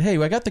 and I said, hey,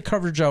 I got the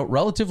coverage out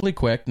relatively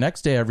quick,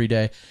 next day, every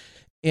day,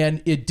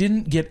 and it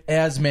didn't get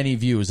as many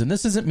views. And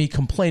this isn't me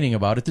complaining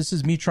about it. This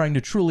is me trying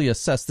to truly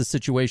assess the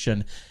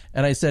situation.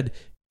 And I said,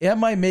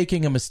 am I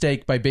making a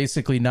mistake by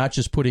basically not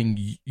just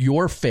putting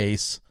your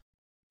face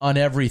on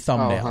every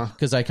thumbnail?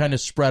 Because I kind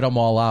of spread them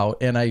all out.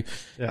 And I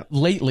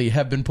lately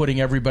have been putting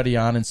everybody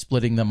on and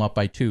splitting them up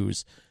by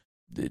twos.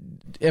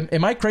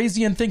 Am I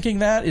crazy in thinking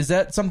that? Is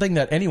that something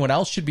that anyone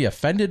else should be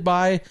offended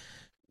by?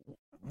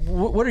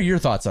 What are your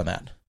thoughts on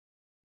that?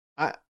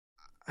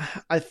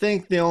 I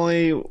think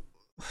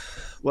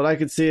what I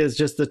could see is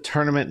just the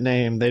tournament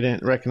name. They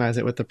didn't recognize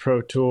it with the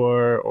Pro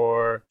Tour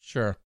or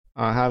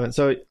haven't.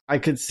 So I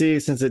could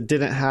see, since it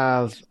didn't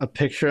have a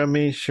picture of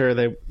me, sure,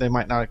 they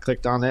might not have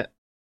clicked on it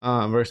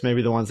versus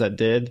maybe the ones that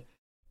did.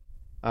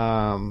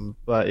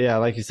 But yeah,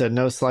 like you said,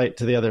 no slight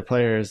to the other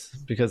players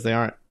because they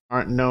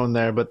aren't known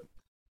there. But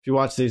if you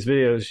watch these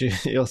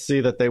videos, you'll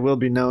see that they will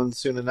be known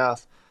soon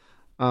enough.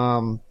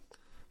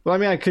 But I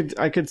mean,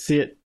 I could see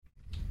it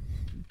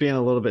being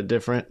a little bit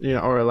different,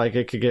 or like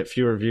it could get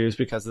fewer views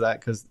because of that,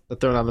 because the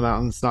Throwing on the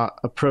Mountain's not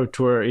a Pro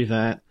Tour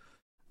event.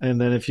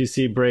 And then if you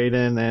see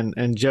Braden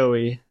and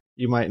Joey,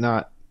 you might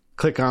not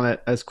click on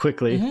it as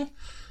quickly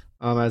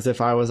as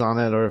if I was on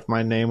it, or if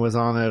my name was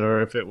on it,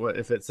 or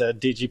if it said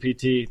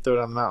DGPT, Throw It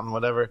on the Mountain,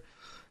 whatever.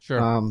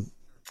 Sure.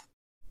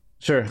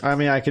 Sure. I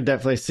mean, I could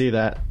definitely see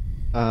that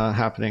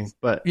happening.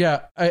 But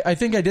yeah, I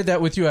think I did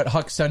that with you at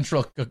Huck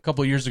Central a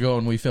couple of years ago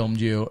when we filmed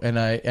you,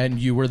 and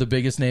you were the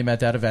biggest name at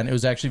that event. It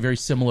was actually a very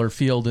similar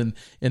field in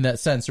that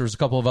sense. There was a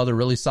couple of other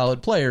really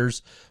solid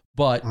players,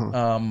 but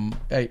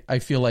I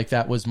feel like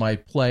that was my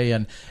play.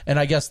 And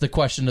I guess the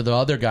question to the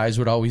other guys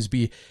would always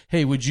be,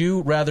 hey, would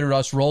you rather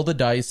us roll the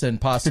dice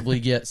and possibly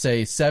get,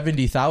 say,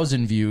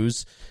 70,000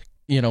 views,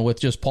 with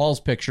just Paul's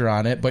picture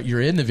on it, but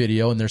you're in the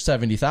video and there's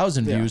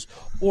 70,000 views,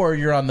 or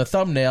you're on the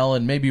thumbnail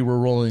and maybe we're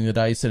rolling the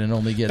dice and it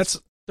only gets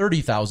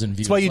 30,000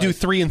 views. That's why you do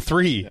 3 and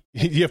 3.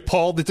 You have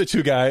Paul, the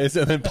two guys,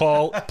 and then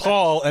Paul,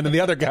 and then the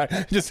other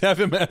guy. Just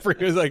have him every.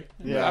 It's like,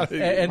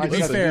 and to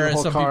be fair,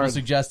 as some people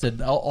suggested,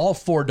 all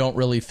 4 don't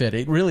really fit.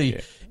 It really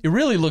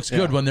looks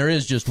good when there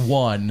is just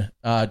 1.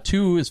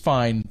 2 is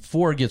fine.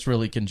 4 gets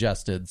really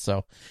congested.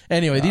 So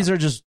anyway, these are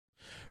just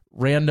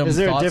random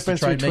thoughts to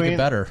try and make it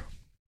better.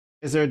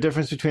 Is there a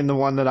difference between the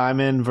one that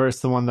I'm in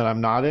versus the one that I'm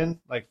not in?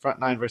 Like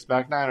front 9 versus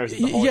back 9? Or is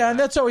it the whole and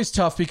that's always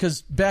tough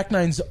because back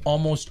 9s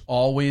almost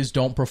always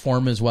don't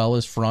perform as well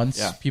as fronts.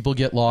 Yeah. People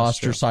get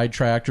lost or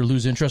sidetracked or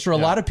lose interest. Or a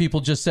lot of people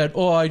just said,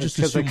 I just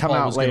assumed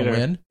Paul was going to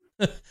win.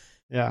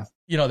 Yeah.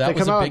 That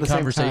was a big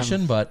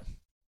conversation, but...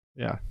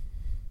 Yeah.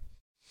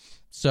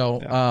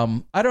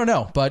 So, I don't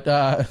know,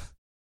 but...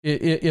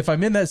 if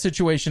I'm in that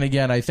situation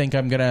again, I think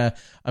I'm gonna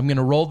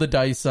roll the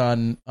dice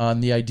on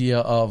the idea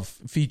of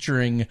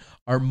featuring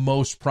our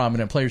most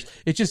prominent players.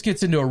 It just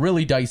gets into a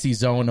really dicey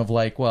zone of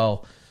like,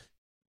 well,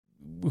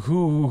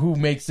 who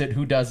makes it,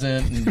 who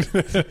doesn't,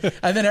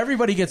 and then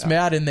everybody gets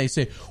mad and they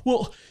say,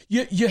 well,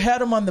 you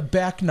had him on the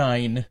back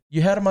 9,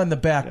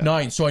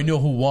 so I know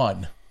who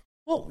won.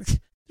 Well,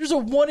 there's a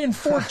 1 in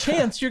 4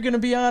 chance you're going to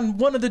be on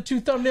one of the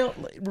 2 thumbnail,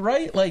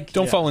 right? Like,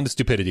 don't fall into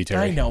stupidity,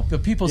 Terry. I know,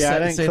 but people say I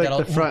didn't say click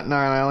that the front 9.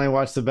 I only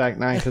watched the back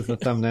 9 because of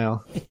the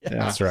thumbnail.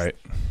 That's right.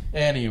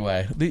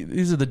 Anyway,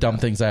 these are the dumb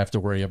things I have to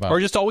worry about. Or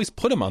just always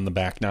put him on the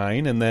back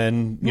 9, and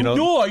then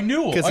No, I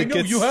knew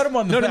you had him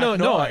on the back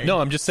 9. No.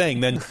 I'm just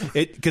saying then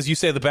because you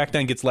say the back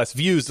 9 gets less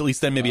views. At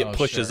least then maybe it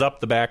pushes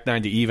up the back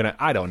 9 to even it.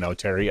 I don't know,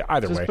 Terry.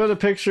 Either way, just put a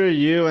picture of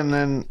you and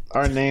then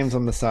our names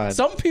on the side.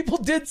 Some people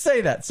did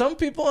say that. Some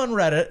people on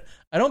Reddit.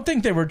 I don't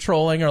think they were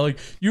trolling or like,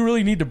 you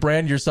really need to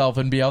brand yourself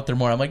and be out there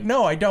more. I'm like,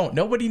 no, I don't.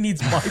 Nobody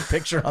needs my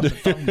picture on the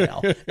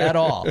thumbnail at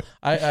all.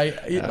 I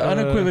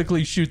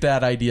unequivocally shoot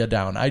that idea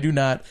down. I do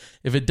not.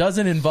 If it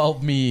doesn't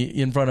involve me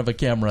in front of a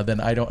camera, then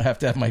I don't have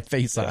to have my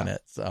face on it.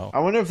 So I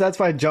wonder if that's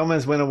why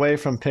Jomez went away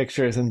from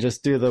pictures and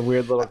just do the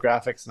weird little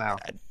graphics now.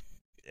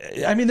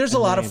 I mean, there's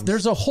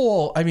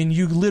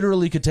you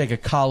literally could take a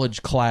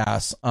college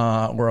class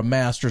or a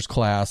master's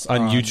class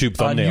on YouTube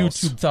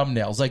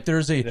thumbnails. Like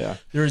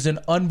there's an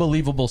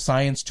unbelievable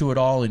science to it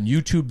all, and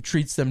YouTube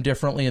treats them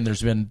differently, and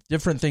there's been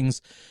different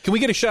things. Can we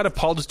get a shot of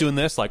Paul just doing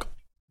this? Like,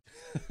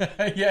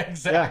 yeah,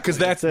 exactly. Because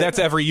that's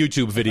every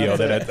YouTube video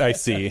that I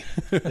see.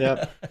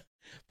 Yep.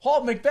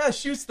 Paul McBeth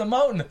shoots the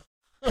mountain.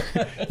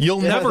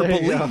 You'll never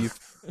believe.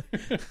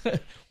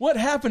 What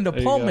happened to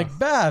Paul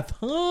McBeth?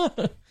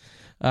 Huh?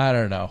 I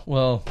don't know.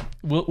 Well,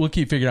 we'll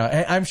keep figuring out.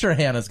 I'm sure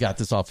Hannah's got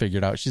this all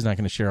figured out. She's not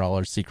going to share all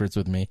her secrets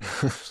with me.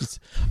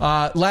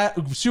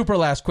 Super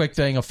last quick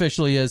thing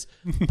officially is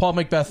Paul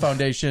McBeth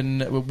Foundation.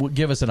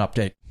 Give us an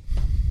update.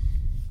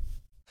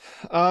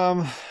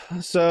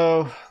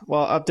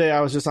 Update.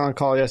 I was just on a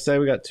call yesterday.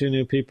 We got 2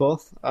 new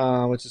people,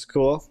 which is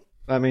cool.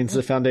 That means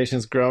the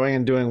foundation's growing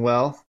and doing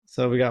well.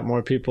 So we got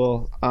more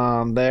people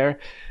there.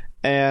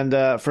 And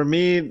for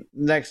me,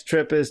 next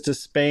trip is to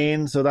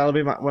Spain. So that'll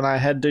be when I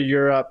head to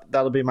Europe,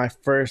 that'll be my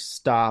first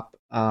stop.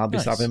 I'll be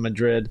stopping in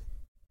Madrid.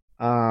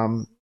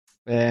 And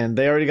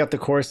they already got the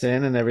course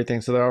in and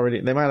everything. So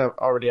they might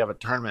already have a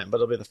tournament, but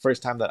it'll be the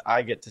first time that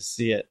I get to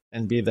see it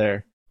and be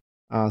there.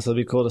 So it'll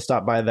be cool to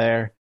stop by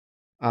there.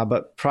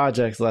 But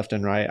projects left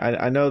and right.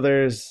 I know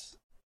there's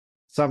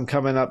some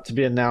coming up to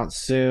be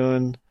announced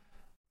soon.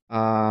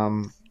 But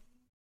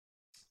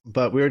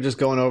we were just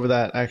going over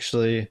that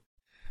actually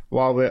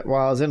while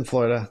I was in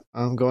Florida.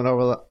 I'm going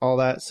over all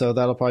that, so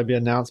that'll probably be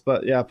announced.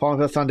 But yeah, Paul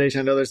McBeth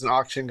Foundation, I know there's an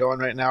auction going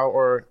right now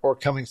or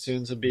coming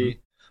soon, so be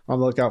on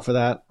the lookout for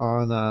that.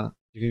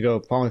 You can go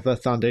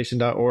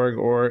paulmcbethfoundation.org,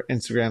 or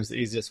Instagram's the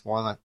easiest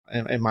one,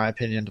 in my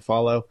opinion, to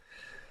follow.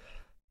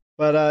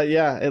 But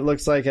it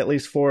looks like at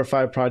least 4 or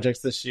 5 projects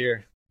this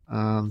year.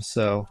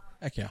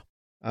 Heck yeah.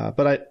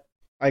 But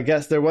I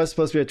guess there was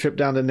supposed to be a trip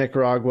down to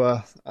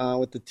Nicaragua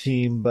with the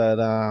team, but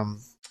I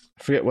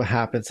forget what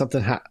happened.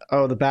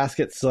 The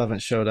baskets still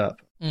haven't showed up.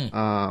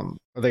 Or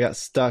they got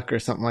stuck or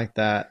something like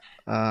that.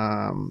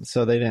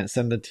 So they didn't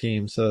send the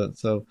team. So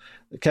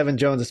Kevin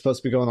Jones is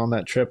supposed to be going on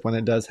that trip when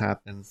it does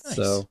happen. Nice.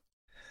 So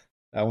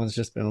that one's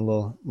just been a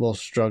little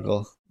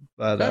struggle.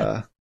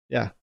 But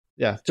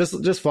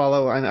just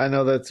follow. I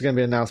know that's going to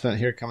be an announcement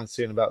here coming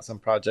soon about some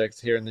projects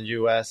here in the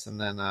U.S.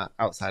 and then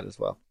outside as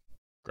well.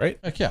 Great.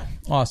 Heck yeah.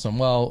 Awesome.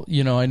 Well,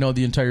 I know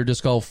the entire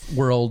disc golf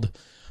world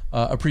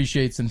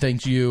appreciates and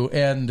thanks you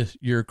and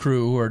your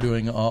crew who are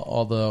doing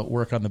all the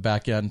work on the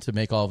back end to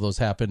make all of those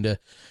happen.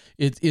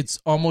 It's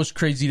almost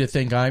crazy to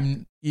think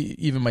I'm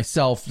even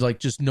myself, like,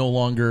 just no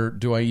longer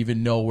do I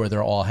even know where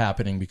they're all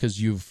happening,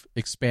 because you've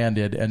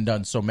expanded and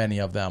done so many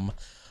of them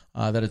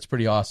that it's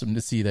pretty awesome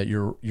to see that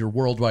your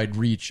worldwide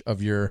reach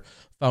of your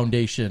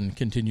foundation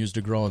continues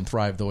to grow and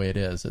thrive the way it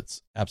is.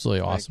 It's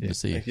absolutely awesome to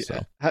see.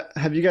 So,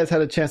 have you guys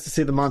had a chance to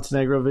see the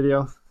Montenegro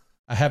video?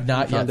 I have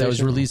not yet. That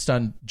was released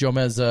on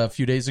Jomez a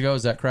few days ago.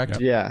 Is that correct?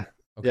 Yeah.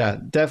 Okay. Yeah,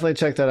 definitely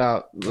check that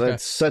out. Okay.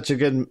 It's such a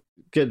good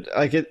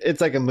like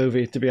it's like a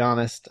movie, to be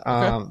honest.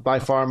 Okay. By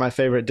far my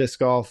favorite disc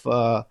golf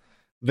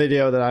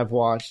video that I've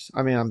watched.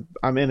 I mean,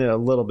 I'm in it a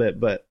little bit,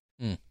 but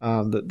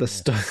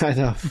the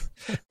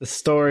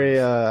story.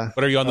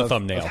 What are you on the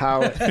thumbnail?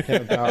 How it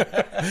came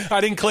about.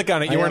 I didn't click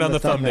on it. You weren't on the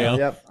thumbnail.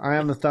 Yep, I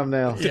am the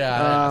thumbnail.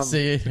 Yeah.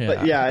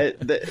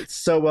 But it's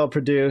so well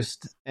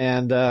produced,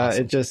 and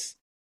awesome. It just,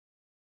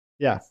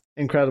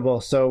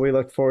 incredible. So we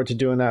look forward to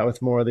doing that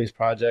with more of these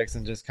projects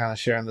and just kind of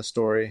sharing the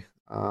story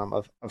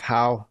of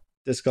how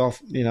disc golf.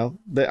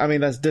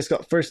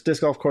 That's first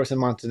disc golf course in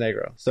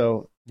Montenegro.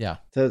 So. Yeah,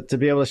 to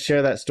be able to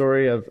share that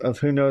story of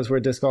who knows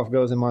where disc golf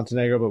goes in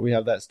Montenegro, but we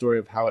have that story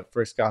of how it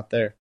first got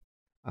there.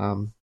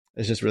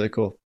 It's just really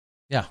cool.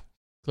 Yeah,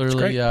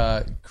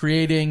 clearly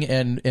creating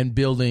and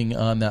building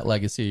on that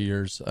legacy of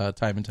yours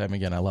time and time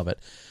again. I love it.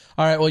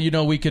 All right, well,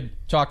 we could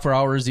talk for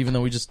hours, even though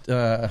we just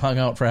hung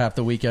out for half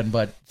the weekend.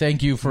 But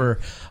thank you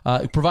for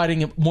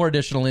providing more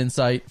additional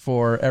insight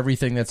for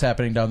everything that's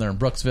happening down there in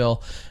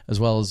Brooksville, as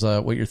well as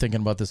what you're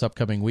thinking about this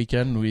upcoming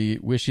weekend. We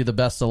wish you the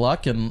best of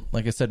luck. And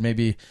like I said,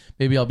 maybe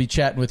I'll be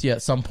chatting with you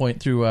at some point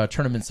through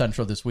Tournament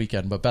Central this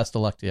weekend. But best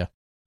of luck to you.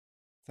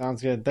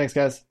 Sounds good. Thanks,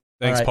 guys.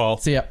 Thanks, right, Paul.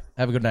 See ya.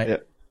 Have a good night.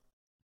 Yep.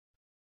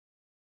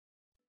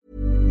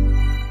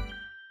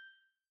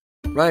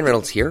 Ryan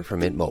Reynolds here from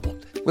Mint Mobile.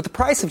 With the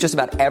price of just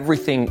about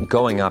everything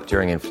going up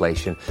during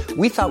inflation,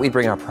 we thought we'd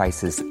bring our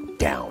prices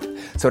down.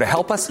 So to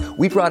help us,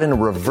 we brought in a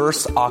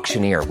reverse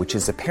auctioneer, which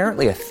is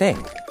apparently a thing.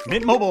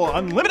 Mint Mobile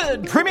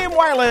Unlimited Premium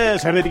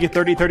Wireless. How to get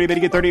 30, 30, bit to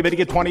get 30, bit to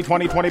get 20,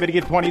 20, 20, bit to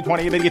get 20,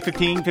 20, bit to get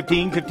 15,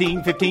 15,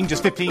 15, 15,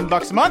 just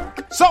 $15 a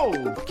month?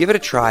 Sold! Give it a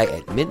try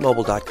at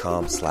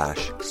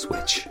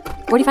mintmobile.com/switch.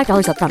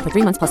 $45 up front for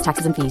 3 months plus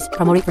taxes and fees.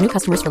 Promo rate for new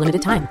customers for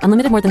limited time.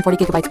 Unlimited more than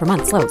 40 gigabytes per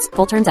month slows.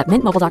 Full terms at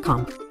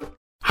mintmobile.com.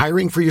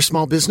 Hiring for your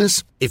small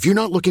business? If you're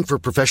not looking for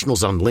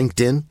professionals on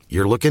LinkedIn,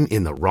 you're looking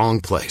in the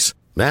wrong place.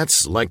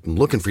 That's like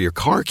looking for your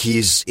car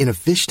keys in a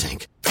fish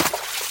tank.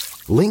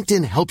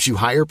 LinkedIn helps you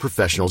hire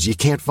professionals you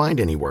can't find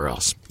anywhere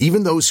else,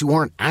 even those who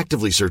aren't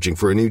actively searching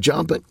for a new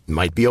job but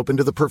might be open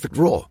to the perfect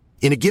role.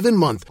 In a given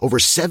month, over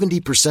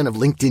 70% of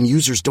LinkedIn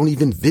users don't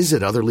even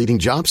visit other leading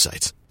job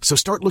sites. So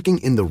start looking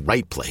in the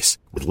right place.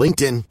 With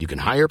LinkedIn, you can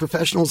hire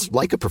professionals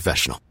like a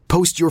professional.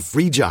 Post your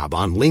free job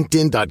on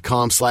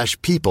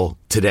linkedin.com/people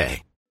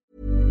today.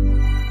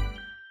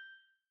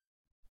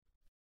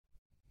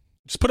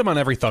 Just put him on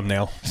every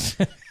thumbnail.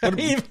 Put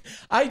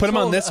him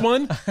on this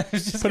one. I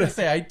was just going to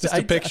say, just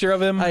a picture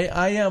of him.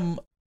 I am,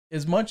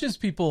 as much as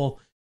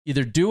people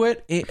either do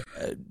it,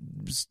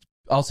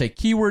 I'll say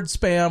keyword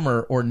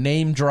spam or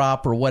name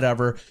drop or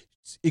whatever,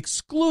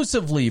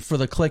 exclusively for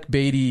the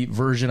clickbaity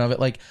version of it.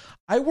 Like,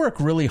 I work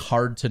really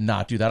hard to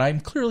not do that. I'm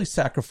clearly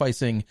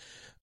sacrificing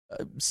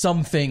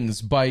some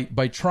things by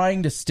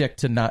trying to stick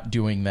to not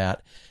doing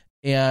that.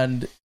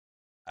 And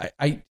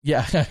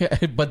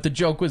but the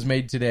joke was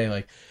made today.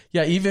 Like,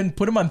 yeah, even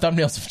put him on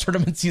thumbnails of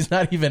tournaments he's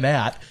not even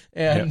at,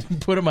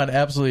 and put him on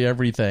absolutely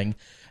everything.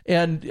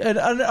 And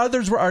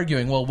others were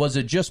arguing, well, was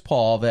it just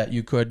Paul that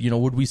you could,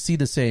 would we see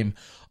the same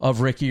of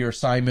Ricky or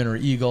Simon or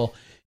Eagle?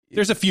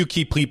 There's a few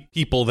key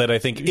people that I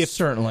think,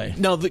 certainly.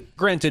 Now,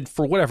 granted,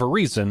 for whatever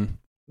reason,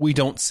 we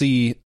don't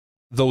see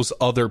those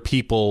other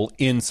people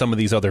in some of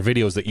these other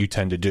videos that you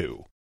tend to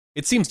do.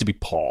 It seems to be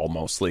Paul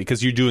mostly,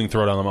 because you're doing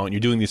Throwdown the Mountain, you're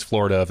doing these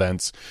Florida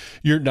events.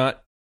 You're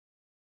not,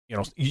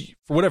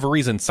 for whatever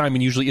reason,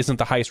 Simon usually isn't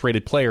the highest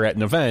rated player at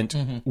an event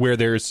where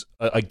there's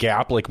a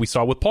gap like we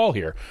saw with Paul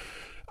here.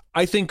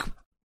 I think,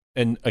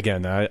 and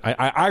again,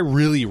 I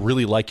really,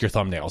 really like your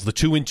thumbnails. The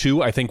 2 and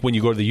 2, I think when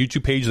you go to the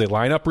YouTube page, they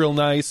line up real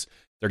nice.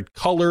 They're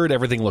colored.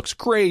 Everything looks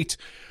great.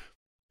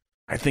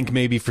 I think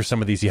maybe for some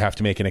of these, you have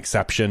to make an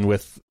exception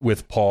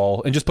with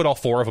Paul and just put all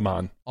 4 of them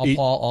on. Paul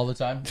all the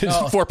time?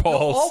 4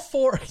 Pauls. No, all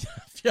 4.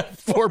 Yeah,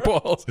 4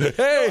 Pauls.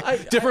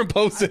 Hey, different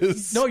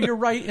poses. No, you're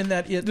right in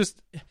that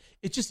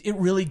it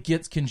really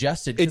gets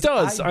congested. It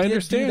does. I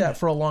understand. I did that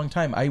for a long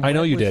time. I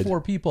know you did. 4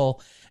 people,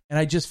 and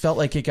I just felt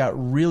like it got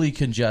really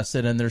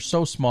congested, and they're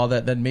so small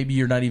that then maybe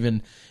you're not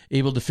even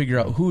able to figure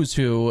out who's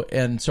who,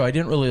 and so I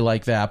didn't really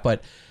like that,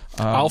 but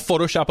I'll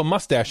Photoshop a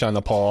mustache on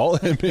the Paul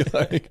and be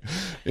like,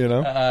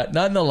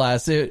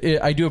 nonetheless,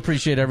 I do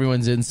appreciate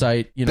everyone's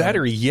insight.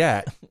 Better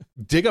yet,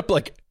 dig up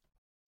like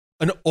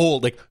an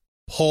old,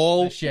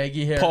 Paul, the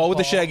shaggy hair, Paul with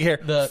the shaggy hair,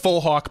 the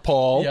full hawk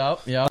Paul.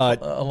 Yep.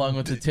 Along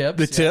with the tips.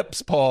 The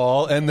tips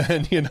Paul, and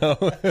then,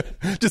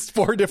 just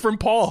 4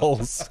 different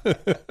Pauls.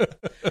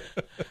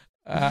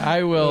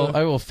 I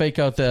will fake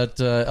out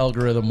that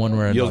algorithm one way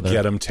or another. You'll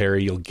get them,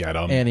 Terry. You'll get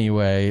them.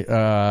 Anyway,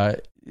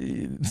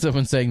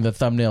 someone saying the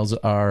thumbnails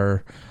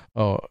are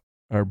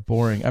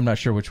boring. I'm not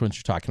sure which ones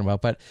you're talking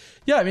about, but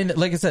yeah, I mean,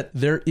 like I said,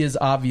 there is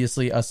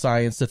obviously a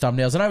science to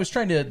thumbnails, and I was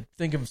trying to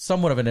think of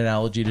somewhat of an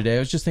analogy today. I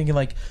was just thinking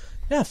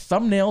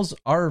thumbnails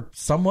are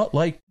somewhat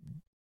like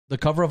the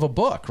cover of a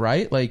book,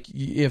 right? Like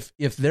if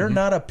they're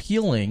not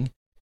appealing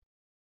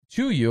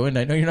to you, and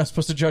I know you're not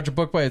supposed to judge a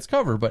book by its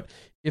cover, but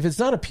if it's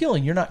not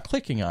appealing, you're not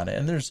clicking on it.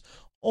 And there's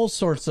all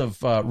sorts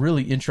of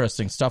really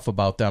interesting stuff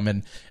about them,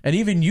 and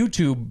even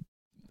YouTube.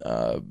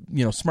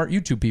 Smart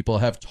YouTube people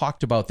have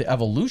talked about the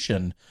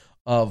evolution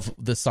of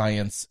the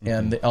science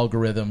and the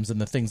algorithms and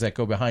the things that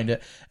go behind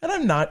it. And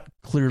I'm not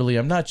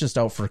just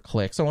out for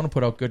clicks. I want to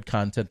put out good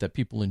content that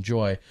people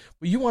enjoy,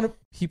 but you want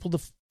people to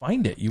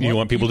find it. You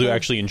want people to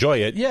actually enjoy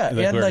it. Yeah.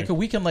 And like a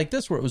weekend like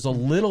this, where it was a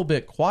little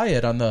bit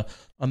quiet on the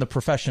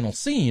professional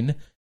scene.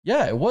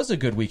 Yeah, it was a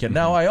good weekend.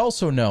 Now, I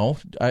also know,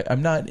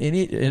 I'm not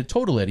a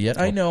total idiot.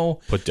 I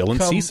know. Put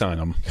Dylan Cease on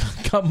him.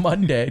 Come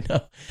Monday.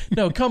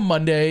 Come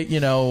Monday,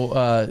 you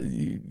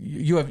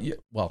have,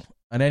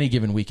 on any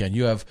given weekend,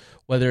 you have,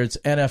 whether it's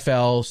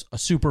NFL, a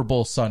Super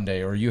Bowl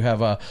Sunday, or you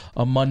have a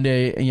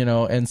Monday,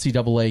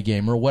 NCAA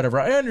game or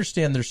whatever. I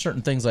understand there's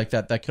certain things like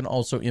that can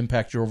also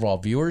impact your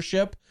overall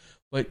viewership,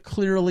 but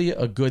clearly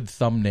a good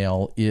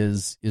thumbnail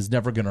is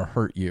never going to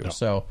hurt you. No.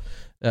 So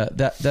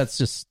that's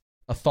just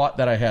a thought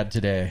that I had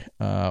today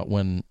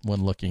when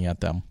looking at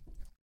them.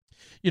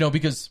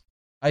 Because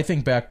I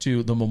think back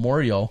to the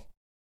Memorial.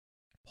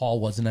 Paul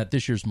wasn't at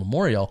this year's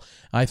Memorial.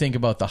 I think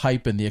about the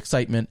hype and the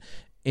excitement,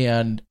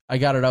 and I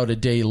got it out a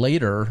day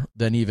later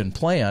than even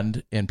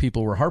planned, and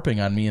people were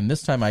harping on me, and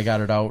this time I got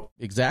it out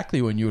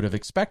exactly when you would have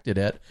expected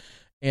it,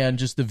 and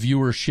just the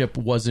viewership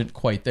wasn't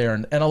quite there.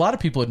 And a lot of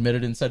people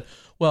admitted and said,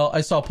 well,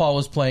 I saw Paul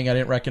was playing. I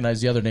didn't recognize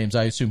the other names.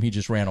 I assume he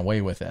just ran away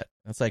with it.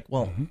 And it's like,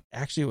 well,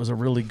 actually, it was a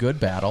really good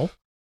battle.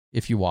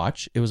 If you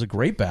watch, it was a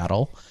great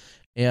battle,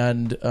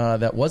 and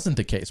that wasn't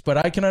the case. But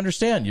I can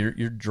understand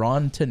you're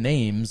drawn to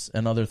names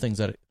and other things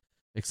that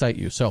excite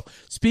you. So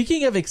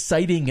speaking of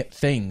exciting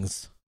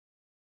things,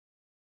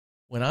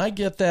 when I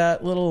get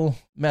that little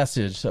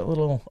message, that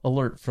little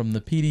alert from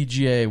the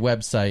PDGA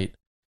website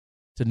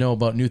to know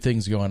about new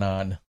things going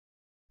on,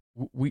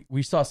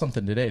 we saw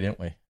something today, didn't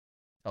we?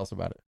 Tell us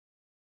about it.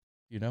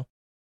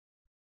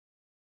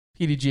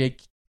 PDGA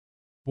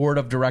board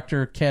of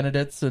director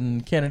candidates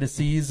and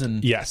candidacies.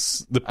 And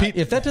yes,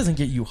 if that doesn't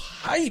get you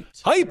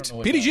hyped,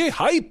 PDGA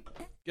hype.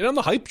 Get on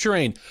the hype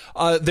train.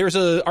 There's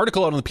an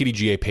article out on the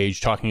PDGA page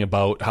talking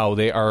about how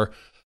they are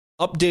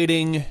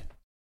updating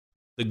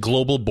the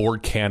global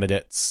board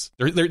candidates.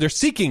 They're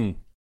seeking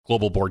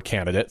global board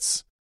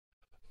candidates,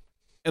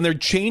 and they're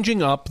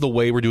changing up the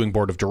way we're doing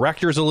board of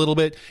directors a little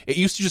bit. It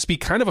used to just be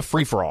kind of a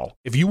free-for-all.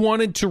 If you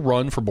wanted to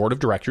run for board of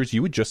directors,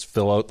 you would just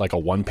fill out like a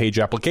one-page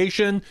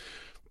application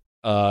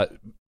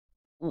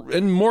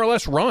and more or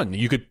less run.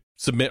 You could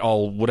submit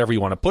whatever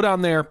you want to put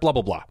on there, blah,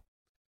 blah, blah.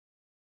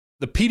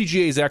 The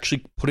PDGA is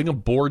actually putting a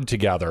board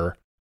together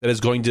that is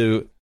going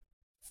to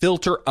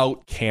filter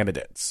out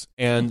candidates,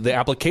 and the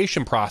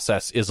application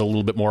process is a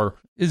little bit more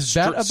Is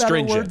that a better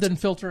stringent. word than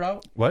filter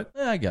out? What?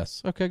 I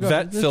guess. Okay, go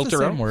vet, ahead. filter it's the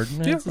same out. word.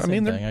 Yeah, It's the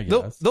same thing, I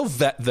guess. they'll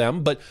vet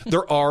them, but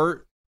there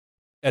are,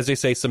 as they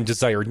say, some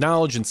desired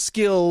knowledge and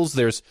skills.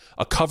 There's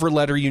a cover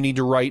letter you need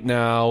to write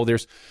now.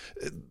 There's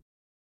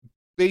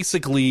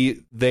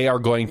basically they are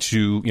going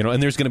to,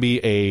 and there's going to be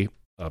a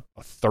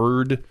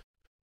third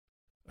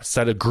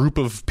set a group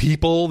of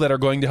people that are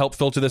going to help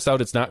filter this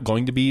out. It's not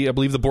going to be, I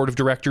believe, the board of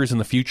directors in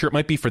the future. It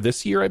might be for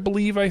this year, I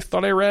believe. I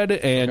thought I read,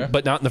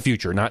 but not in the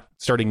future, not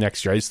starting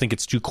next year. I just think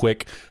it's too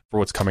quick for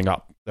what's coming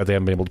up that they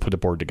haven't been able to put a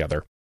board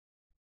together.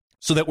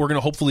 So that we're going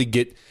to hopefully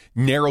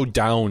narrow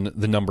down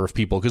the number of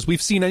people, because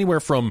we've seen anywhere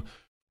from,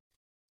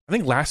 I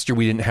think last year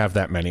we didn't have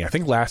that many. I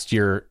think last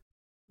year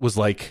was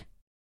like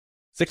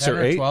 6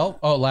 or 8. 12?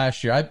 Oh,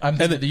 last year. I'm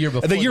thinking the year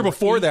before. And the year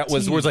before that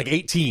was like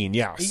 18.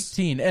 Yes,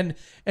 18.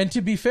 And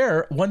to be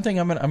fair, one thing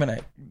I'm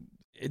gonna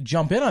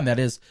jump in on that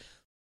is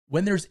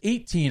when there's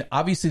 18.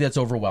 Obviously, that's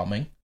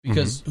overwhelming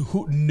because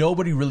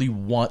nobody really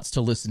wants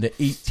to listen to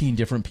 18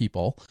 different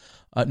people,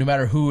 no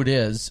matter who it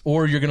is.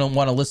 Or you're gonna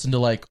want to listen to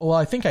like, oh,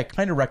 I think I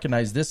kind of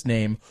recognize this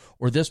name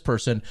or this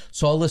person,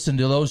 so I'll listen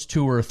to those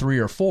 2 or 3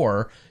 or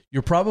 4.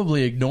 You're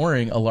probably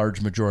ignoring a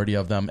large majority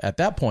of them at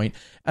that point.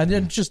 And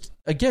then just,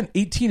 again,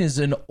 18 is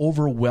an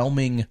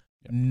overwhelming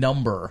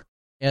number.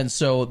 And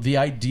so the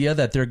idea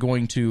that they're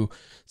going to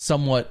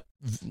somewhat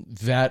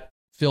vet,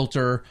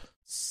 filter,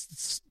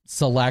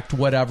 select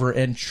whatever,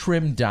 and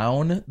trim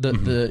down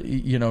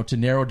the to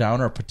narrow down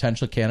our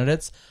potential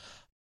candidates,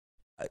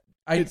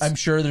 I'm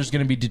sure there's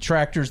going to be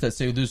detractors that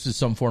say this is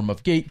some form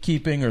of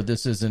gatekeeping or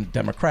this isn't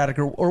democratic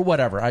or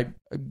whatever.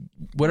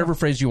 Whatever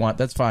phrase you want,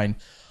 that's fine.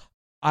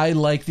 I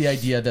like the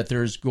idea that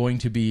there's going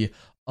to be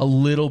a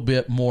little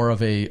bit more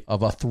of a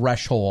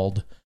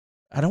threshold.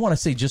 I don't want to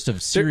say just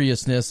of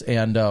seriousness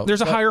and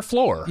there's a higher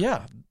floor.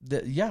 Yeah,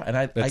 and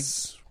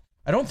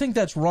I don't think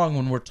that's wrong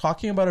when we're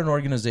talking about an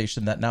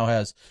organization that now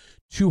has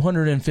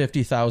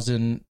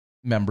 250,000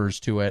 members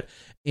to it,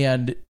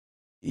 and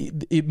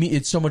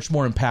it's so much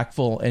more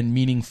impactful and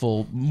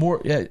meaningful.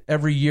 More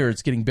every year,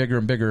 it's getting bigger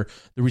and bigger.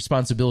 The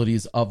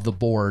responsibilities of the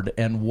board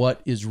and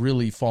what is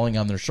really falling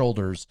on their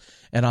shoulders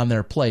and on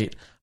their plate.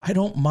 I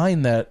don't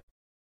mind that.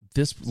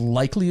 This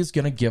likely is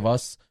going to give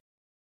us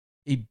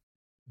a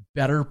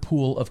better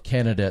pool of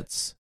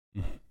candidates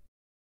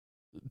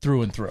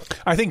through and through.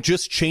 I think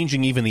just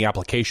changing even the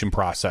application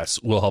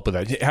process will help with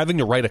that. Having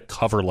to write a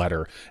cover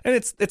letter, and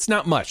it's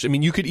not much. I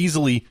mean, you could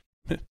easily.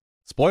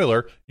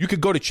 Spoiler, you could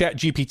go to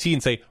ChatGPT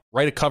and say,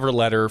 write a cover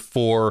letter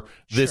for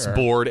this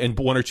board and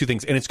 1 or 2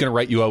 things, and it's going to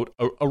write you out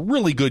a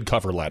really good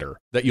cover letter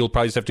that you'll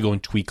probably just have to go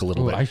and tweak a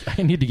little bit.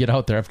 I need to get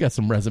out there. I've got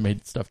some resume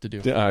stuff to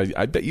do.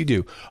 I bet you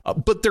do.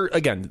 But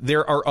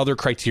there are other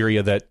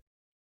criteria that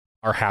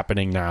are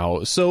happening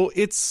now. So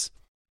it's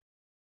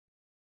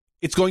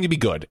going to be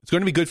good. It's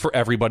going to be good for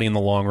everybody in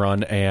the long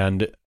run,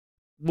 and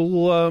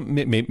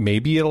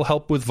maybe it'll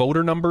help with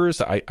voter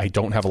numbers. I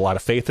don't have a lot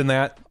of faith in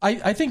that.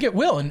 I think it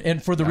will,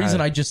 and for the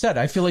reason I just said,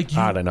 I feel like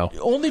I don't know.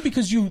 Only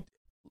because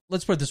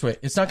let's put it this way,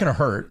 it's not going to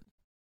hurt,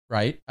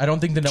 right? I don't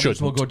think the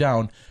numbers will go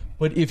down.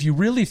 But if you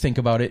really think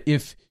about it,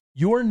 if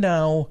you're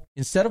now,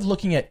 instead of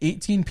looking at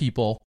 18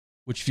 people,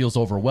 which feels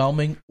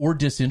overwhelming or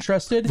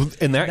disinterested,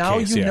 in that now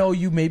case,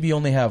 you maybe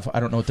only have, I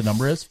don't know what the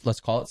number is. Let's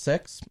call it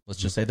 6. Let's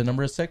just say the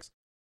number is 6.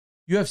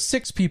 You have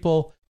 6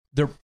 people.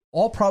 They're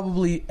all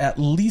probably at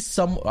least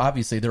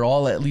obviously they're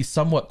all at least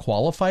somewhat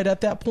qualified at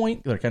that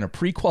point. They're kind of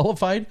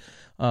pre-qualified,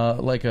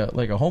 like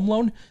a home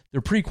loan. They're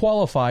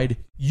pre-qualified.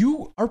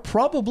 You are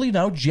probably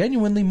now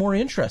genuinely more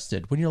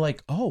interested when you're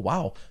like, oh,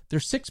 wow,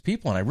 there's 6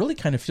 people. And I really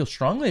kind of feel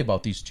strongly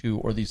about these 2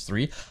 or these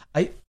 3.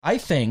 I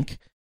think,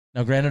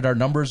 now granted our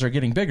numbers are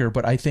getting bigger,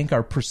 but I think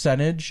our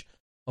percentage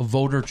of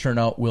voter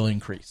turnout will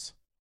increase.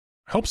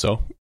 I hope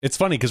so. It's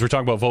funny because we're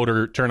talking about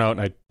voter turnout, and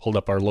I pulled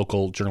up our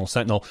local Journal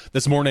Sentinel.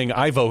 This morning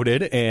I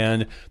voted,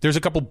 and there's a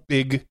couple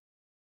big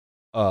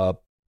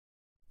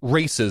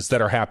races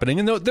that are happening,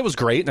 and that was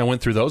great, and I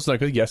went through those,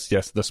 like, yes,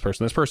 this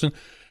person.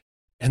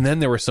 And then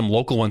there were some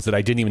local ones that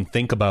I didn't even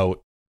think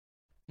about,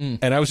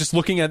 and I was just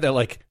looking at that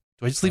like,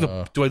 do I just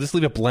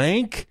leave it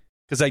blank?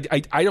 Because I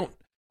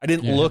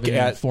didn't look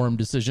at informed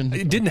decision.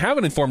 I didn't have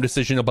an informed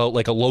decision about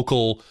like a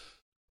local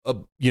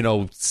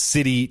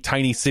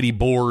tiny city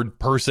board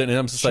person, and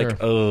I'm just like,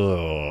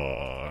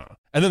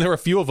 And then there were a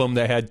few of them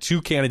that had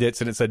 2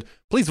 candidates, and it said,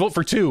 please vote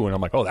for 2. And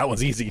I'm like, oh, that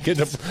one's easy.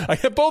 I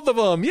get both of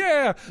them.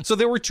 Yeah. So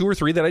there were 2 or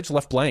 3 that I just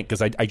left blank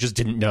because I just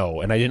didn't know.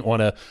 And I didn't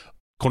want to,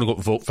 quote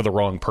unquote, vote for the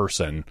wrong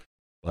person.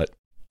 But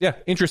yeah,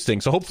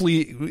 interesting. So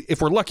hopefully,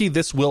 if we're lucky,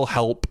 this will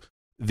help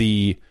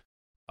the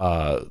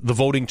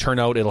voting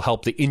turnout. It'll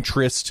help the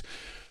interest.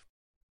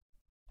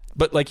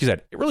 But like you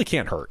said, it really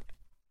can't hurt.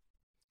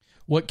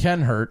 What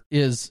can hurt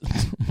is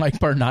Mike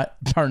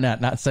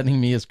Barnett not sending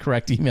me his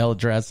correct email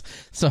address.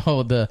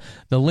 So the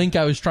link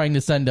I was trying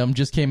to send him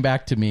just came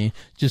back to me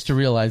just to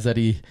realize that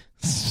he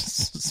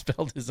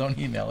spelled his own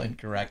email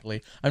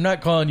incorrectly. I'm not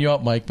calling you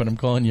out, Mike, but I'm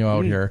calling you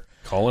out here.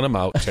 Calling him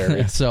out,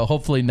 Terry. So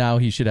hopefully now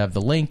he should have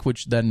the link,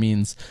 which then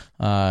means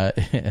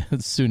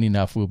soon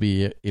enough we'll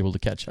be able to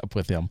catch up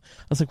with him.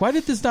 I was like, why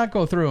did this not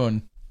go through?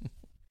 And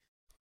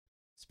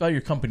spell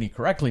your company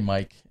correctly,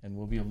 Mike, and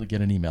we'll be able to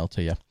get an email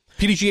to you.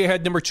 PDGA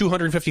had number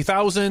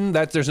 250,000.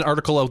 There's an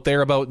article out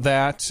there about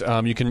that.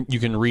 You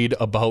can read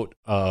about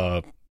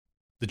the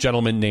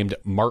gentleman named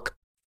Mark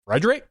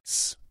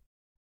Fredericks,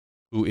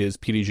 who is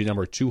PDGA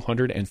number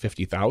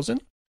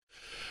 250,000,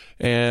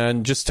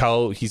 and just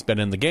how he's been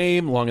in the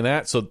game long in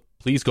that. So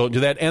please go and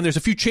do that. And there's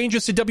a few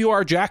changes to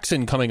WR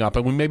Jackson coming up,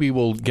 and maybe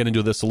we'll get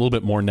into this a little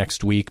bit more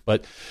next week.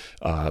 But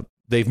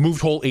they've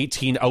moved hole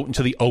 18 out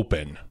into the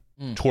open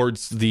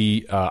towards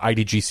the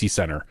IDGC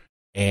Center.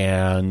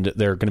 And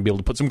they're going to be able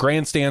to put some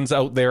grandstands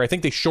out there. I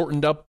think they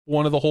shortened up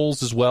one of the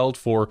holes as well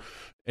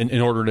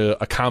in order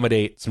to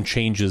accommodate some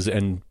changes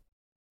and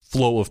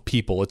flow of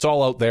people. It's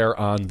all out there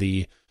on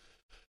the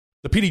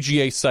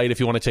PDGA site if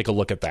you want to take a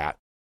look at that.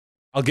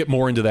 I'll get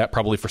more into that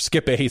probably for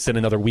Skip Ace in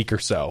another week or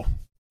so.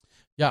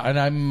 Yeah,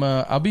 and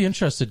I'll be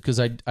interested because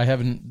I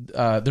haven't.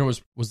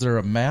 Was there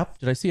a map?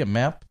 Did I see a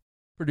map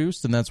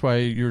produced? And that's why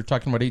you're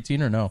talking about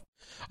 18 or no?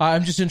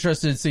 I'm just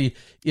interested to see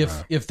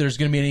if there's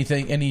going to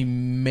be any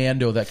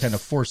Mando that kind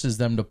of forces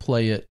them to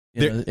play it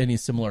in any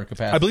similar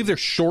capacity. I believe they're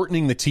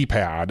shortening the tee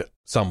pad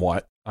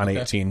somewhat on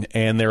 18,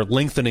 and they're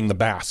lengthening the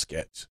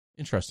basket.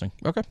 Interesting.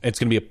 Okay. It's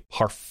going to be a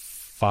par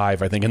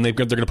 5, I think, and they're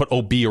going to put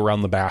OB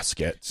around the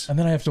basket. And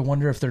then I have to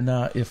wonder if they're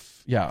not.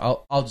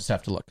 I'll just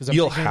have to look because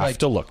you'll have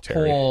to look,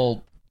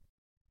 Terry.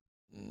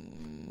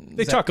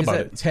 They talk about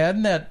it.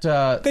 10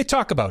 that they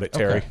talk about it,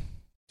 Terry. Okay.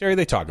 Terry,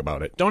 they talk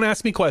about it. Don't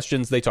ask me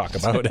questions. They talk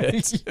about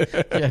it.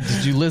 Yeah,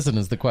 did you listen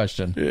is the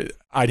question.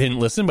 I didn't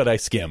listen, but I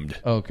skimmed.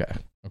 Okay.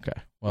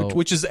 Well,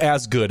 which is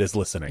as good as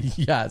listening.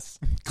 Yes.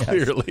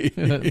 Clearly.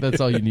 Yes. That's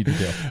all you need to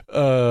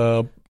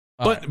do.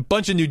 But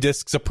bunch of new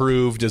discs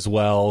approved as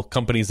well.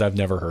 Companies I've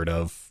never heard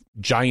of.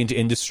 Giant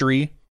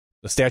Industry.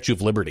 The Statue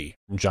of Liberty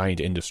from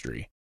Giant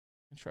Industry.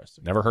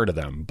 Interesting. Never heard of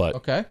them, but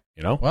okay.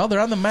 Well, they're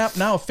on the map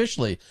now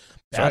officially.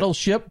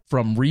 Battleship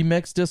from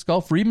Remix Disc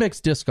Golf. Remix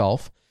Disc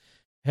Golf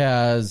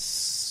has,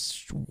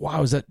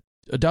 is that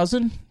a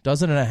dozen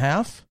and a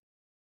half?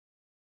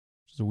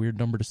 Which is a weird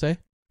number to say.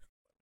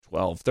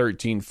 12,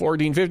 13,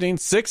 14, 15,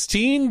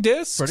 16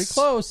 discs. Pretty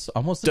close.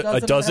 Almost a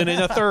dozen. A dozen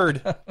and a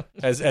third.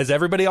 As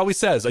everybody always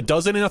says, a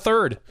dozen and a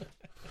third.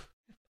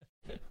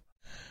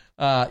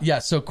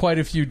 So quite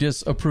a few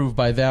discs approved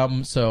by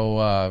them. So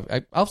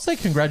I'll say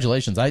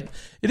congratulations. It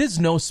is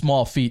no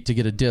small feat to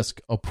get a disc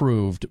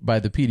approved by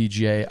the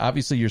PDGA.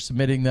 Obviously, you're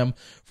submitting them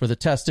for the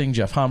testing.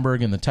 Jeff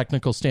Homburg and the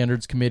Technical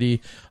Standards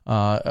Committee.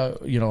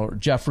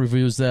 Jeff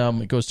reviews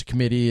them. It goes to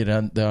committee,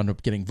 and they end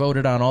up getting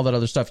voted on. All that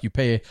other stuff. You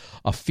pay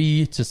a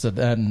fee to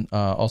then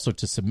also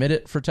to submit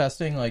it for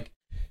testing.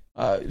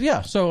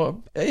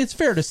 So it's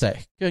fair to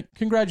say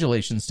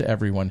congratulations to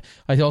everyone.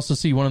 I also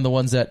see one of the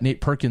ones that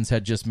Nate Perkins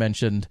had just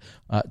mentioned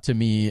to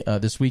me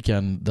this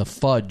weekend, the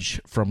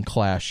Fudge from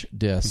Clash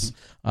Discs.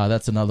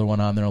 That's another one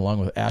on there along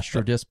with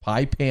Astro Disc,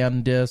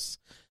 Pan Disc,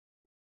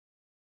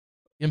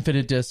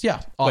 Infinite Disc.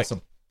 Yeah, awesome.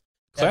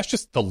 Wait, Clash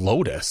just the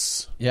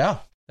Lotus. Yeah,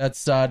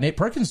 that's Nate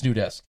Perkins' new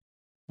disc,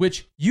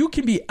 which you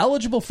can be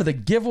eligible for the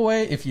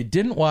giveaway. If you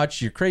didn't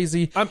watch, you're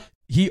crazy.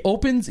 He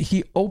opens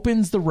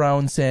the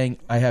round saying,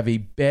 I have a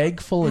bag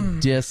full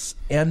of discs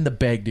and the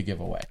bag to give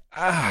away.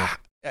 I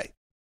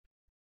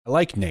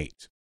like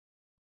Nate.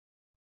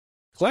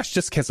 Clash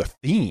just has a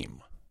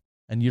theme.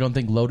 And you don't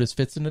think Lotus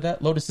fits into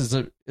that? Lotus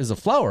is a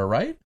flower,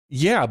 right?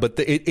 Yeah, but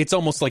it's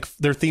almost like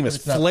their theme is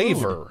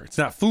flavor. It's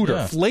not food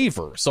or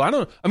flavor.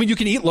 So you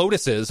can eat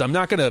lotuses. I'm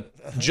not going to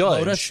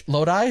judge.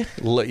 Lodi?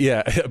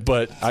 Yeah,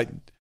 but I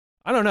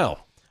don't know.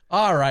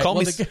 All right. Call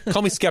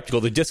me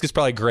skeptical. The disc is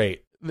probably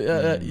great.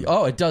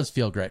 It does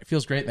feel great. It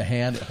feels great in the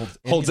hand.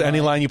 It holds any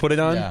line you put it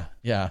on.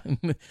 Yeah.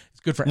 It's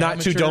good for not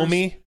amateurs, too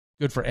domey.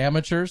 Good for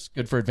amateurs.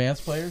 Good for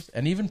advanced players,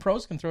 and even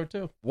pros can throw it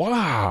too.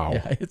 Wow.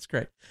 Yeah, it's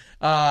great.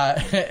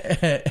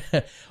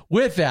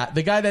 With that,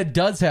 the guy that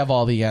does have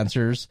all the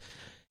answers.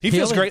 He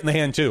feels great in the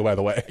hand too, by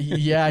the way.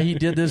 Yeah, he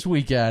did this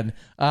weekend.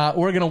 We're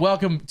going to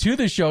welcome to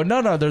the show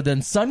none other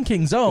than Sun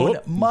King's own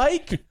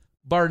Mike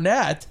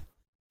Barnett.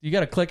 You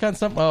got to click on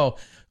something.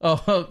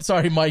 Oh,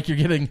 sorry, Mike. You're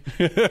getting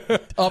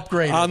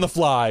upgraded on the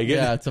fly.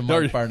 Yeah, to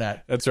Mike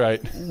Barnett. That's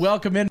right.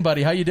 Welcome in,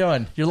 buddy. How you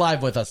doing? You're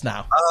live with us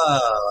now.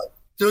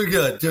 Doing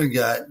good.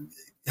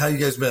 How you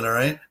guys been? All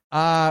right.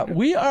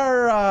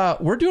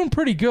 We're doing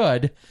pretty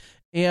good.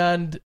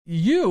 And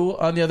you,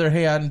 on the other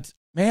hand,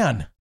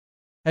 man,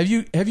 have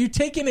you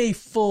taken a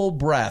full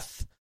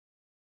breath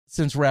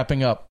since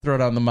wrapping up Throw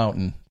Down the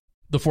Mountain,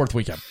 the fourth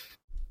weekend?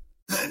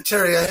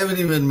 Terry, I haven't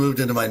even moved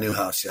into my new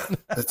house yet.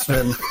 It's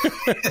been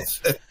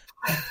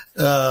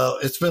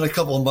it's been a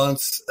couple of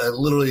months.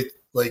 Literally,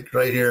 like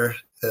right here,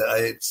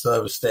 I still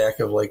have a stack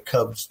of like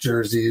Cubs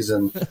jerseys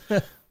and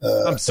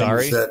I'm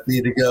sorry things that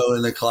need to go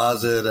in the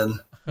closet and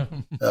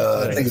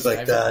things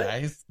like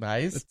that.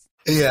 Nice.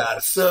 Yeah.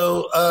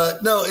 So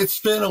no,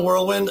 it's been a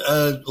whirlwind.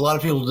 A lot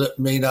of people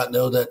may not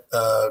know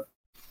that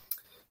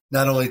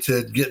not only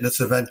to get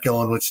this event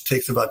going, which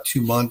takes about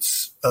 2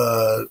 months,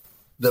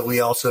 that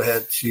we also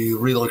had to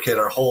relocate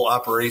our whole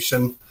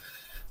operation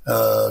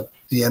the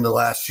end of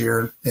last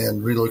year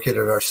and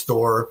relocated our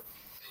store.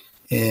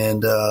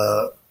 And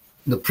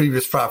the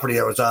previous property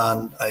I was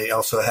on, I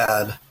also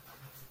had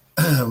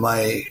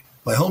my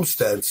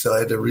homestead, so I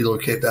had to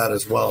relocate that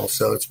as well.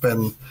 So it's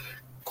been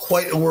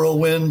quite a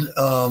whirlwind.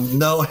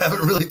 No, I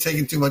haven't really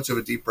taken too much of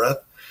a deep breath.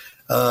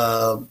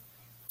 Got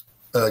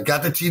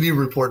the TV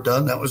report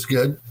done. That was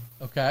good.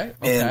 Okay.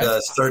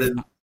 And started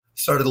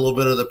a little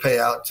bit of the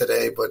payout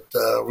today, but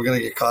we're going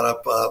to get caught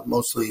up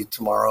mostly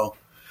tomorrow.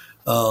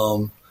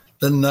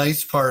 The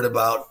nice part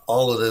about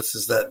all of this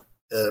is that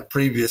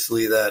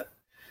previously that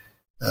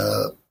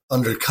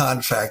under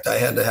contract, I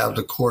had to have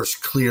the course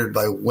cleared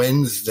by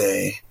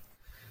Wednesday.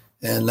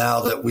 And now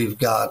that we've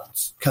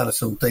got kind of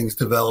some things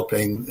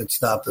developing,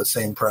 it's not the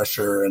same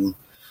pressure, and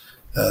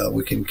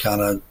we're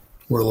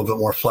a little bit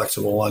more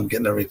flexible on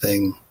getting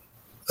everything,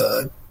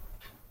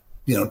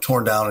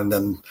 torn down and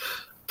then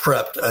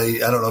prepped. I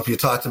don't know if you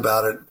talked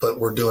about it, but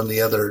we're doing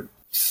the other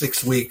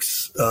 6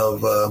 weeks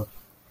of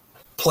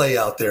play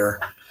out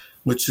there,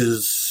 which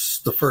is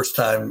the first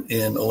time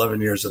in 11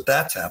 years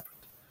that's happened.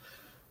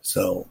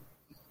 So,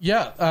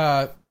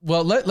 yeah.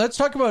 Well, let's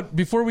talk about,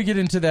 before we get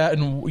into that,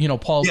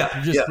 and Paul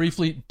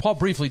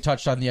briefly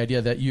touched on the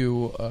idea that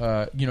you're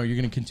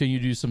going to continue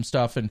to do some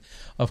stuff, and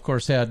of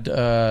course had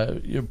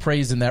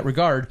praise in that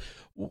regard.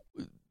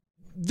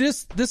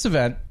 This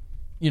event,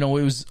 it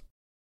was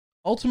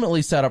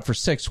ultimately set up for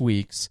 6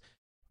 weeks,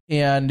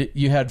 and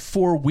you had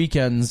 4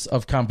 weekends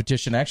of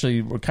competition.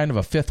 Actually, kind of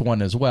a fifth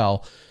one as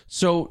well.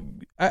 So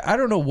I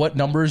don't know what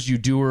numbers you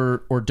do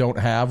or don't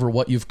have, or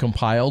what you've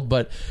compiled,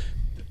 but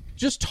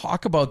just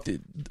talk about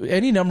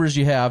any numbers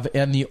you have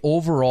and the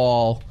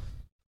overall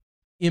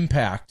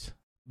impact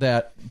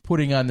that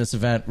putting on this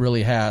event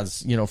really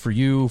has, for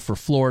you, for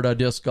Florida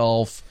disc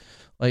golf,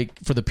 like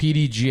for the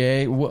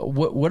PDGA.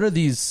 What are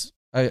these?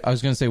 I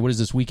was going to say, what is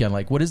this weekend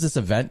like? What does this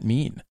event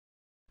mean?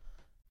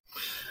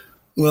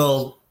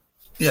 Well,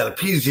 yeah, the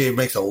PDGA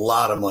makes a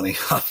lot of money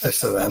off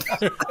this event.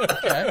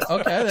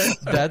 Okay,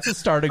 that's a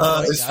starting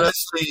point.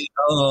 Especially,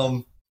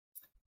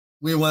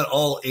 we went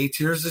all 8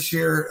 tiers this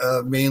year,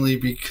 mainly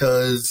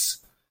because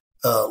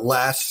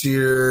last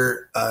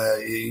year,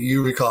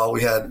 you recall,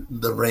 we had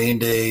the rain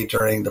day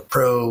during the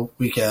pro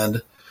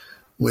weekend,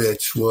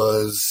 which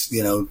was,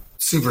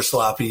 super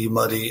sloppy,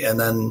 muddy. And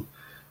then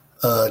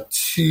I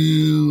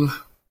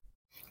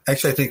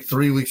think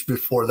 3 weeks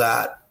before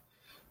that,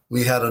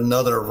 we had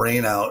another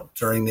rain out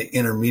during the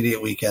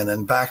intermediate weekend.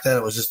 And back then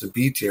it was just a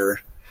B tier.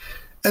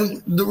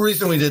 And the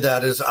reason we did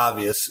that is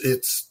obvious.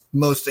 It's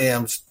most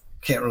AMs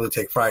can't really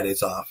take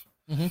Fridays off.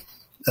 Mm-hmm.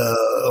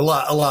 A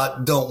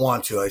lot don't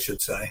want to, I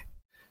should say.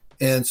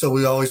 And so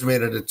we always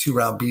made it a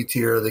 2-round B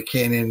tier. The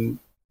Canyon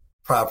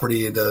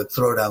property, the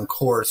throwdown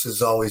course,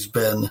 has always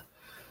been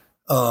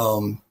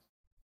a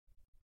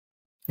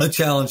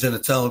challenge in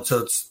its own.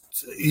 So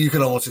you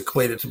can almost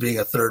equate it to being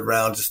a third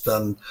round, just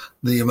on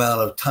the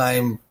amount of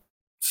time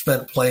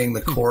spent playing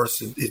the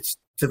course. It's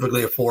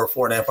typically a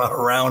 4.5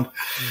 hour round.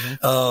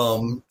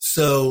 Mm-hmm.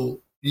 So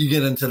you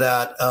get into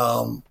that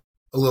a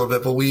little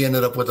bit, but we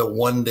ended up with a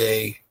 1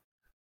 day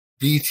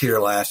B tier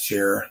last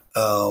year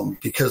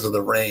because of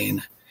the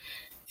rain.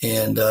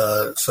 And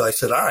so I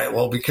said, all right,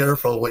 well, be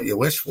careful what you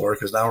wish for,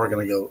 because now we're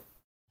going to go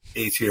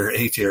A tier,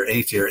 A tier,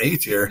 A tier, A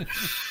tier,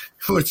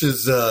 which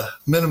is a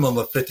minimum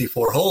of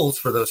 54 holes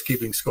for those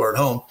keeping score at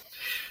home.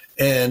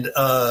 And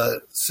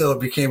so it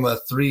became a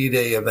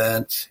 3-day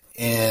event.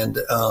 And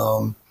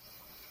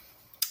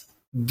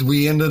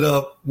we ended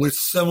up with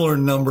similar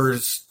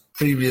numbers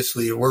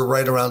previously. We're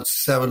right around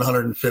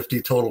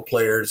 750 total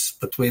players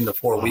between the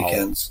 4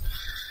 weekends.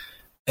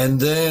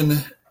 And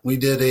then we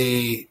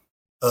did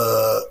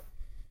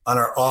on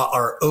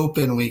our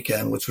open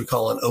weekend, which we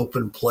call an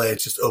open play.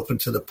 It's just open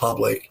to the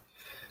public.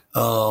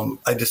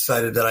 I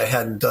decided that I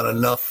hadn't done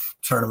enough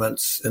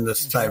tournaments in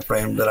this time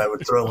frame, that I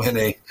would throw in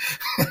a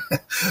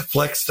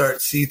flex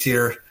start C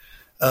tier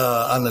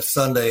on the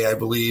Sunday, I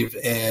believe,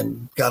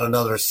 and got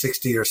another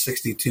 60 or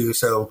 62.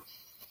 So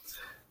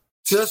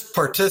just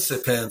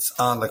participants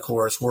on the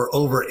course were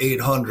over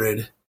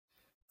 800.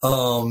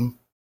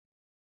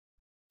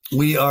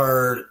 We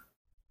are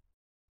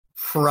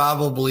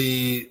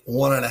probably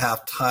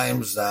 1.5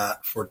 times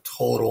that for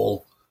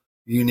total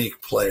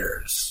unique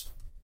players.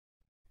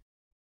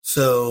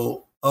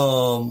 So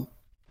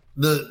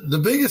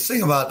the biggest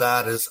thing about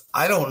that is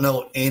I don't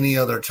know any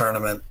other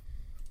tournament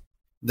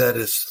that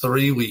is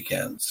 3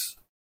 weekends,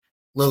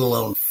 let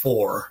alone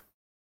 4.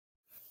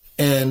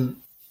 And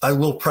I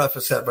will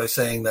preface that by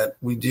saying that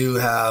we do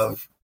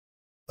have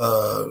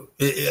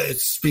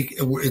it's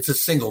a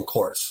single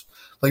course.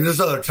 Like there's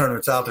other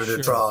tournaments out there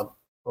that draw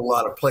a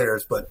lot of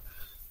players, but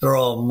they're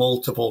all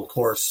multiple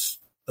course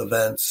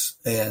events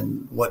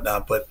and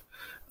whatnot. But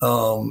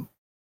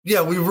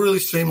yeah, we've really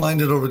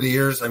streamlined it over the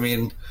years. I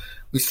mean,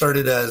 we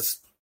started as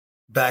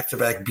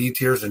back-to-back B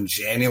tiers in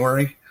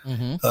January,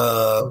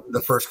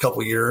 the first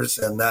couple years,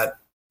 and that,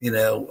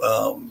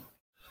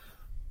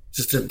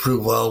 just didn't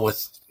prove well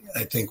with,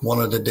 I think one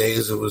of the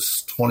days it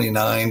was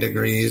 29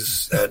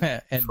 degrees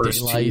at and first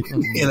daylight.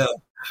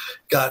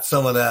 Got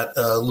some of that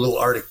little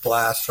Arctic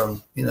blast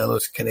from,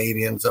 those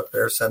Canadians up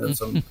there sending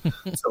some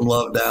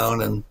love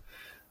down. And,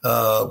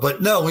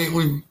 but no,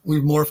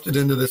 we've morphed it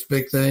into this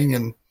big thing.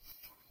 And,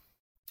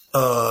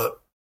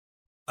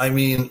 I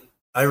mean,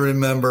 I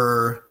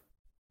remember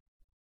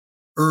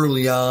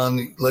early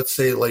on, let's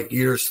say like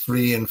years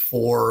 3 and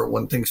 4,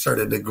 when things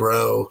started to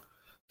grow,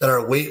 that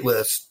our wait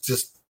list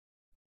just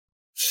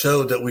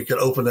showed that we could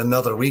open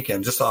another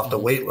weekend just off the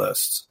wait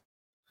list.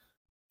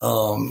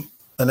 And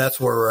that's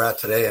where we're at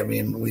today. I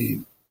mean,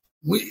 we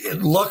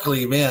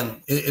luckily,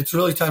 man, it's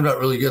really timed out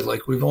really good.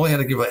 Like we've only had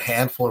to give a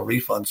handful of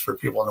refunds for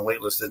people on the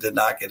wait list that did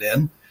not get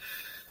in,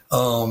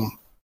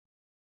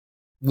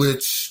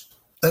 which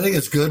I think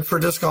is good for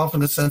disc golf in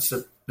the sense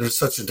that there's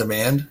such a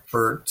demand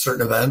for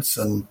certain events,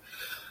 and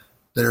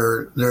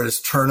there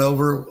is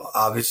turnover,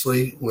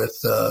 obviously,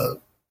 with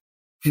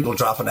people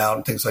dropping out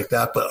and things like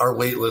that. But our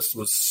wait list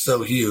was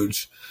so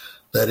huge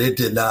that it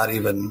did not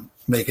even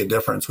make a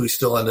difference. We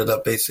still ended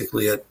up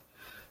basically at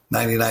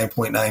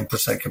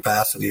 99.9%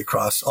 capacity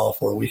across all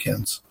 4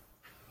 weekends.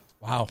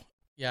 Wow.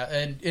 Yeah.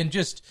 And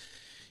just,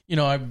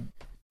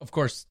 of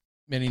course,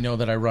 many know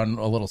that I run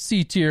a little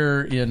C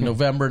tier in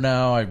November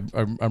now.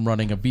 I'm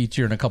running a B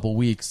tier in a couple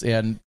weeks,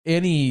 and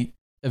any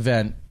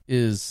event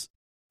is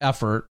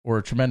effort, or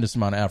a tremendous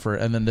amount of effort.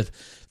 And then to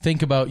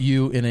think about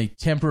you in a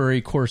temporary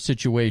course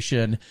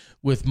situation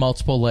with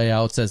multiple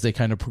layouts as they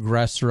kind of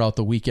progress throughout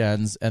the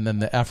weekends, and then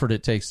the effort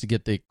it takes to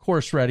get the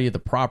course ready, the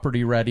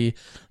property ready,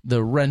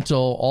 the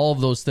rental, all of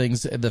those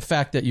things. The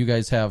fact that you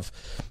guys have,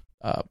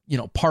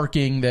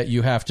 parking that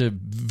you have to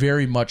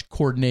very much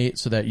coordinate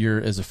so that you're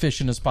as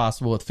efficient as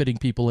possible with fitting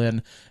people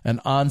in,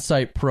 an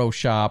on-site pro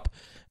shop,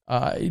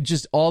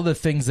 just all the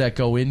things that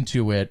go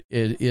into it.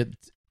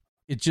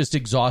 It's just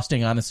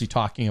exhausting, honestly,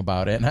 talking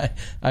about it. And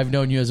I've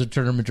known you as a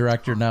tournament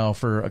director now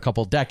for a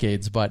couple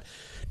decades, but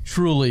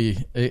truly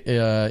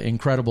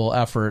incredible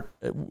effort.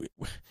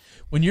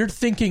 When you're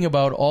thinking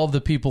about all the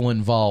people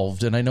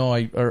involved, and I know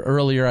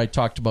earlier I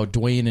talked about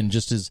Dwayne and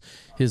just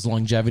his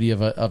longevity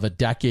of a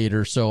decade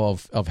or so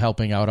of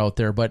helping out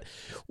there, but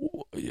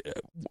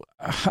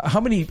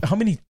how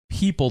many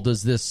people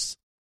does this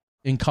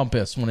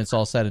encompass when it's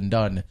all said and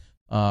done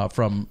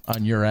from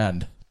on your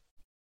end?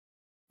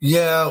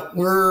 Yeah,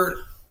 and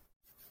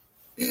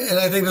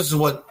I think this is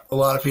what a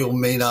lot of people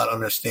may not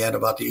understand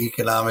about the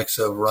economics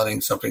of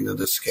running something to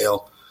this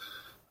scale,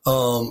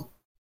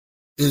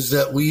 is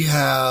that we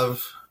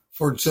have,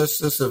 for just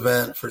this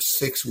event for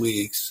 6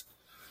 weeks,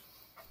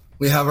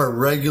 we have our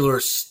regular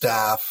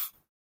staff,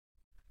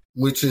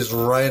 which is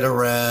right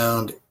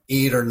around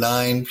 8 or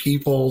 9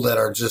 people that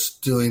are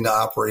just doing the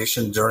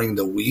operation during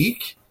the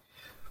week,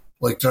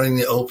 like during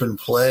the open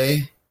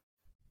play.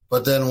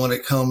 But then when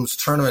it comes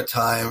tournament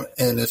time,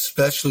 and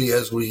especially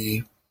as all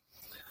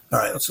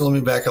right, so let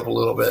me back up a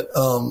little bit.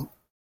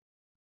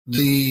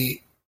 The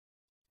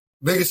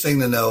biggest thing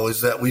to know is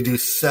that we do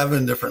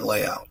 7 different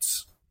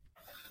layouts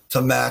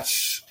to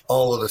match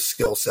all of the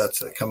skill sets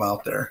that come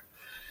out there.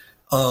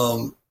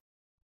 And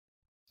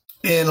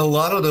a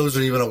lot of those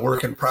are even a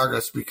work in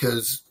progress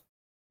because,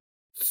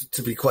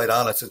 to be quite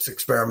honest, it's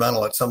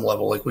experimental at some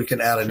level. Like we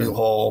can add a new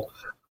hole.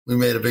 We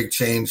made a big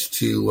change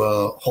to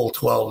hole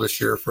 12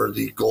 this year for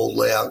the gold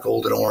layout,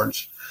 gold and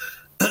orange.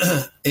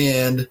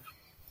 And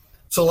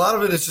so a lot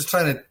of it is just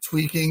trying to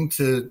tweaking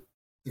to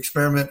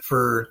experiment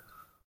for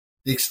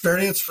the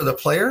experience for the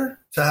player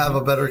to have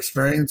a better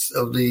experience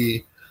of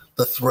the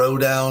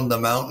throwdown, the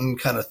mountain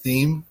kind of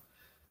theme,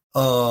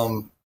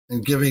 and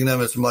giving them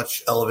as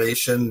much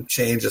elevation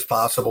change as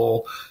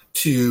possible,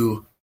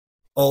 to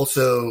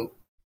also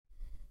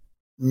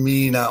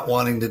me not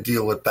wanting to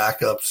deal with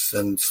backups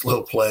and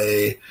slow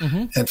play,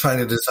 and trying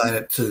to design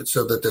it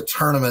so that the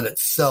tournament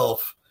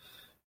itself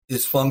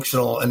is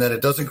functional and that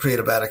it doesn't create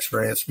a bad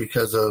experience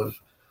because of,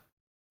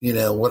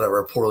 whatever,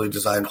 a poorly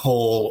designed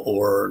hole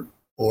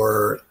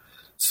or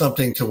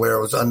something to where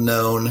it was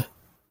unknown,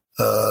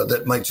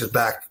 that might just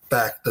back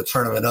the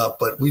tournament up.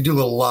 But we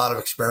do a lot of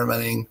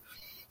experimenting,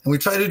 and we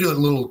try to do it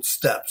in little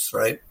steps,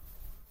 right?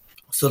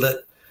 So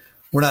that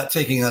we're not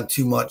taking on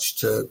too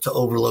much to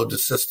overload the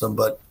system.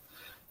 But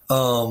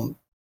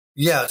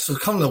yeah, so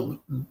come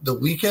the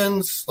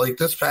weekends, like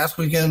this past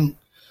weekend,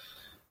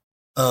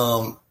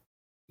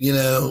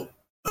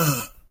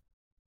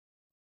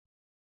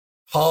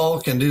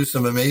 Paul can do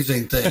some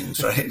amazing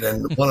things, right?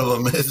 And one of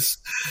them is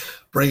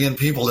bring in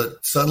people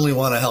that suddenly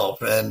want to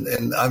help.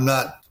 And I'm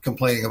not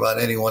complaining about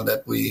anyone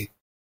that we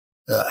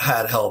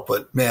had help,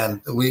 but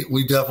man,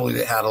 we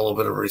definitely had a little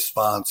bit of a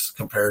response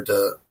compared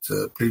to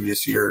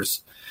previous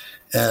years,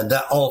 and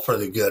that all for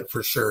the good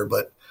for sure.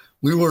 But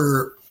we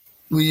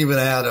even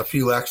had a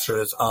few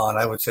extras on.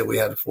 I would say we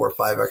had 4 or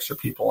 5 extra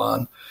people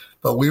on,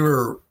 but we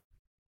were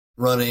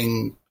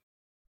running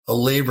a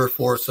labor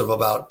force of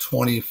about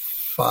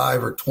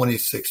 25 or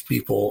 26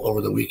 people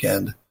over the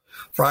weekend.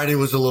 Friday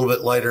was a little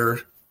bit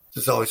lighter.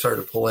 Just always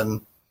started to pull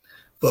in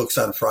folks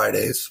on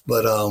Fridays,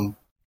 but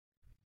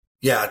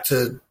yeah,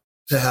 to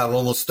have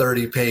almost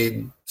 30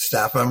 paid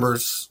staff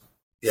members,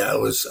 yeah, it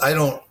was.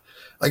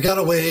 I got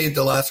away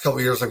the last couple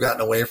of years. I've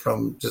gotten away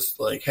from just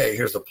like, hey,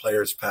 here's a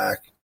players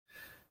pack,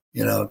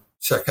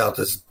 check out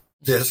this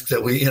disc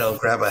that we,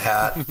 grab a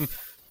hat,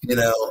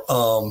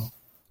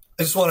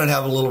 I just wanted to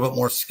have a little bit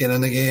more skin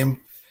in the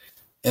game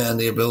and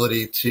the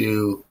ability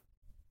to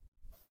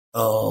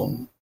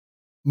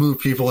move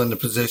people into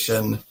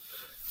position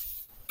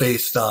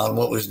based on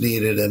what was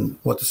needed and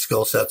what the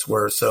skill sets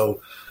were.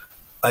 So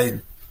I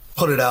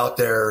put it out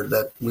there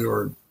that we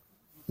were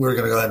going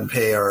to go ahead and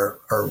pay our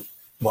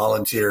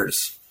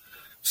volunteers.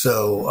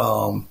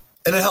 So,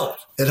 and it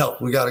helped. It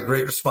helped. We got a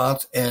great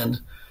response.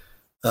 And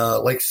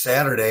like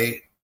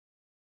Saturday,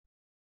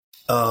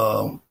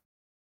 I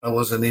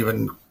wasn't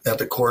even at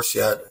the course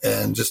yet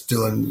and just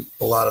doing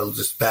a lot of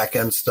just back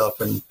end stuff.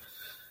 And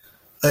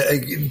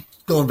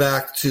going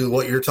back to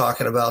what you're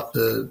talking about,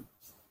 the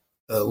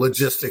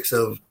logistics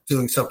of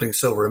doing something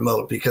so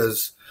remote,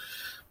 because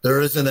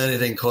there isn't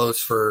anything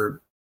close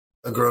for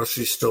a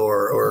grocery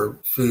store or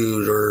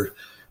food or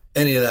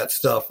any of that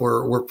stuff.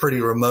 We're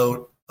pretty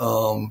remote.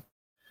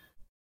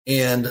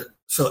 And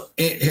so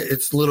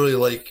it's literally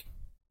like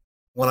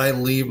when I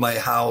leave my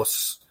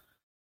house,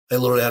 I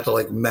literally have to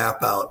like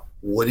map out,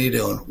 what are you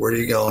doing? Where are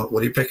you going?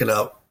 What are you picking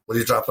up? What are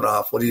you dropping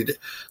off? What do you do?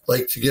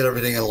 Like, to get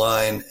everything in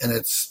line? And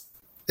it's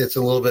a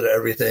little bit of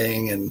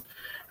everything. And,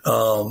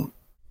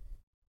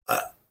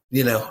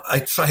 I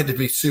tried to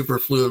be super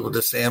fluid with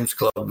the Sam's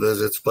Club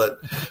visits,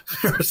 but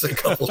there was a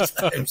couple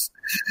times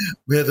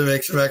we had to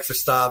make some extra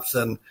stops,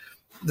 and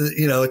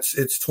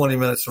it's 20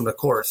 minutes from the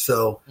course.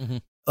 So,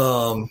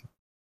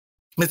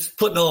 it's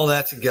putting all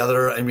that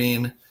together. I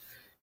mean,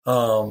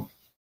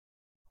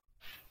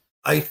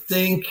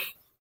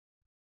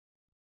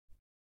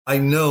 I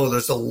know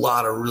there's a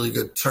lot of really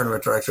good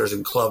tournament directors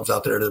and clubs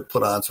out there that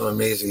put on some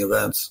amazing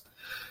events.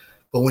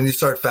 But when you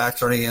start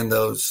factoring in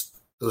those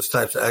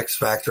types of X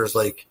factors,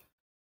 like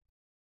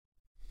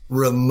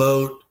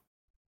remote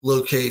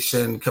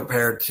location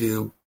compared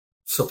to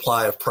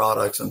supply of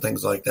products and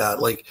things like that,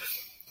 like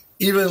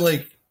even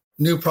like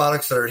new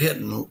products that are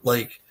hitting,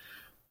 like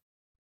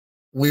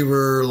we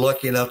were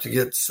lucky enough to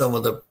get some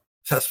of the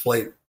test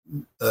flight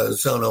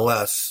Zone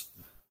OS,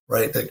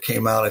 right, that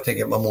came out, I think,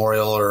 at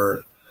Memorial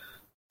or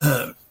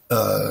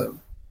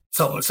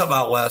something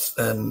out west,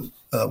 and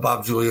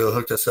Bob Giulio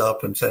hooked us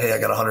up and said, hey, I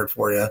got 100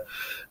 for you.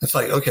 It's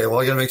like, okay, well,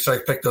 I got to make sure I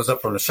pick those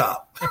up from the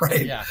shop,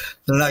 right? Yeah.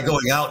 They're not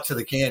going out to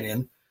the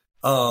canyon.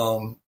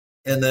 And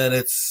then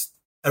it's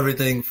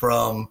everything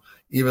from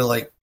even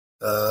like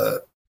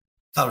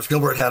Thomas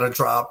Gilbert had a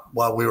drop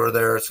while we were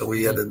there, so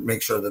we had to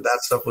make sure that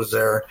stuff was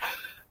there.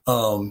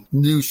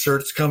 New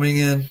shirts coming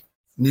in,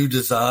 new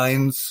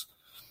designs.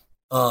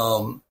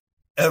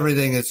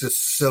 Everything is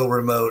just so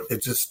remote.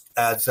 It just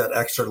adds that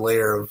extra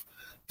layer of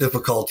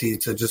difficulty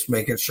to just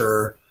making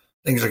sure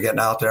things are getting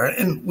out there.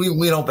 And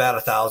we don't bat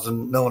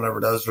 1,000. No one ever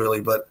does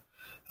really, but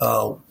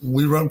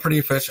we run pretty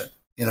efficient.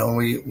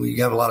 We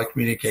have a lot of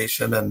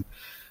communication, and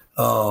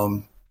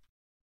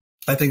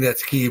I think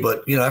that's key.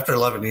 But, after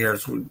 11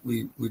 years,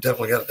 we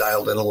definitely got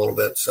dialed in a little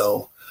bit.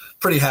 So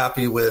pretty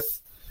happy with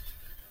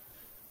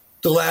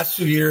the last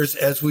few years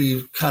as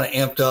we've kind of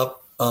amped up.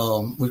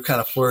 We've kind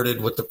of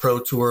flirted with the Pro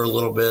Tour a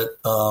little bit.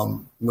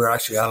 We were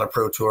actually on a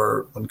Pro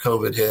Tour when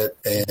COVID hit,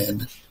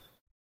 and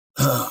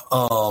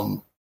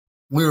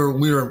we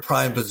were in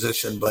prime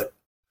position, but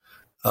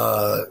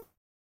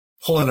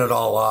pulling it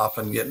all off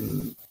and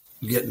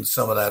getting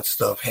some of that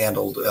stuff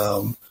handled.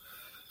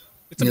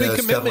 It's a big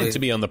commitment to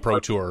be on the Pro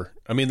Tour.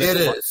 I mean,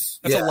 that's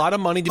a lot of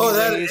money to be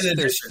raised.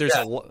 There's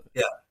a lot.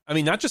 Yeah. I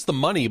mean, not just the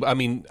money. I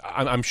mean,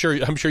 I'm sure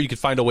you could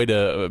find a way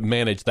to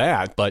manage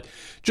that, but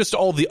just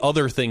all the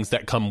other things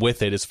that come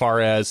with it, as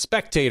far as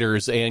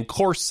spectators and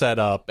course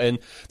setup, and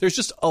there's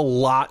just a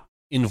lot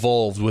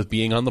involved with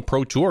being on the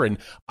Pro Tour. And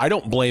I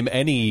don't blame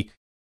any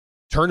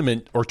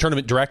tournament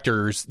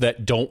directors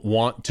that don't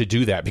want to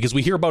do that, because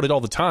we hear about it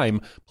all the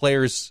time.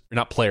 Fans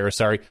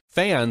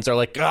are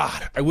like,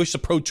 God, I wish the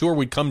Pro Tour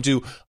would come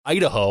to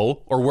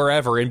Idaho or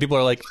wherever, and people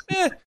are like,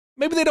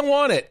 maybe they don't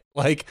want it.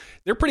 Like,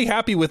 they're pretty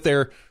happy with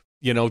their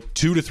 200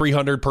 to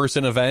 300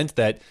 person event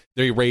that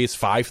they raise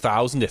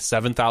 $5,000 to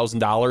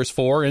 $7,000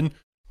 for, and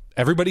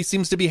everybody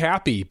seems to be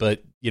happy.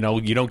 But you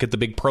don't get the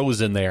big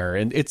pros in there,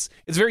 and it's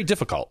very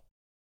difficult.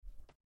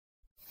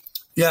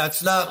 Yeah,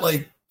 it's not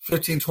like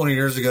 15, 20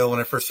 years ago when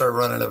I first started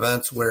running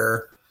events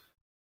where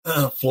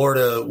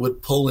Florida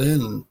would pull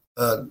in.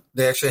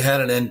 They actually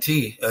had an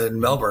NT in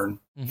Melbourne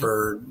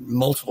for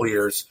multiple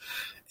years.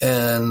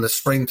 And the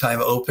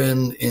Springtime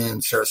Open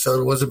in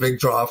Sarasota was a big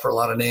draw for a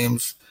lot of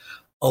names,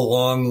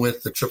 along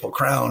with the Triple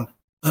Crown,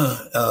 late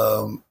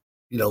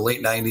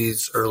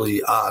 90s, early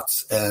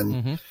aughts.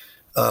 And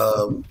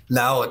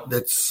now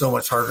it's so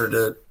much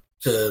harder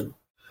to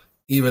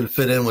even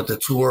fit in with the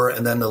tour.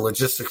 And then the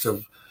logistics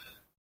of,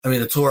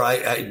 the tour,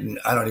 I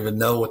don't even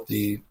know what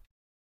the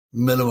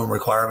minimum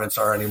requirements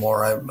are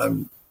anymore.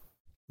 I'm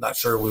not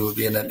sure we would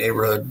be in that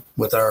neighborhood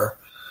with our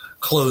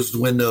closed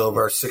window of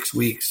our 6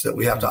 weeks that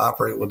we have to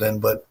operate within.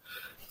 But,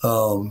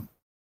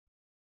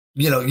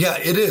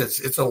 it is.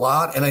 It's a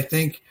lot. And I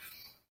think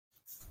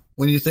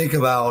when you think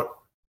about,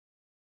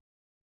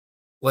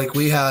 like,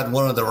 we had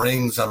one of the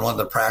rings on one of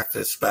the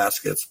practice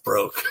baskets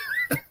broke.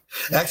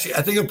 Actually,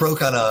 I think it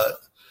broke on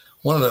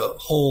one of the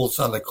holes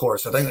on the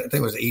course. I think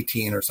it was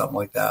 18 or something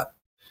like that.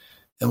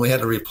 And we had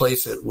to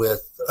replace it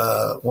with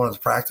one of the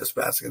practice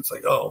baskets.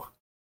 Like,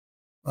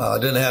 I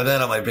didn't have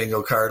that on my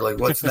bingo card. Like,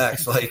 what's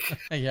next? Like,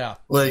 yeah.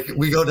 Like,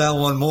 we go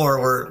down one more,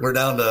 we're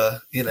down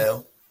to,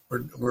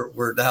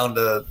 we're down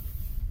to,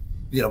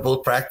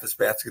 both practice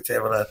baskets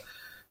having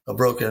a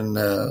broken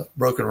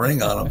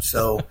ring on them.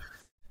 So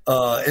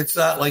it's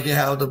not like you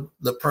have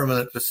the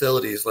permanent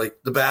facilities, like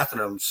the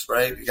bathrooms,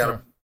 right? You got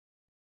to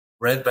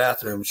rent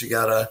bathrooms. You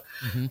got to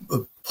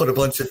put a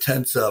bunch of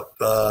tents up.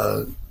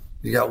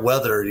 You got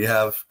weather. You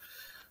have,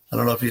 I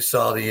don't know if you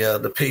saw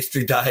the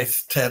pastry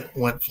dyes tent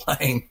went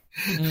flying.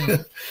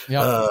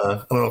 Yeah.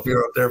 I don't know if you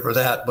were up there for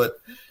that, but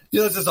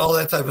it's just all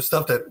that type of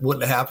stuff that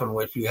wouldn't happen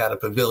if you had a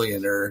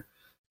pavilion or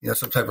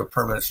some type of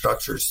permanent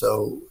structure.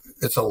 So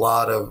it's a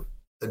lot of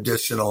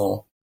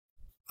additional,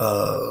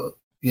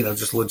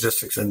 just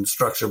logistics and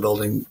structure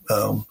building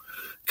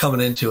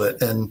coming into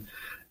it, and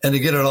to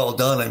get it all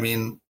done. I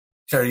mean,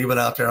 Terry, you've been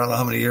out there I don't know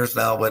how many years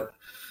now, but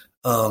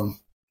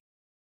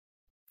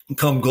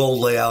come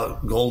gold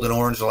and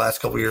orange the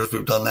last couple of years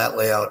we've done that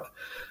layout.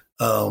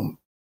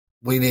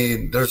 We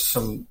need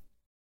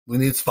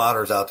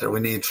spotters out there. We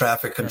need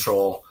traffic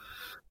control.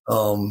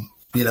 And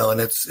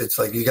it's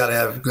like, you got to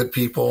have good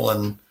people.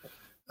 And,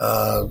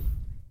 I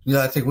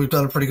think we've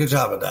done a pretty good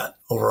job of that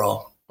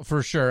overall.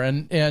 For sure.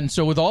 And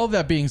so with all of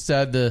that being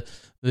said, the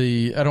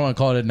I don't want to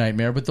call it a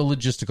nightmare, but the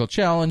logistical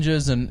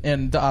challenges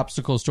and the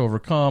obstacles to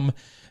overcome,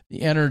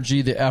 the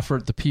energy, the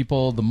effort, the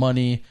people, the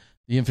money,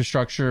 the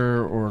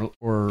infrastructure,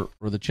 or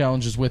the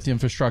challenges with the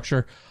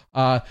infrastructure,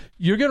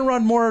 you're going to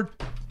run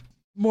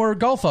more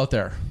golf out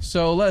there.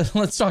 So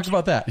let's talk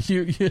about that.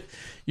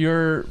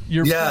 Your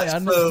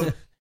plan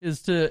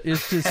is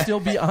to still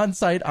be on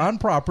site, on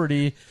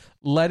property,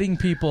 letting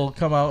people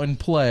come out and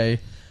play.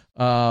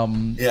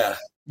 Yeah.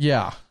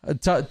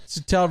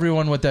 Tell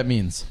everyone what that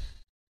means.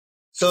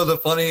 So the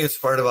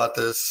funniest part about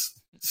this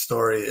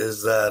story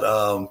is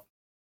that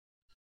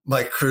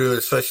my crew,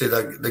 especially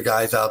the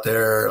guys out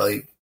there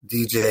like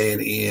DJ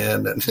and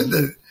Ian, and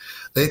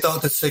they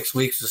thought the 6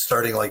 weeks was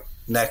starting like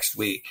next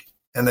week.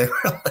 And they were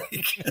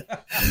like,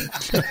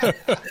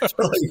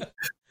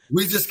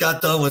 we just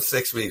got done with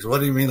 6 weeks. What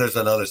do you mean there's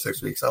another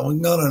 6 weeks? I'm like,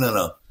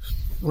 no.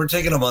 We're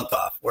taking a month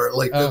off. We're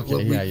like, we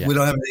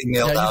don't have anything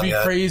nailed down yet. You'd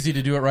be crazy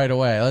to do it right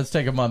away. Let's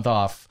take a month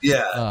off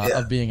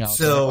of being out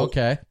there.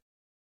 Okay.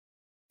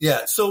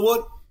 Yeah. So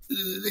what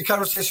the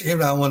conversation came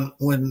down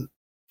when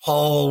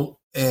Paul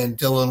and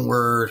Dylan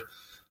were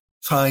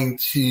trying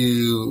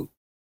to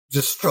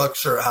just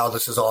structure how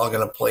this is all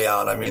going to play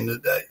out. I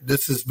mean,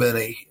 this has been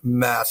a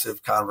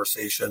massive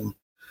conversation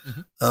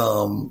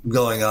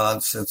going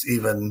on since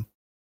even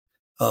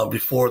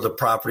before the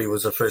property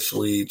was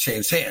officially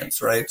changed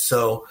hands, right?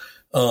 So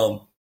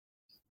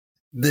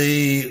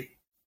they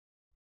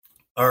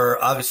are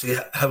obviously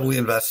heavily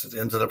invested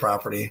into the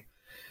property,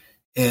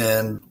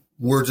 and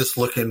we're just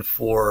looking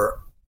for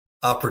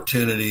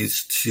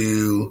opportunities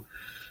to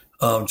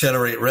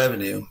generate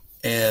revenue.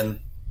 And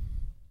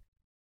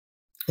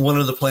one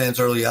of the plans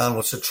early on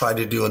was to try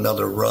to do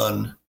another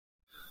run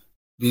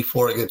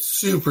before it gets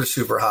super,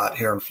 super hot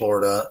here in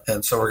Florida.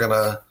 And so we're going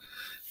to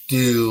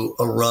do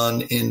a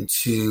run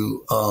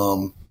into,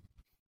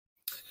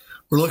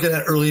 we're looking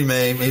at early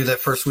May, maybe that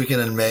first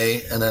weekend in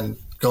May, and then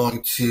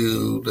going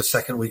to the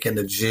second weekend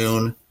of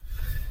June.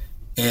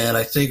 And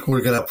I think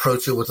we're going to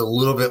approach it with a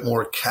little bit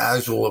more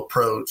casual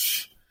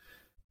approach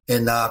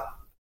and I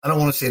don't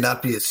want to say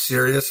not be as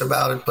serious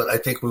about it, but I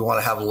think we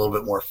want to have a little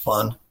bit more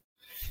fun.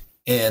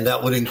 And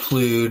that would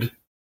include,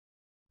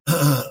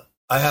 I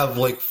have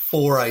like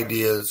 4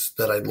 ideas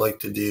that I'd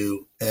like to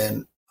do,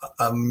 and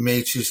I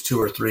may choose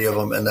 2 or 3 of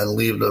them and then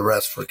leave the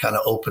rest for kind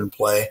of open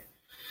play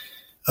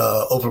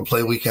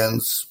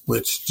weekends,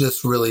 which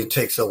just really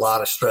takes a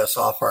lot of stress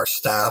off our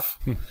staff.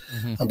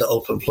 And the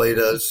open play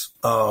does.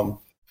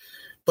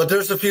 But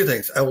there's a few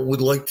things. I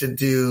would like to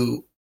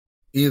do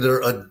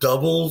either a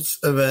doubles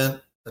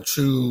event, a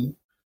true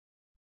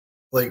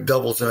like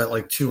doubles event,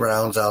 like 2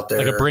 rounds out there.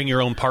 Like a bring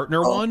your own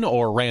partner one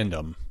or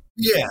random?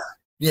 Yeah,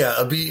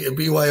 a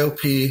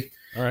BYOP.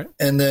 All right.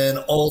 And then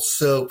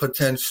also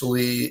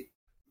potentially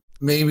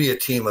maybe a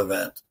team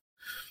event.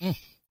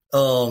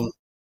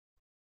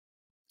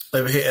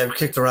 I've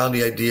kicked around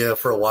the idea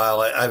for a while.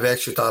 I've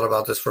actually thought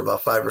about this for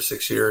about 5 or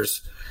 6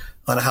 years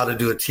on how to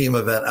do a team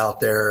event out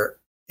there.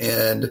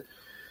 And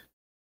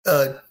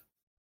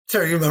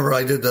Terry, you remember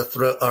I did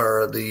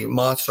the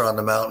Monster on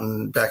the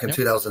Mountain back in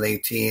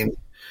 2018.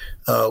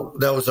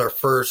 That was our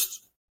first.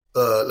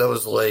 That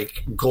was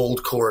like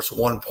Gold Course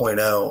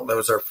 1.0. That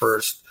was our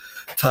first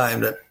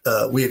time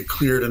that we had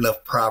cleared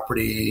enough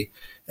property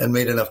and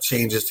made enough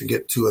changes to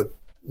get to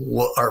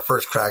what our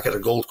first crack at a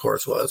Gold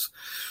Course was.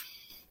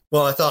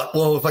 Well, I thought,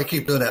 if I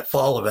keep doing that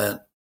fall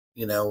event,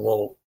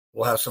 we'll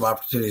have some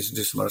opportunities to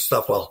do some other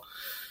stuff. Well,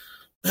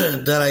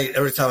 then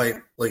every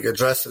time I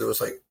addressed it, it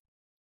was like,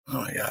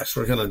 oh my gosh,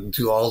 we're gonna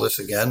do all this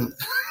again,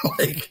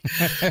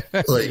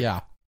 yeah.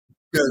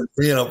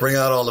 Bring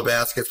out all the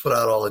baskets, put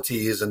out all the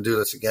tees, and do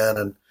this again.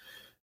 And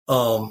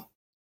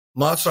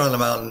Monster on the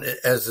Mountain,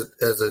 as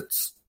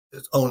its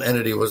own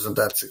entity, wasn't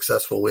that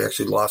successful. We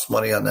actually lost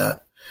money on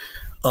that,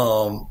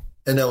 and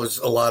that was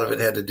a lot of it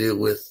had to do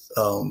with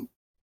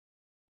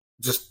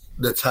just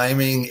the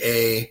timing.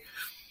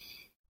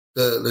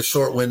 The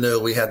short window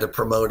we had to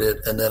promote it,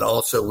 and then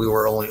also we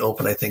were only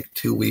open, I think,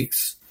 2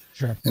 weeks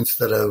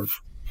instead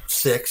of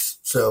 6,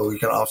 so we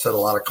can offset a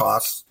lot of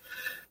costs.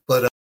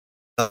 But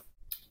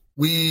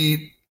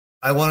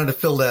I wanted to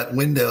fill that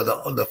window,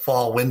 the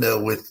fall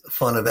window, with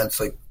fun events,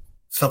 like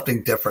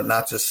something different,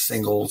 not just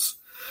singles.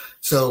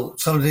 So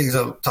some of the things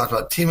I've talked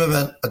about: team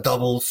event, a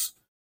doubles.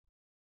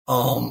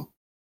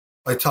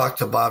 I talked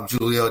to Bob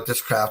Giulio at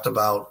Discraft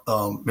about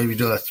maybe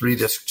doing a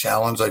 3-disc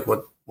challenge, like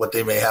what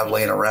they may have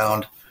laying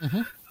around.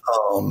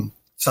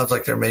 Sounds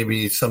like there may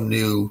be some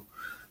new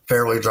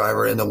fairway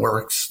driver in the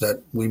works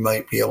that we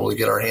might be able to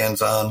get our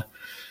hands on.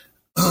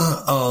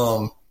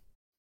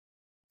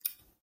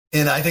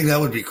 And I think that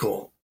would be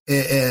cool.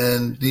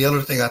 And the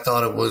other thing I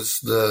thought of was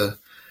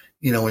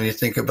when you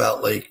think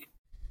about like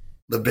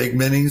the big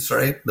minis,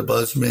 right? The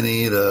Buzz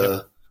Mini,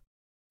 the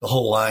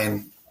whole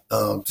line.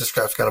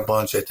 Discraft's got a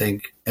bunch. I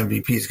think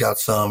MVP's got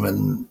some,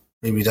 and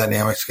maybe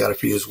Dynamics got a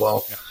few as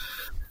well. Yeah.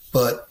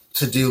 But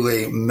to do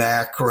a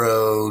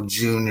macro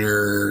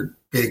junior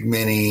big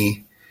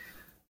mini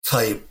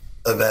type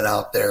event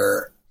out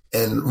there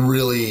and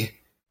really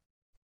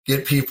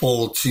get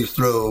people to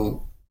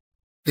throw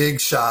big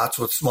shots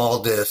with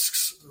small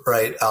discs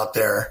right out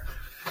there.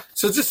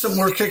 So just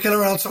we're kicking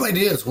around some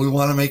ideas. We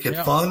want to make it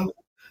fun.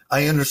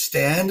 I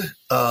understand.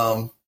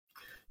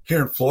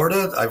 Here in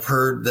Florida, I've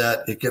heard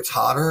that it gets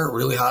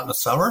really hot in the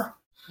summer.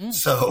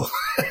 So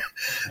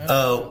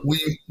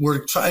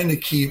we're trying to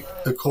keep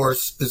the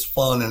course as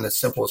fun and as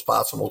simple as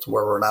possible, to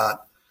where we're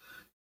not,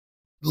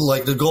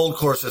 like, the Gold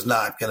Course is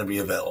not going to be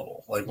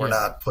available. Like, we're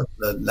not putting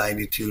the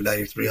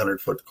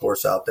 9,300 foot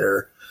course out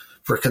there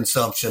for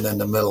consumption in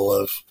the middle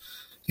of,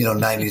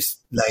 90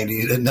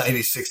 to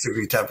 96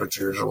 degree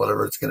temperatures or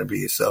whatever it's going to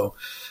be. So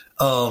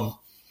we're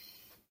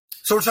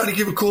trying to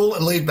keep it cool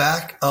and laid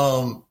back.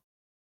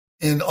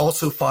 And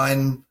also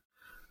find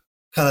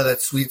kind of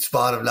that sweet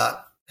spot of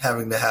not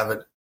having to have it,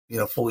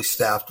 fully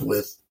staffed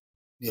with,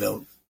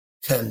 10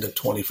 to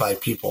 25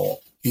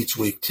 people each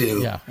week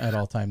too. Yeah, at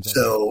all times.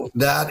 So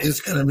that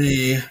is going to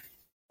be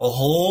a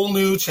whole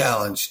new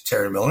challenge,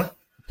 Terry Miller.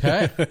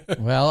 Okay.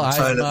 Well,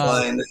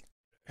 I'm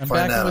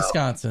back in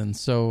Wisconsin,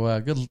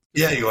 so good.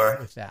 Yeah, you are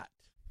with that.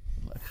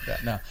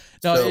 No,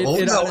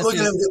 we're going to have a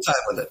good time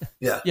with it.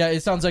 Yeah.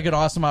 It sounds like an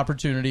awesome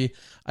opportunity.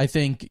 I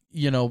think,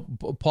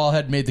 Paul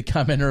had made the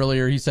comment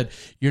earlier. He said,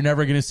 you're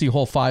never going to see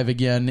hole 5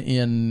 again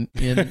in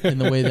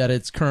the way that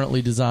it's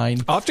currently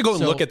designed. I'll have to go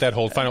and look at that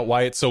hole and find out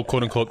why it's so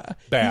quote unquote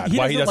bad.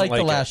 Why he doesn't like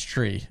the last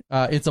tree.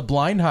 It's a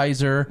blind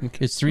hyzer.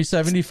 Okay. It's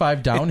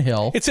 375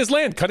 downhill. It's his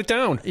land. Cut it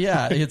down.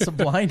 Yeah. It's a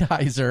blind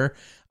hyzer.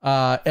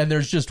 And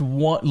there's just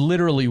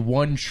literally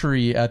one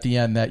tree at the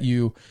end that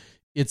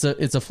it's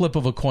a flip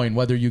of a coin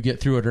whether you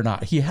get through it or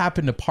not. He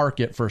happened to park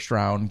it first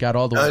round, got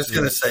all the way. I was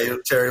going to say,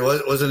 Terry,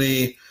 wasn't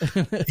he?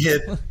 He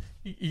had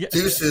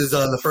deuces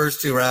on the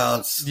first 2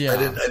 rounds. Yeah, I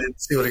didn't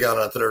see what he got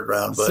on the 3rd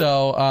round.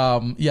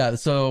 But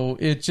so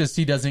it's just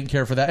he doesn't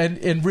care for that,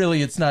 and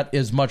really it's not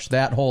as much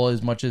that hole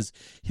as much as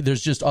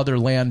there's just other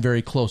land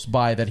very close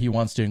by that he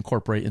wants to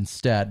incorporate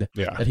instead.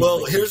 Yeah.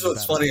 Well, here's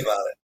what's funny about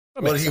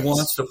it. What he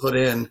wants to put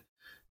in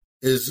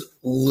is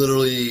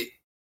literally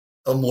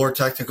a more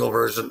technical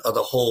version of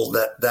the hole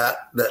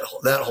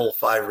that hole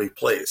 5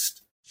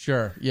 replaced.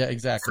 Sure. Yeah,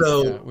 exactly.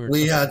 So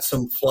we had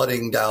some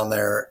flooding down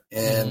there,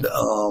 and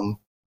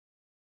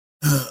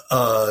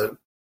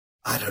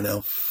I don't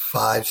know,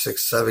 5,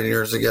 6, 7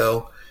 years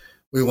ago,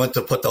 we went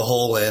to put the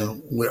hole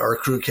in. Our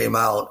crew came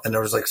out, and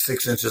there was like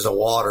 6 inches of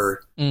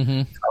water. I'm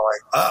like,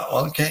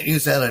 I can't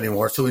use that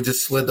anymore. So we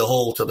just slid the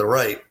hole to the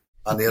right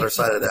on the other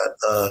side of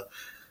that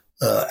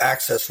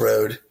access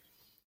road,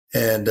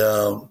 and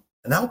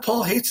now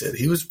Paul hates it.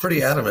 He was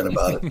pretty adamant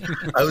about it.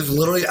 I was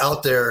literally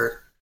out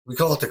there. We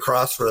call it the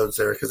crossroads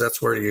there because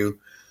that's where you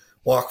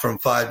walk from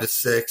 5 to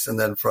 6 and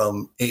then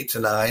from 8 to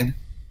 9.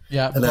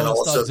 Yeah, and then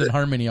also Studs and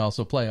Harmony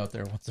also play out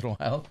there once in a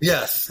while.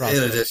 Yes,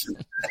 in addition.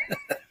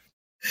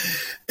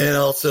 And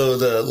also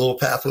the little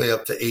pathway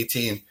up to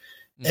 18.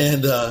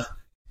 And I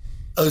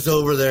was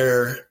over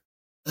there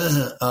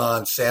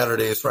on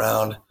Saturday's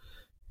round,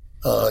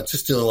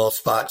 just doing a little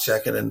spot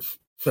checking and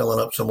filling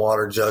up some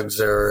water jugs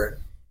there.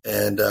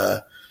 And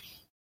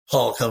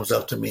Paul comes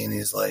up to me and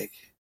he's like,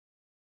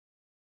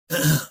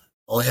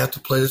 only have to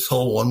play this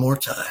hole one more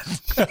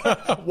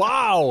time.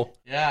 Wow.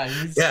 Yeah.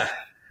 Yeah.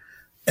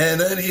 And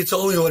then he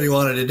told me what he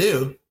wanted to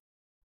do.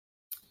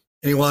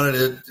 And he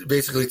wanted to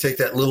basically take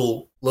that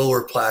little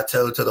lower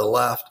plateau to the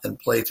left and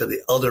play to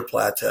the other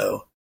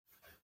plateau,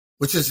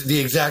 which is the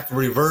exact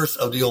reverse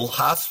of the old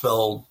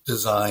Hospital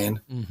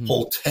design,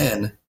 hole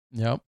 10.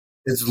 Yep.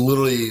 It's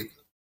literally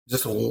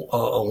just a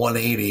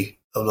 180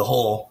 of the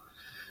hole.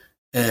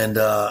 And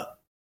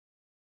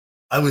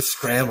I was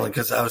scrambling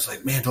because I was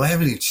like, man, do I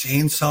have any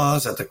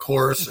chainsaws at the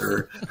course?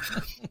 Or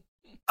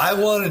I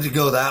wanted to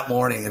go that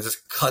morning and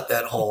just cut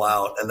that hole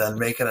out and then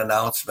make an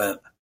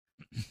announcement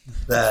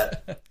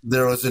that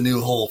there was a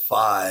new hole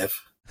 5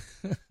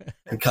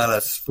 and kind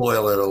of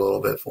spoil it a little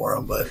bit for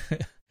him. But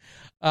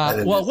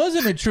well,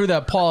 wasn't it true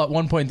that Paul at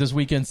one point this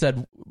weekend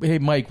said, hey,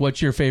 Mike,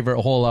 what's your favorite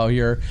hole out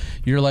here?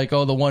 You're like,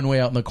 oh, the one way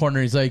out in the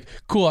corner. He's like,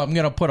 cool, I'm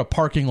going to put a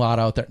parking lot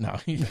out there. No,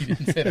 he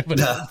didn't say that, but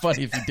it'd be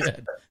funny if he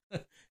did.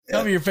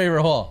 Tell me your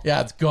favorite hole.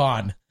 Yeah, it's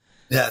gone.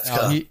 Yeah, it's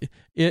gone.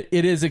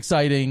 It is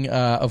exciting.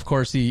 Of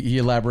course, he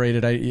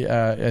elaborated.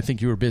 I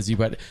think you were busy,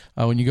 but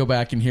when you go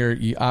back and hear,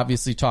 you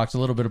obviously talked a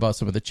little bit about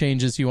some of the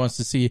changes he wants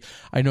to see.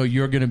 I know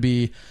you're going to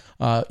be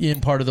in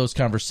part of those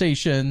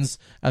conversations.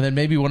 And then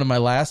maybe one of my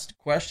last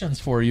questions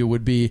for you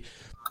would be,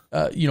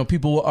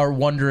 people are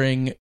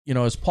wondering,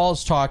 as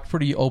Paul's talked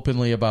pretty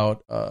openly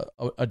about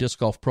a Disc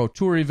Golf Pro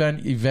Tour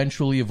event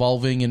eventually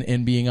evolving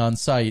and being on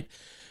site.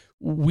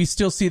 We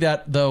still see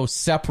that, though,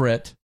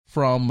 separate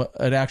from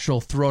an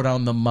actual throw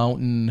down the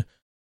mountain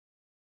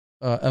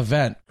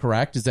event,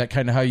 correct? Is that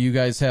kind of how you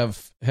guys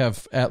have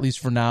at least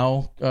for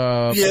now,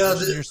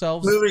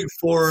 yourselves? Moving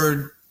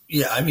forward,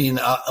 yeah. I mean,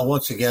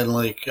 once again,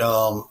 like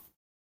I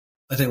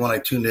think when I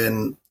tuned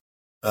in,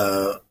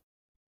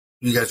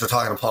 you guys were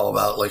talking to Paul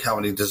about like how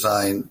many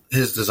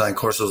his design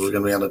courses were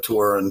going to be on the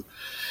tour, and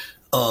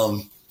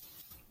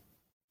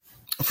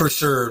for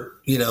sure,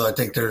 I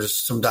think there's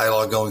some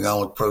dialogue going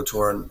on with Pro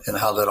Tour and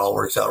how that all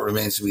works out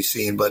remains to be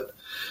seen. But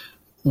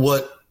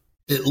what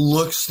it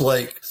looks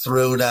like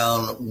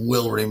Throwdown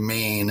will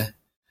remain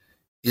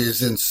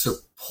is in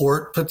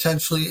support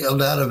potentially of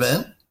that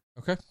event.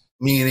 Okay.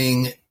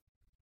 Meaning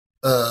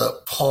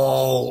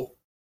Paul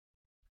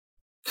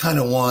kind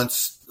of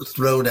wants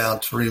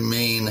Throwdown to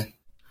remain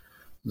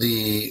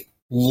the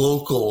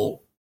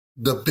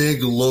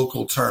big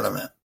local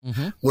tournament.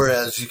 Mm-hmm.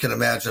 Whereas you can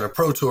imagine a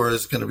Pro Tour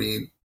is going to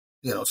be,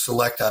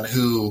 select on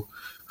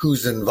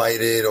who's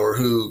invited or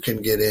who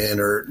can get in,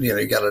 or,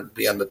 you got to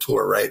be on the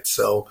tour, right?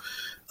 So,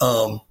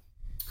 it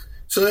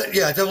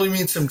definitely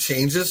means some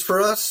changes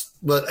for us.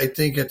 But I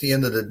think at the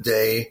end of the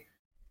day,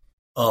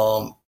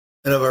 and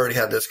I've already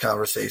had this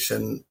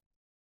conversation,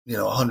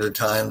 100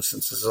 times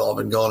since this has all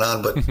been going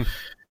on, but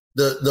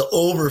the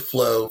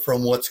overflow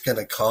from what's going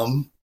to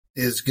come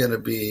is going to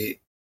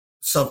be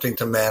something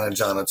to manage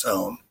on its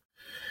own.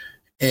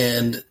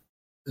 And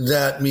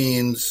that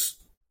means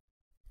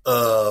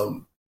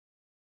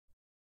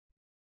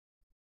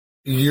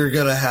you're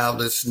going to have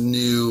this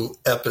new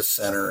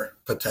epicenter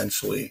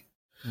potentially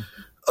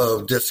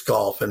of disc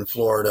golf in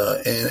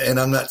Florida. And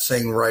I'm not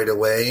saying right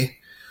away,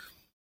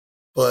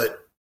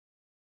 but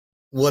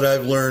what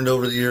I've learned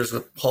over the years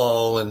with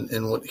Paul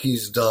and what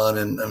he's done,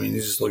 and I mean, you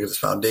just look at his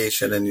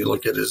foundation and you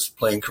look at his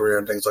playing career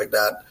and things like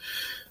that.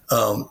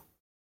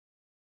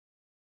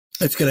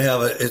 It's going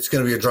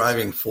to be a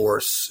driving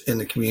force in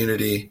the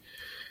community.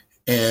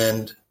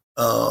 And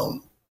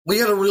we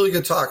had a really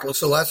good talk.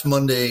 So last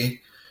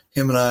Monday,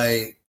 him and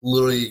I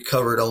literally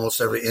covered almost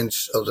every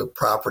inch of the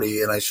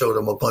property, and I showed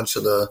him a bunch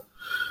of the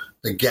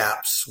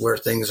gaps where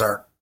things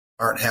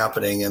aren't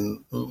happening,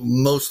 and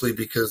mostly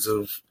because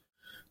of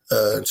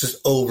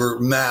just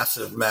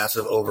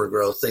massive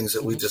overgrowth, things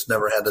that we just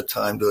never had the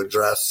time to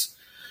address.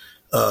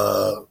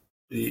 I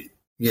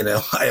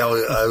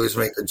always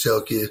make the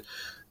joke,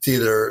 it's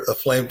either a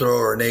flamethrower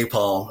or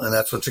napalm, and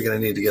that's what you're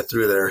going to need to get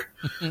through there.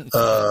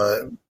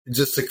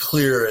 Just to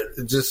clear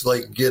it, just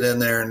like get in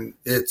there, and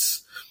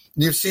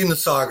you've seen the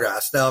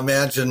sawgrass. Now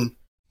imagine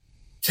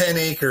 10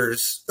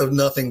 acres of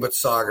nothing but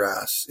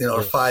sawgrass,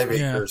 or 5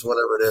 acres,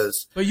 whatever it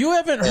is. But you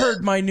haven't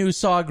heard my new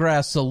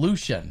sawgrass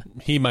solution.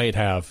 He might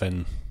have,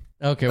 and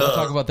okay, we'll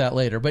talk about that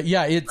later. But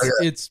yeah,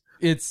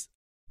 it's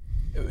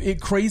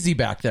crazy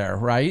back there,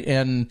 right?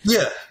 And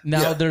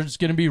now there's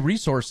going to be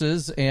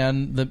resources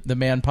and the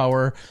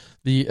manpower,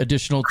 the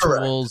additional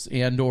tools,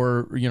 and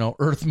or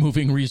earth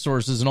moving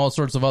resources and all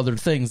sorts of other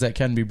things that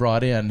can be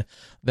brought in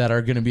that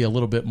are going to be a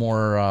little bit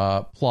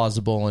more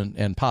plausible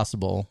and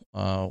possible.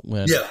 For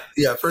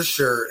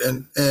sure.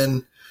 And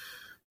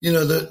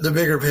the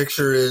bigger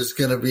picture is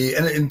going to be,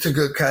 and to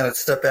go kind of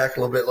step back a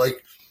little bit,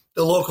 like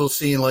the local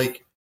scene,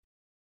 like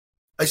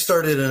I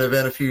started an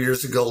event a few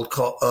years ago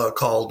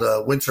called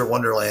Winter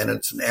Wonderland.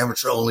 It's an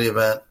amateur only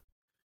event.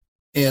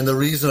 And the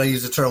reason I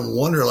use the term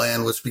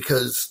Wonderland was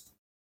because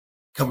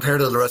compared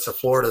to the rest of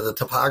Florida, the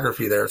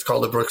topography there, it's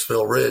called the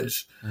Brooksville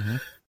Ridge. Mm-hmm.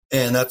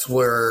 And that's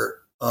where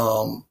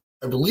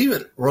I believe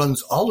it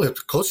runs all the way up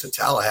to close to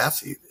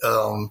Tallahassee.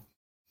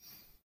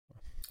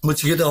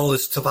 But you get all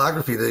this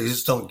topography that you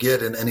just don't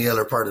get in any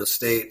other part of the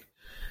state.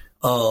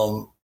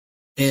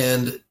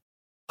 And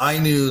I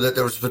knew that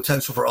there was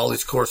potential for all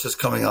these courses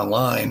coming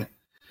online.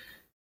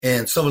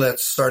 And some of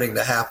that's starting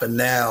to happen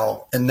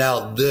now. And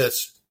now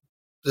this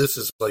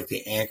is like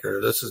the anchor.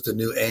 This is the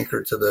new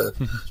anchor to the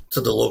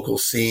local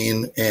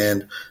scene.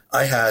 And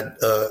I had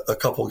a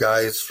couple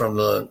guys from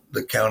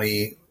the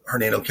county,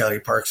 Hernando County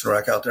Parks and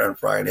Rec out there on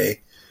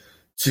Friday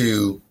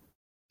to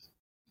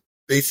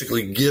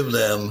basically give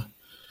them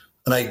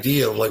an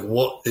idea of like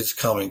what is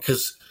coming.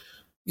 Because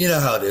you know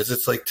how it is.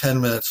 It's like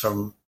 10 minutes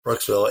from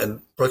Brooksville,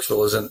 and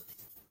Brooksville isn't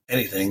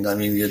anything. I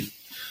mean,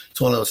 it's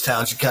one of those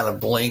towns you kind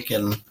of blink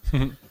and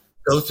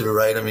go through,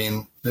 right? I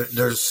mean,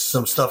 there's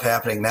some stuff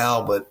happening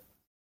now, but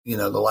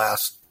the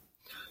last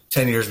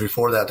 10 years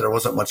before that, there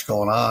wasn't much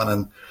going on.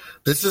 And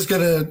this is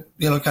going to,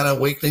 kind of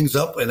wake things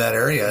up in that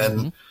area.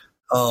 Mm-hmm.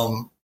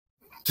 And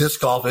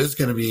disc golf is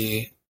going to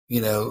be,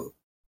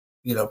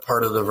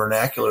 part of the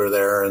vernacular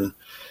there and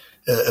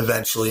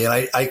eventually.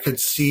 And I could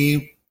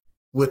see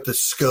with the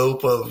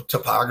scope of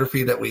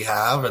topography that we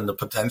have and the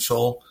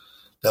potential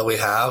that we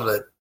have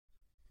that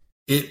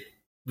it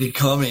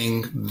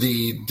becoming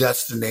the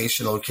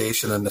destination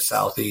location in the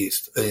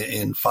Southeast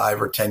in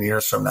 5 or 10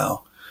 years from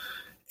now.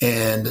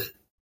 And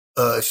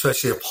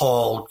especially if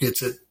Paul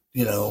gets it,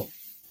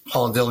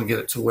 Paul and Dylan get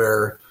it to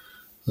where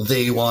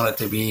they want it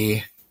to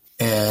be.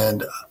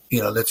 And,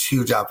 that's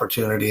huge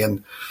opportunity.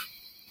 And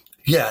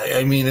yeah,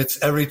 I mean,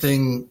 it's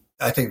everything.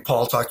 I think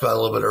Paul talked about a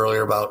little bit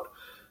earlier about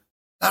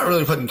not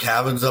really putting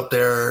cabins up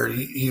there.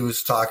 He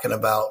was talking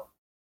about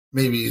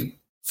maybe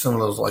some of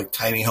those like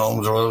tiny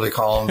homes or whatever they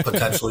call them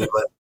potentially,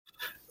 but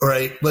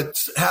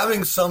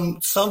having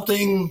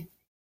something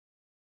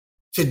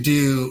to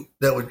do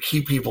that would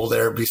keep people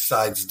there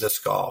besides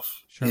disc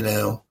golf.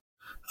 Sure.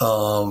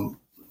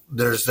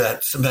 There's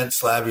that cement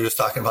slab he was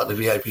talking about, the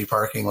VIP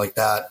parking like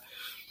that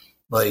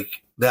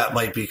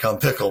might become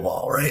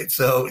pickleball, right?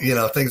 So,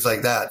 things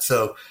like that.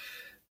 So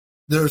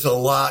there's a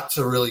lot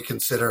to really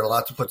consider, a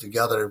lot to put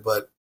together,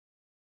 but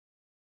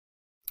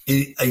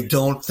I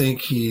don't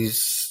think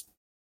he's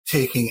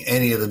taking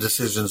any of the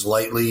decisions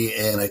lightly.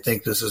 And I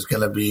think this is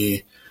going to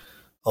be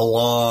a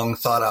long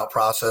thought out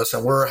process,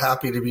 and we're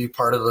happy to be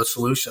part of the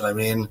solution. I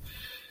mean,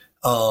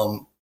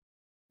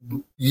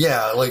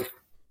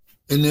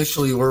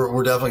 initially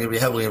we're definitely gonna be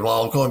heavily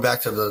involved. Going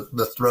back to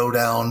the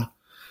throwdown,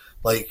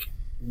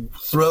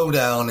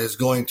 throwdown is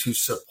going to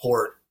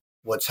support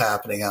what's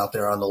happening out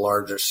there on the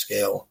larger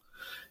scale.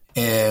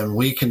 And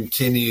we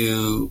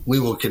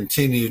will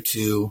continue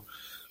to,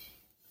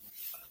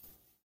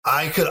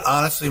 I could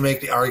honestly make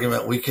the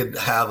argument we could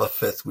have a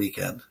fifth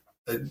weekend,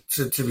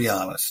 to be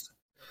honest.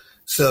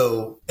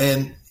 So,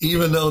 and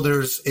even though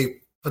there's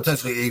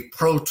potentially a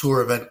pro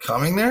tour event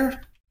coming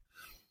there,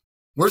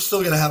 we're still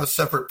going to have a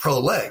separate pro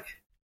leg.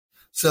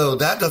 So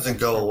that doesn't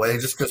go away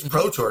just because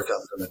pro tour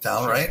comes into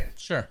town, right?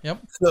 Sure.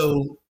 Yep.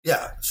 So,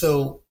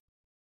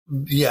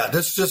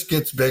 this just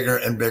gets bigger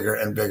and bigger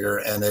and bigger,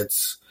 and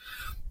it's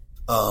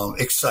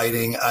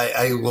exciting.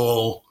 I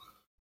will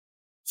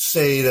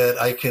say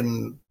that I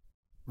can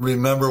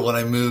remember when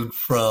I moved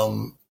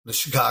from the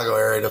Chicago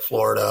area to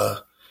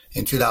Florida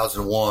in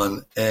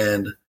 2001,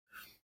 and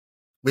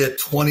we had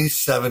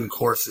 27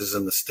 courses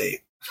in the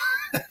state.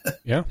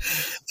 Yeah.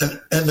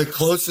 And the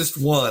closest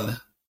one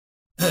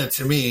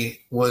to me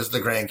was the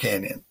Grand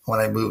Canyon when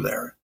I moved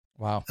there.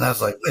 Wow. And I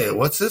was like, wait,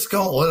 what's this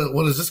going?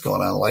 What is this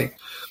going on? Like,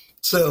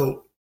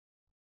 so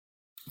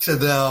to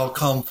now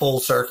come full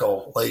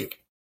circle,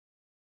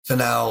 to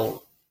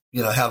now,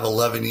 have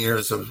 11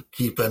 years of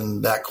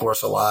keeping that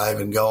course alive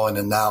and going.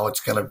 And now it's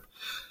going to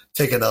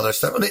take another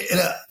step. And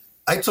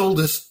I told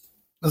this,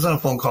 I was on a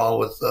phone call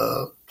with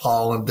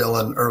Paul and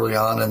Dylan early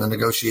on in the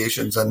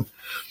negotiations. And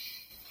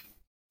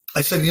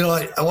I said,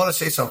 I want to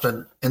say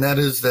something. And that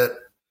is that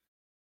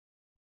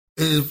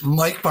if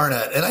Mike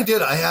Barnett, and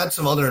I had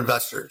some other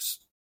investors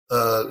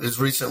as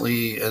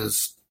recently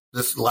as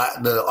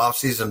the off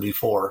season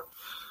before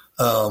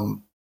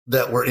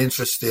that were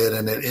interested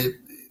in it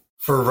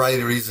for a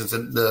variety of reasons.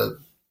 And the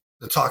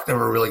talk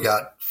never really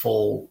got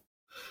full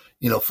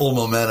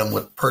momentum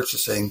with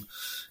purchasing.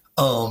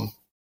 But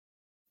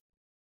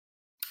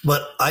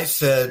I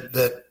said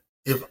that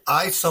if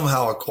I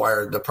somehow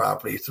acquired the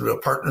property through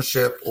a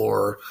partnership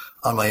or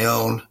on my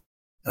own,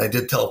 and I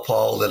did tell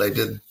Paul that I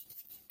did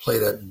play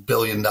that $1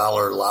 billion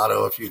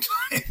lotto a few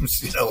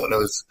times, when I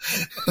was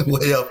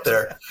way up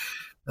there.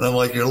 And I'm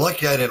like, you're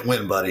lucky I didn't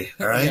win, buddy.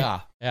 All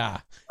right. Yeah.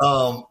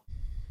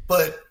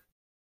 But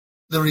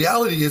the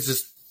reality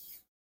is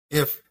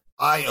if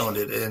I owned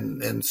it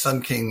and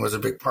Sun King was a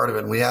big part of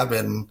it, and we have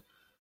been,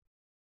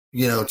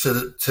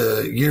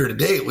 to year to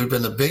date, we've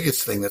been the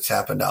biggest thing that's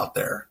happened out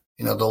there,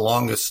 the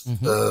longest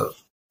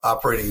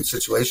operating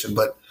situation.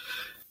 But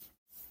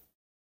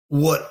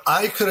what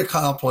I could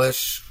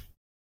accomplish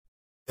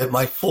at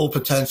my full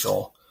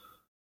potential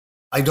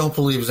I don't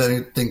believe is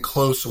anything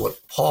close to what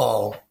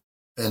Paul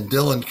and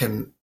Dylan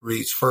can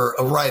reach for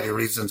a variety of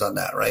reasons on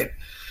that, right?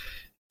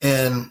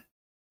 And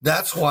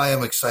that's why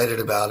I'm excited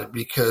about it,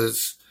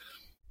 because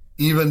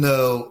even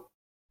though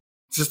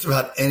just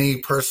about any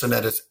person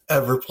that has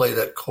ever played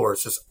that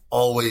course has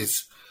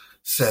always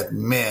said,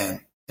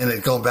 man, and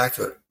then going back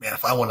to it, man,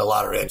 if I won the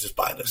lottery, I'd just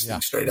buy this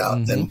thing straight out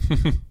and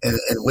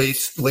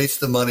waste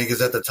the money,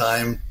 because at the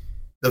time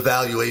the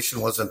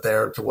valuation wasn't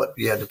there to what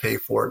you had to pay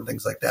for it and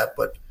things like that.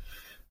 But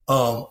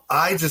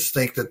I just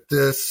think that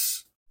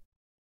this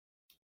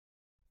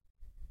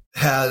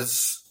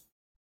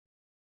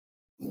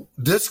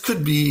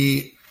could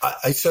be,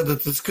 I said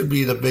that this could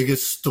be the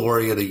biggest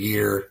story of the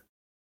year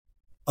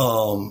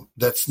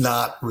that's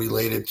not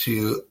related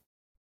to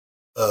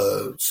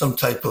some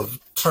type of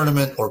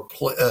tournament or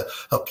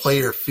a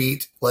player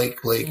feat, like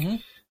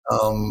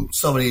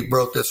somebody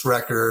broke this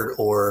record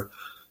or,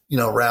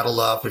 rattled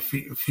off a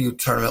few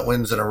tournament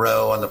wins in a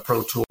row on the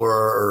Pro Tour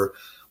or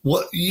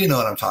what, you know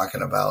what I'm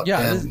talking about. Yeah.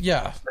 And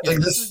yeah.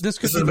 This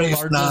could be the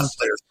largest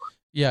non-player.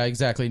 Yeah,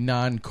 exactly.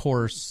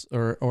 Non-course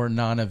or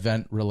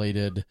non-event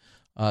related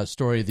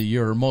story of the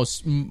year,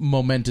 most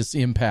momentous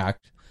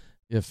impact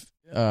if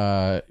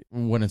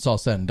when it's all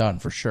said and done,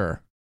 for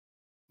sure.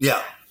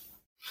 Yeah.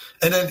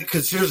 And then,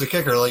 because here's the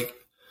kicker,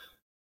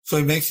 so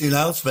he makes the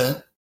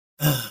announcement,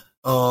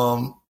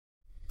 and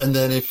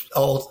then if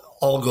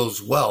all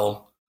goes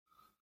well,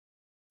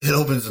 it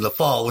opens in the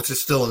fall, which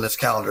is still in this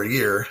calendar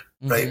year,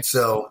 right?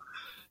 So,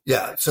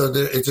 yeah, so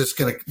it's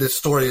just this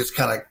story is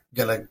kind of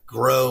gonna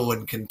grow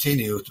and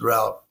continue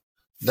throughout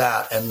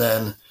that, and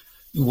then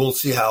we'll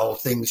see how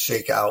things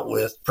shake out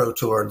with Pro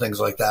Tour and things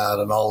like that,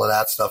 and all of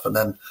that stuff, and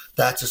then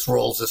that just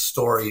rolls this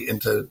story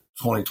into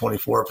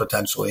 2024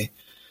 potentially.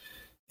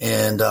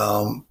 And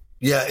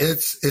yeah,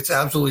 it's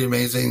absolutely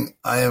amazing.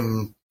 I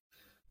am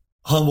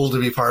humbled to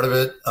be part of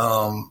it.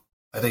 I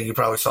think you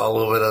probably saw a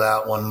little bit of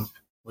that when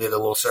we had a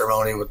little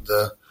ceremony with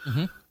the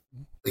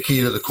key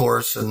to the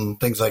course and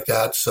things like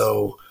that.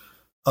 So,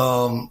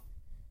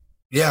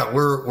 yeah,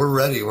 we're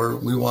ready.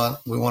 We want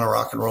to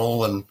rock and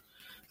roll. And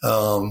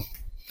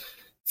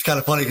it's kind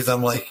of funny because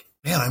I'm like,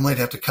 man, I might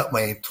have to cut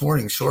my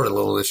touring short a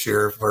little this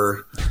year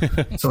for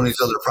some of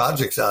these other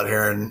projects out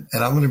here, and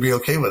I'm going to be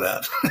okay with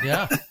that.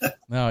 Yeah,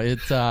 no,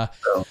 it's yeah,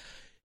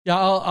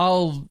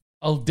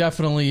 I'll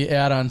definitely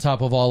add on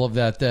top of all of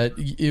that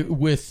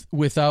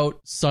without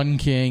Sun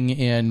King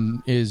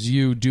and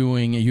you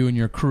and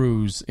your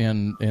crews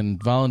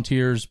and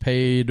volunteers,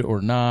 paid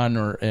or non,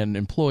 and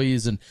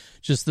employees, and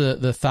just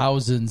the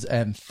thousands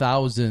and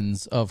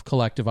thousands of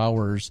collective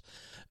hours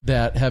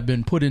that have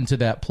been put into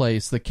that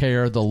place, the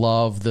care, the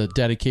love, the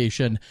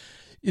dedication,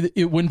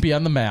 it wouldn't be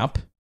on the map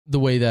the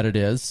way that it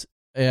is.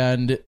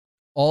 And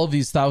all of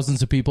these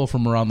thousands of people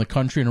from around the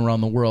country and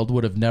around the world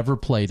would have never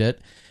played it.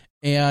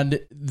 And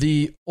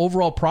the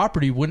overall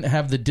property wouldn't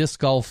have the disc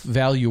golf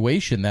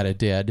valuation that it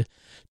did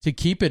to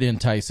keep it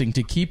enticing,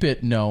 to keep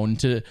it known,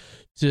 to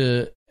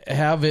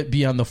have it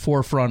be on the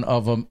forefront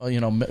of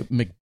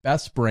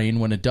McBeth's brain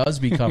when it does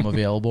become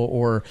available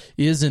or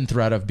is in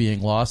threat of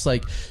being lost.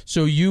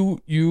 So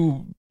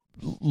you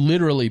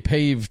literally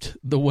paved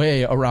the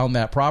way around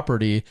that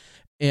property,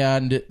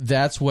 and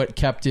that's what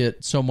kept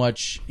it so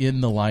much in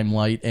the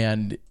limelight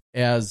and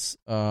as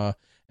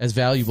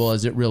valuable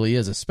as it really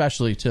is,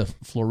 especially to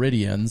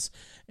Floridians.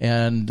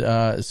 And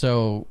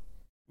so,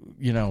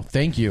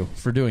 thank you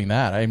for doing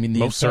that. I mean,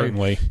 most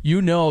certainly,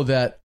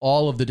 that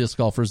all of the disc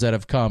golfers that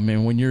have come,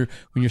 and when you're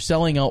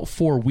selling out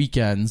 4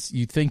 weekends,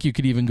 you think you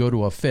could even go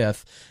to a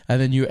 5th, and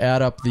then you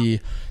add up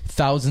the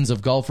thousands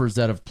of golfers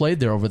that have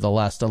played there over the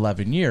last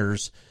 11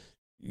 years.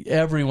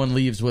 Everyone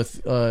leaves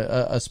with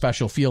a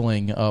special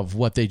feeling of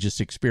what they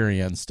just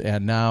experienced.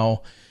 And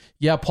now,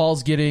 yeah, Paul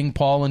and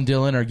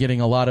Dylan are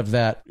getting a lot of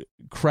that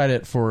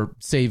credit for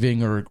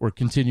saving or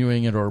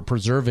continuing it or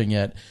preserving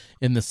it,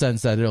 in the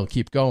sense that it'll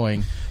keep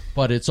going.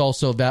 But it's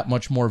also that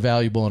much more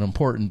valuable and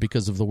important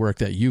because of the work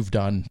that you've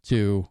done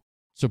so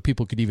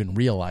people could even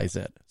realize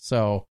it.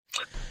 So,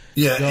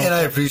 yeah, and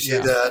I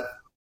appreciate that.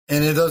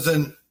 And it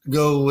doesn't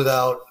go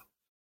without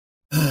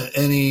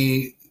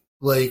any,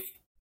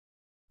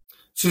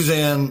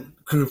 Suzanne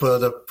Krupa,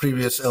 the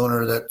previous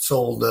owner that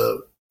sold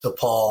to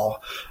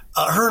Paul,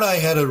 her and I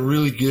had a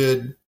really good,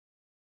 and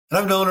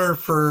I've known her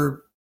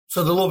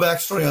so the little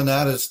backstory on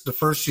that is the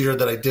first year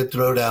that I did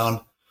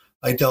Throwdown,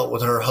 I dealt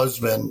with her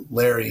husband,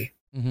 Larry.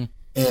 Mm-hmm.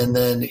 And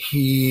then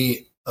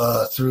he,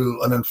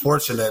 through an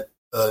unfortunate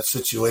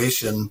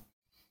situation,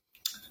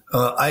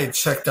 I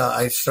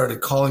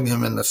started calling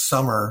him in the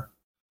summer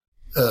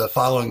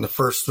following the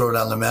first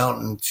Throwdown the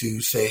Mountain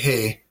to say,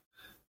 hey,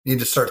 need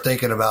to start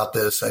thinking about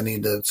this. I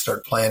need to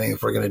start planning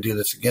if we're going to do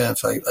this again.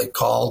 So I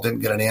called, didn't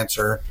get an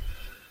answer.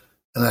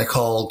 And I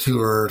called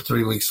 2 or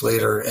 3 weeks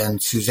later,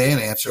 and Suzanne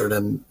answered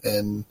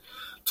and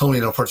told me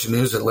the unfortunate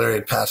news that Larry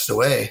had passed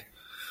away.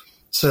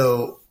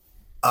 So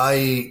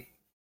I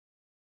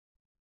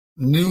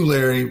knew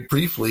Larry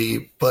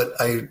briefly, but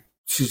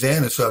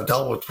Suzanne is who I've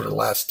dealt with for the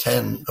last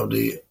 10 of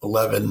the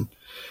 11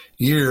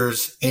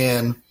 years.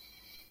 And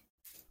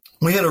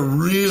we had a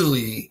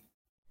really,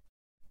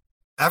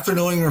 after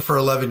knowing her for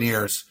 11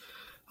 years,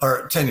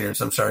 or 10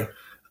 years, I'm sorry,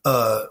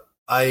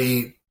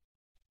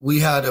 we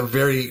had a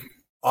very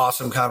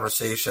awesome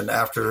conversation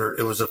after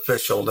it was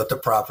official that the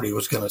property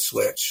was going to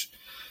switch.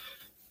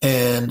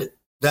 And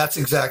that's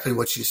exactly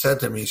what she said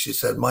to me. She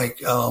said,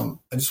 Mike, I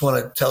just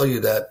want to tell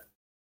you that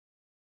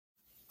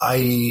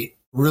I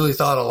really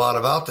thought a lot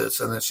about this.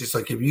 And then she's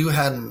like, if you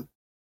hadn't,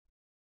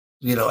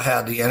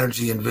 had the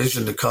energy and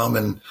vision to come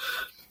and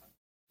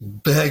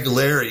beg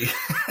Larry,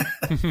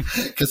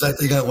 because I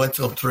think I went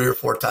to him 3 or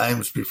 4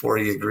 times before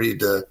he agreed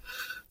to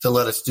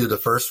let us do the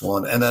first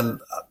one. And then,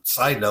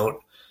 side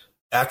note,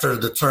 after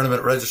the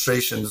tournament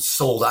registration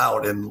sold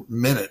out in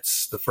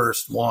minutes, the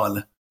first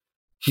one,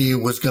 he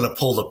was going to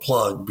pull the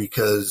plug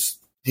because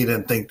he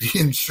didn't think the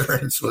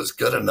insurance was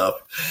good enough.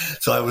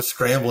 So I was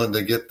scrambling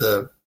to get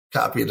the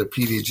copy of the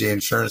PDJ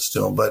insurance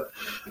to him. But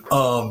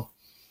all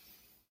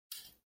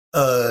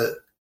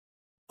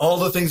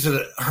the things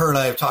that her and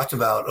I have talked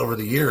about over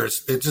the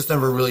years, it just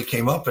never really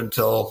came up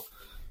until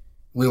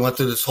we went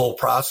through this whole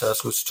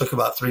process, which took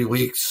about 3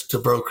 weeks to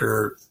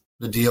broker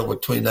the deal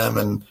between them.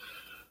 And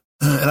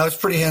I was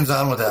pretty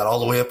hands-on with that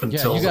all the way up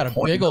until you got a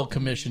big old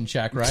commission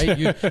check,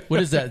 right? What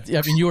is that?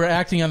 I mean, you were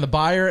acting on the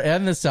buyer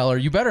and the seller.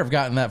 You better have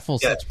gotten that full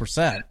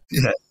 6%.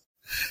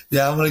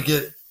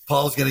 Yeah.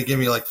 Paul's going to give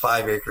me like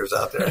 5 acres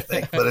out there, I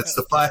think. But it's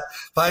the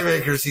 5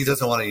 acres he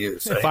doesn't want to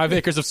use. Right? 5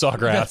 acres of sawgrass.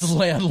 That's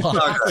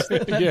landlocked.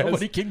 Yes.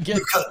 Nobody can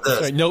get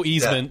right, no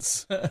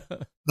easements. Yeah.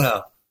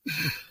 No.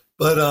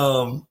 But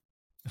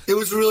it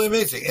was really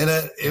amazing. And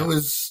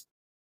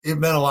it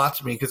meant a lot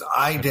to me because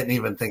I didn't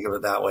even think of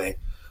it that way.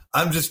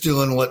 I'm just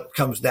doing what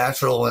comes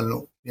natural,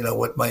 and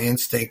what my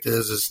instinct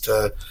is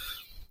to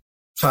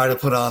try to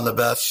put on the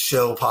best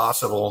show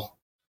possible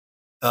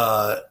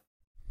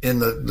in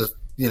the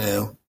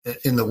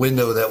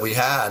window that we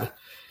had.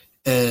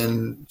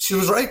 And she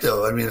was right,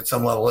 though. I mean, at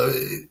some level,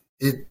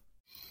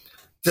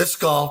 disc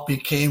golf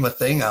became a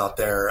thing out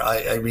there.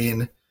 I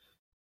mean,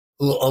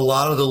 a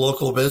lot of the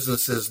local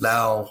businesses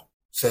now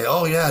say,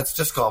 "Oh yeah, it's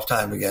disc golf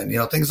time again,"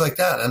 things like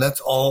that, and that's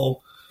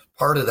all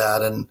part of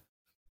that. And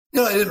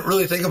I didn't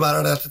really think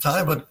about it at the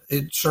time, but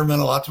it sure meant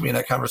a lot to me in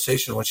that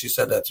conversation when she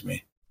said that to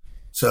me.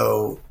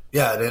 So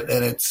yeah,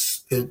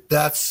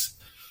 that's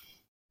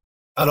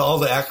out of all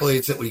the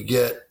accolades that we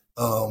get,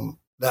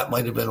 that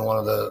might have been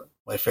one of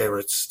my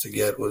favorites to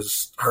get,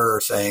 was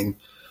her saying,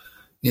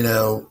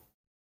 you're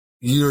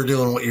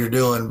doing what you're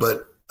doing,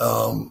 but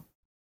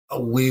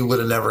we would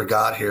have never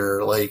got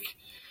here. Like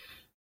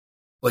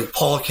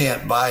Paul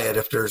can't buy it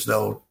if there's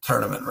no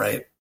tournament,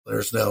 right?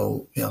 There's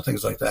no,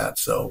 things like that.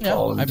 So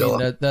Paul and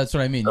Dylan. That's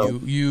what I mean. So,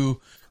 you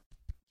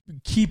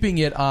keeping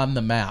it on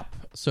the map,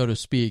 so to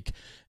speak,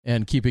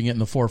 and keeping it in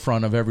the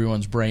forefront of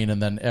everyone's brain, and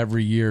then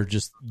every year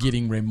just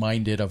getting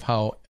reminded of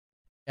how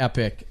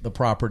epic the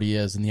property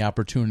is and the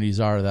opportunities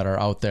that are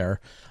out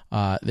there.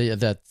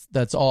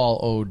 That's all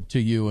owed to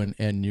you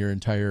and your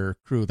entire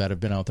crew that have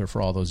been out there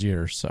for all those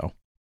years. So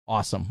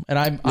awesome. And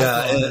and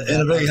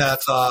a big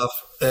hats off.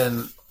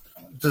 And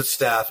the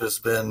staff has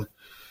been,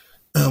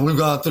 we've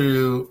gone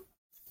through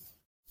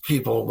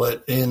people,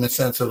 but in the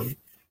sense of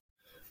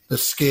the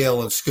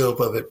scale and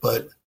scope of it,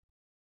 but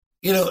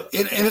and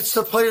it's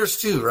the players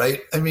too,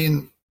 right? I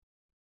mean,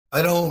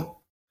 I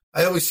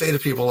always say to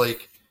people,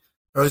 like,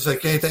 they're always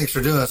like, "Hey, thanks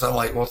for doing this." I'm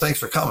like, "Well, thanks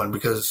for coming,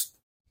 because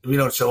if you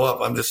don't show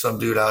up, I'm just some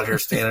dude out here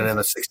standing in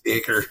a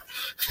 60-acre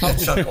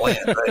chunk of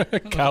land,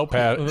 right? Cow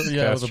pad, with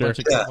a bunch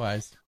of cow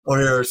pies, or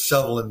you're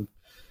shoveling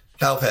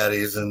cow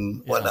patties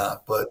and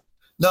whatnot." But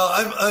no,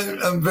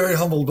 I'm very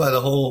humbled by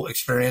the whole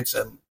experience,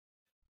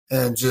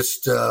 and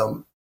just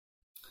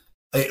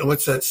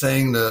what's that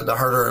saying? The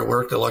harder I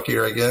work, the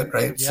luckier I get,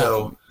 right? Yeah.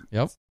 So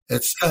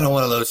it's kind of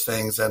one of those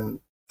things,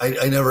 and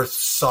I never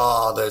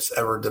saw this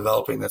ever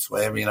developing this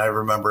way. I mean, I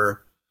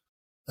remember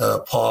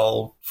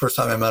Paul, first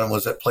time I met him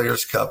was at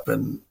Players Cup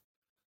in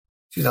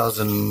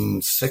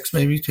 2006,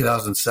 maybe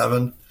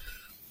 2007.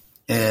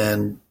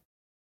 And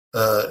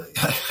I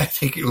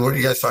think what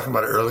you guys talking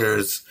about earlier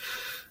is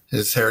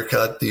his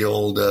haircut, the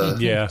old what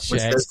do you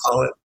guys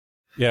call it?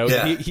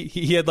 Yeah.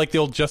 He had like the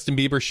old Justin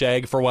Bieber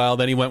shag for a while.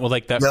 Then he went with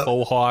like that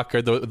faux hawk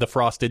or the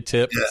frosted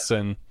tips,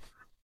 and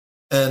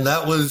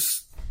that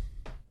was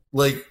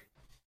like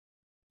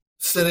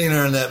sitting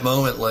there in that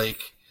moment, like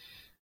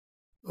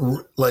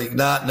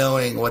not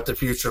knowing what the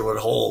future would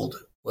hold,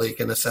 like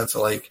in the sense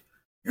of like,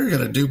 you're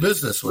going to do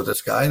business with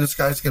this guy, and this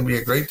guy's going to be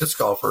a great disc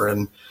golfer,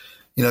 and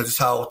just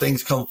how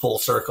things come full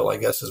circle, I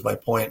guess, is my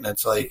point. And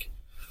it's like,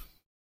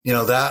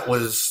 that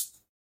was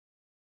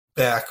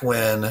back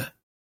when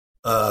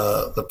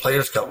the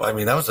Players Cup, I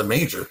mean, that was a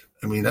major.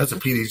 I mean, that was a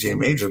PDJ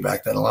major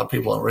back then. A lot of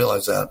people don't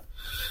realize that.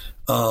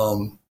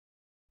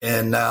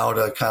 And now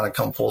to kind of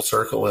come full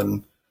circle,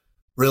 and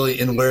really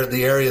in where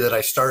the area that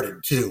I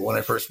started too, when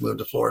I first moved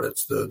to Florida,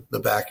 it's the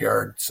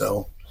backyard.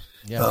 So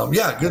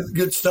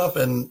good stuff.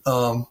 And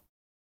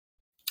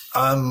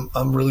I'm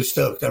really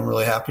stoked. I'm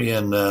really happy.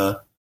 And I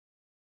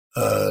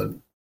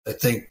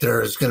think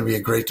there's going to be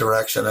a great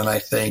direction. And I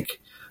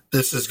think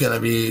this is going to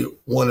be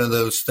one of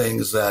those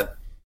things that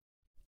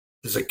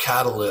is a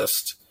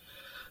catalyst,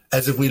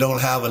 as if we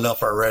don't have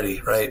enough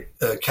already, right?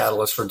 A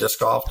catalyst for disc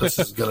golf. This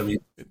is going to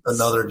be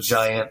another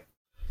giant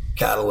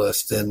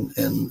catalyst in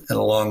a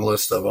long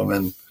list of them.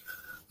 And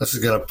this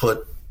is going to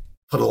put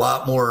a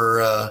lot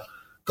more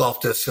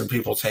golf discs in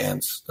people's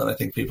hands than I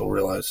think people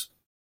realize.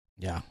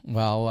 Yeah.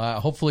 Well,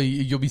 hopefully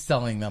you'll be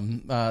selling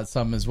them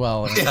some as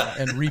well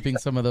and reaping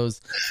some of those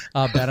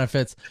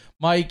benefits.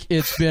 Mike,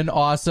 it's been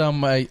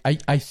awesome. I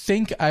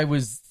think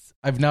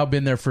I've now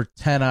been there for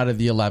 10 out of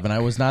the 11. I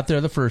was not there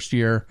the first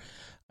year.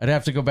 I'd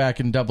have to go back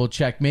and double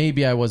check.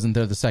 Maybe I wasn't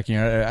there the second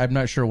year. I'm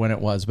not sure when it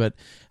was, but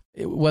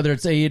whether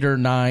it's 8 or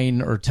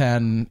 9 or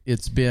 10,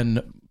 it's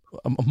been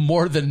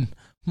more of them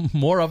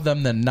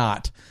than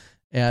not.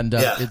 And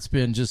it's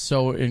been just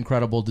so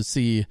incredible to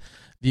see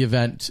the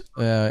event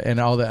and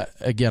all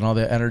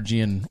the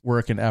energy and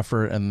work and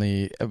effort and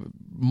the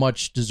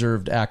much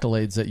deserved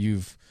accolades that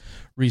you've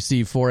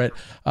received for it.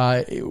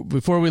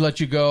 Before we let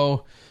you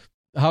go,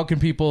 how can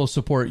people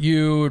support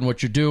you and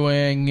what you're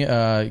doing?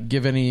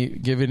 Give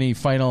any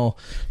final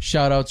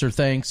shout outs or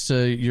thanks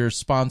to your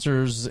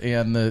sponsors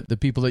and the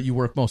people that you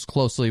work most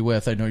closely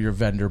with. I know you're a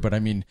vendor, but I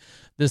mean,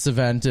 this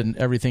event and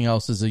everything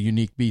else is a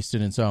unique beast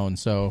in its own.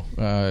 So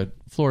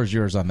floor is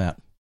yours on that.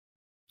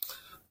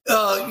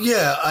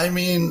 I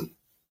mean,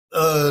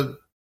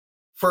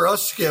 for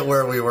us to get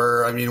where we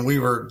were, I mean, we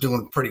were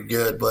doing pretty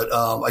good, but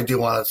I do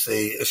want to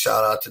say a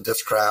shout out to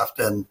Discraft.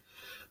 And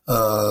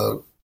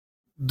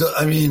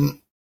I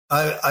mean,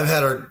 I've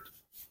had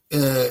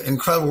an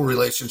incredible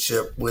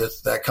relationship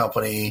with that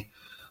company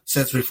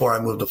since before I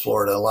moved to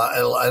Florida.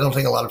 I don't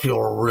think a lot of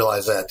people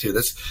realize that too.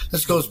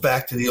 This goes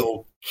back to the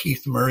old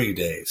Keith Murray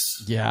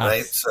days. Yeah.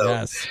 Right. So,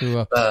 yes.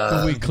 Who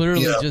we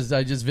clearly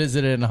I just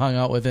visited and hung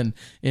out with in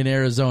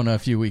Arizona a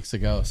few weeks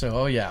ago.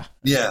 So, yeah.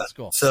 That's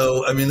cool.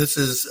 So, I mean, this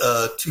is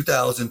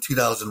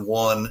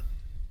 2001.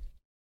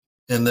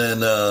 And then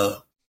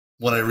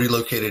when I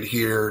relocated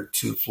here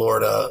to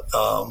Florida,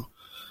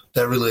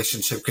 that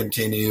relationship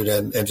continued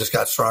and just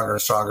got stronger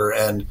and stronger.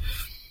 And,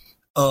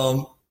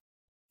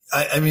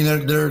 I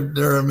mean,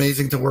 they're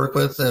amazing to work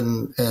with,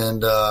 and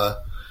I,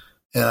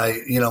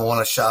 want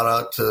to shout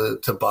out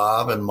to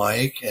Bob and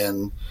Mike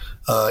and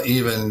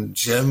even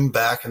Jim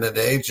back in the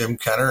day, Jim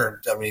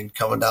Kenner. I mean,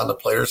 coming down to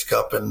Players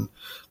Cup, and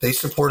they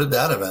supported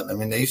that event. I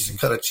mean, they used to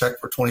cut a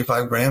check for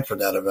 $25,000 for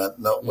that event,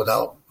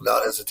 without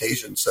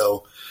hesitation.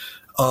 So,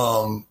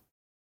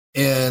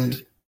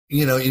 and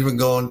even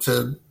going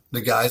to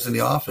the guys in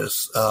the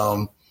office.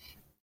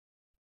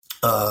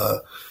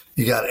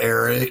 You got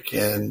Eric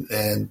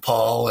and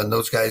Paul, and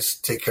those guys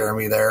take care of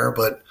me there.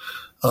 But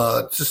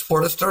to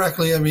support us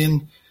directly, I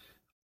mean,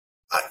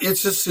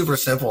 it's just super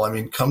simple. I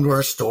mean, come to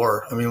our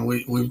store. I mean,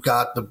 we've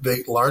got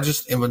the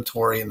largest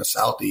inventory in the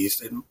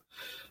Southeast, and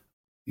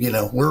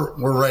we're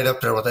right up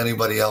there with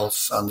anybody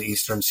else on the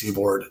Eastern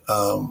Seaboard.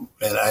 And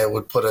I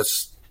would put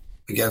us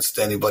against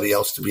anybody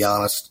else, to be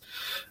honest.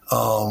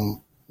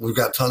 We've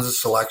got tons of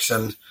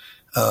selection.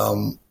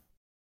 Come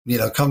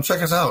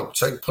check us out.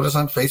 Put us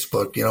on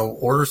Facebook.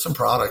 Order some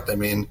product. I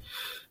mean,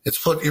 it's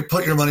put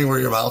your money where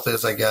your mouth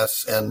is, I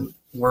guess. And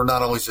we're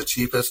not always the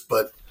cheapest,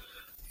 but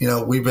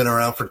we've been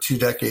around for 2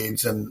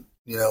 decades, and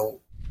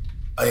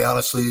I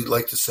honestly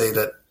like to say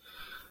that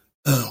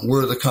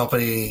we're the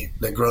company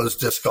that grows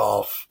disc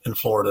golf in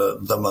Florida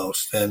the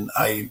most. And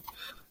I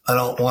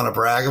don't want to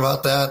brag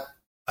about that.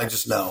 I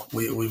just know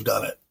we've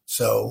done it.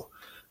 So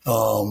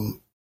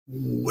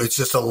it's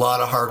just a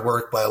lot of hard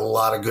work by a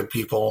lot of good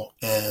people.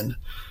 And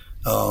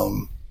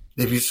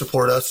if you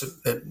support us,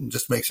 it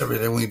just makes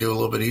everything we do a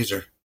little bit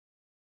easier.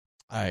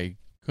 I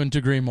couldn't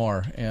agree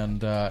more.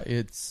 And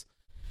it's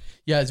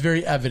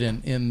very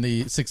evident in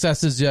the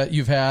successes that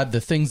you've had,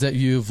 the things that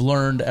you've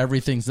learned.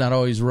 Everything's not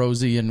always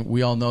rosy, and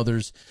we all know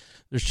there's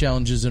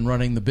challenges in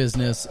running the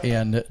business,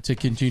 and to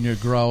continue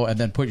to grow and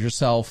then put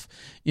yourself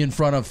in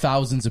front of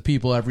thousands of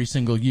people every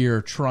single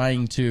year,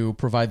 trying to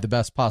provide the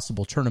best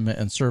possible tournament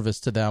and service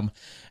to them.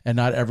 And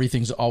not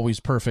everything's always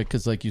perfect,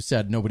 because like you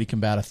said, nobody can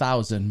bat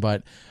 1,000,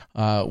 but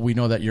we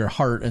know that your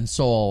heart and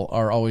soul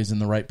are always in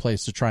the right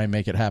place to try and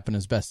make it happen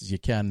as best as you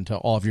can to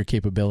all of your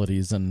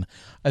capabilities. And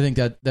I think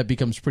that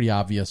becomes pretty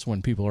obvious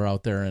when people are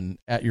out there and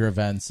at your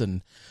events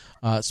and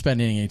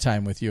spending any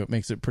time with you. It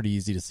makes it pretty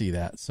easy to see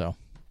that. So.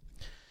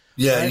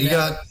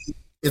 Yeah,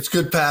 it's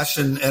good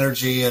passion,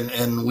 energy,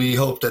 and we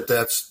hope that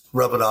that's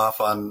rubbing off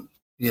on,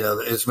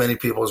 as many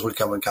people as we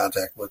come in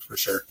contact with, for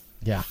sure.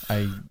 Yeah,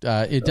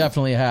 it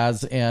definitely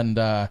has. And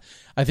I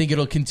think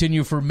it'll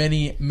continue for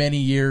many, many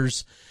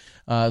years.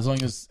 As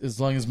long as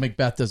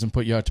McBeth doesn't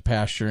put you out to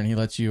pasture and he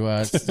lets you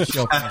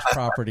show up on his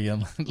property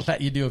and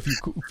let you do a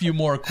few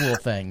more cool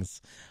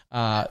things.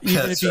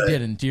 Even if he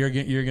didn't, you're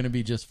going to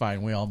be just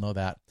fine. We all know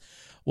that.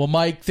 Well,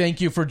 Mike,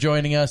 thank you for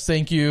joining us.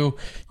 Thank you.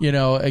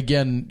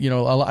 Again,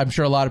 I'm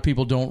sure a lot of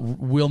people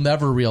will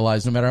never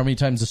realize, no matter how many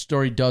times the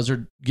story does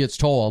or gets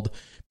told,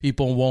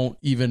 people won't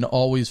even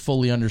always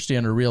fully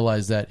understand or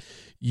realize that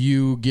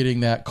you getting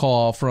that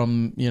call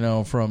from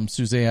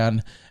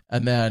Suzanne,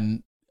 and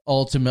then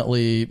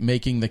ultimately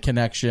making the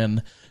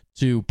connection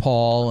to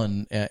Paul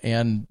and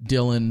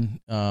Dylan,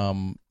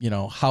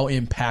 how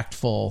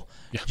impactful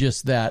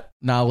just that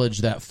knowledge,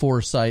 that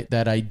foresight,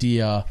 that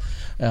idea,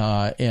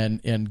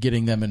 and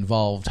getting them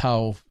involved.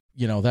 How,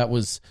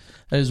 that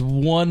is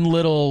one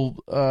little,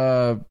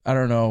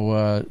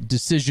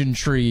 decision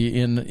tree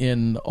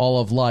in all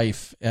of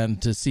life,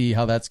 and to see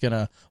how that's going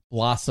to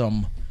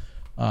blossom,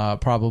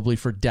 probably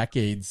for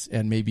decades,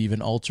 and maybe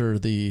even alter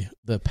the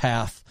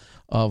path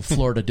of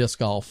Florida disc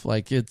golf.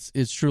 Like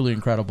it's truly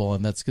incredible.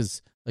 And that's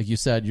because, like you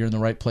said, you're in the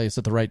right place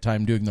at the right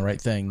time, doing the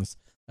right things.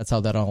 That's how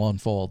that all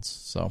unfolds.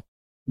 So,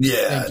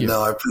 yeah,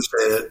 no, I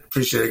appreciate it.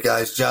 Appreciate it,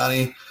 guys.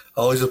 Johnny,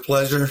 always a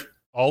pleasure.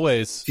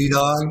 Always.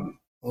 T-Dog,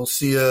 we'll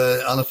see you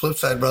on the flip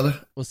side,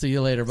 brother. We'll see you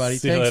later, buddy.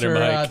 See you later,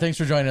 Mike. Thanks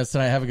for joining us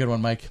tonight. Have a good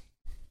one, Mike.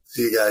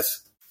 See you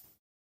guys.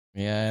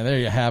 Yeah, there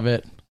you have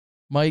it.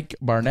 Mike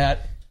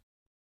Barnett.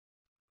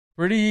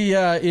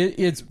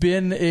 It's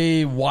been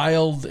a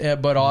wild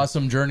but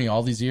awesome journey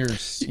all these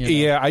years.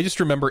 Yeah, I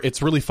just remember,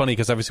 it's really funny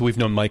because obviously we've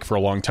known Mike for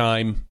a long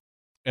time,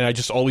 and I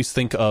just always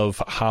think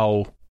of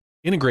how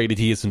integrated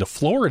he is into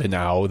Florida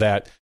now,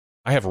 that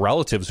I have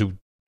relatives who,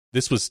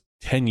 this was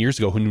 10 years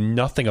ago, who knew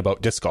nothing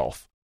about disc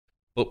golf.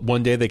 But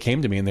one day they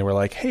came to me and they were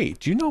like, "Hey,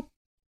 do you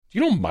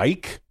know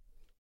Mike?"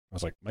 I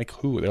was like, "Mike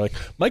who?" They're like,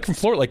 "Mike from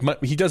Florida.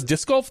 Like, he does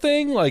disc golf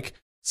thing, like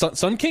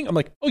Sun King." I'm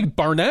like, "Oh,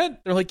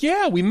 Barnett?" They're like,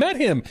 "Yeah, we met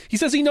him. He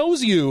says he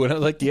knows you." And I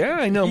was like, "Yeah,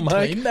 I know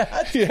Mike." Claimed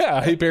that?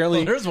 Yeah,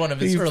 apparently. There's one of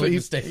his early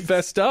mistakes. He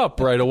fessed up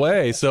right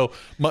away. So,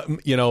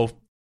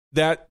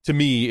 that to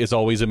me is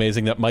always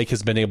amazing that Mike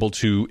has been able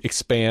to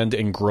expand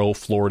and grow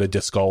Florida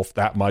disc golf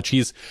that much.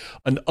 He's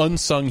an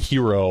unsung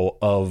hero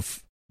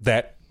of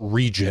that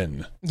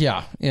region.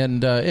 Yeah,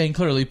 and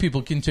clearly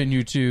people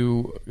continue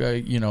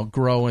to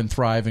grow and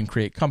thrive and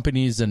create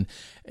companies,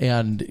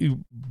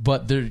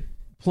 but they're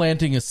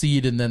planting a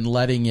seed and then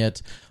letting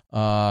it,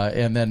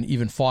 and then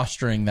even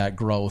fostering that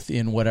growth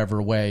in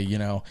whatever way.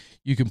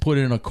 You can put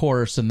in a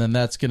course, and then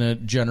that's going to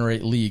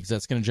generate leagues.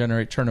 That's going to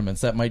generate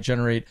tournaments. That might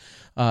generate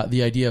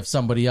the idea of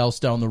somebody else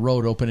down the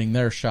road opening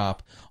their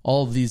shop.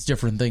 All of these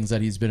different things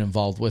that he's been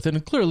involved with.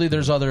 And clearly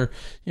there's other,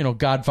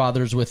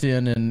 godfathers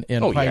within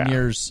and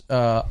pioneers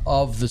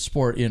of the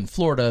sport in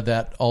Florida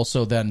that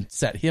also then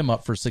set him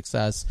up for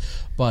success.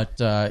 But,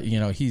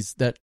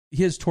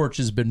 his torch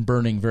has been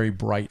burning very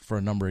bright for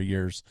a number of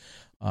years.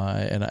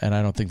 And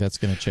I don't think that's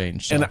going to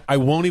change. So. And I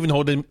won't even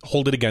hold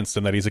it against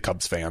him that he's a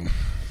Cubs fan.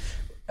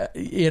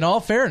 In all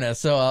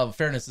fairness,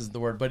 fairness isn't the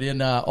word, but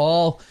in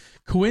all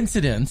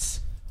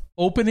coincidence,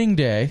 opening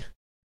day,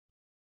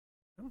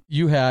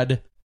 you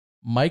had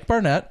Mike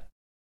Barnett,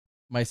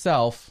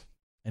 myself,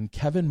 and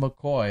Kevin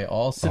McCoy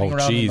all sitting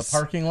around in the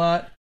parking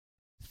lot.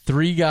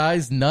 3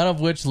 guys, none of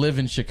which live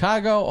in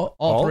Chicago.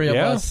 All 3 of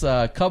us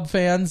Cub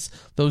fans.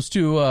 Those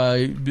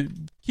 2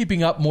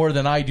 keeping up more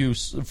than I do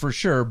for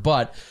sure,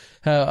 but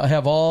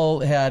have all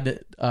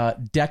had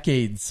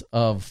decades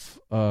of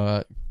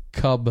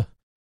Cub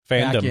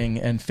backing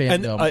and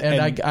fandom,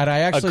 and I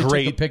actually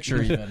took a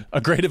picture. Even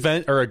a great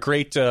event or a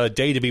great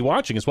day to be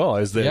watching as well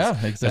as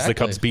as the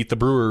Cubs beat the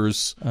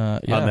Brewers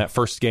on that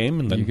first game,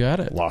 and then you got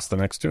it. Lost the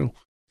next 2.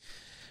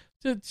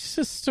 It's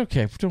just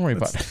okay. Don't worry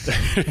about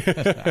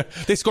it.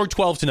 They scored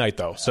 12 tonight,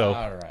 though. So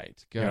all right,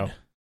 good.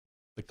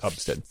 The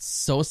Cubs did.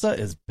 Sosa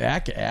is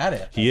back at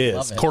it. He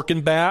is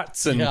corking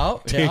bats and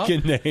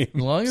taking names.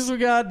 As long as we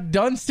got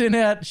Dunston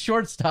at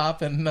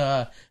shortstop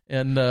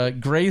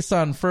and Grace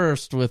on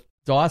first with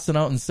Dawson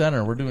out in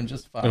center, we're doing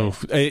just fine.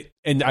 Oof.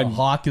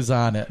 Hawk is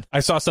on it.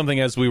 I saw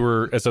something as I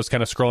was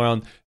kind of scrolling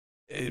around.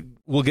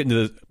 We'll get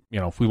into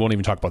we won't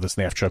even talk about this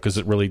in the after show because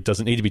it really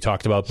doesn't need to be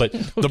talked about. But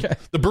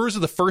the Brewers are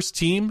the first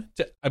team,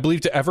 I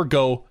believe, to ever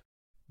go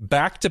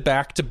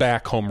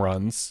back-to-back-to-back home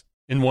runs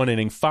in one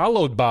inning,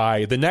 followed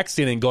by the next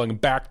inning going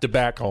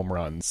back-to-back home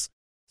runs.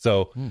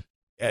 So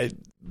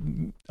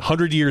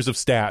 100 years of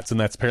stats, and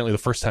that's apparently the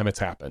first time it's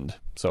happened.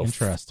 So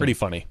pretty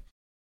funny.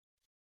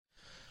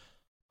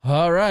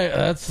 All right,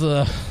 that's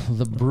the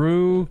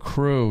Brew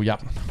Crew.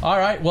 Yep. All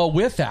right. Well,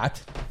 with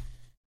that,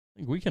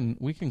 we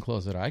can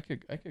close it. I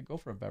could go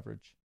for a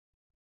beverage.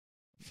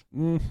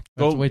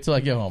 Wait till I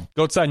get home.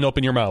 Go outside and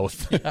open your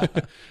mouth. Yeah.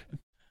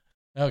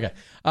 Okay.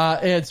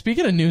 And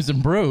speaking of news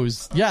and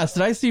brews, yes,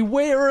 did I see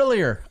way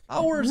earlier?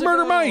 Hours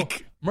Murder ago,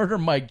 Murder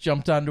Mike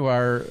jumped onto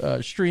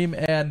our stream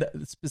and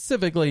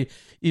specifically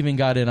even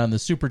got in on the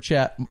super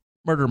chat.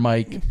 Murder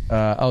Mike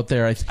out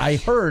there. I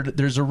heard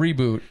there's a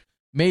reboot,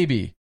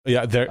 maybe.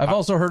 Yeah, I've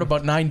also heard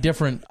about 9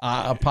 different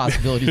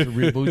possibilities of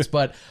reboots,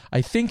 but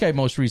I think I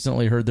most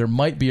recently heard there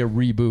might be a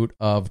reboot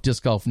of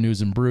Disc Golf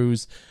News and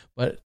Brews.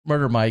 But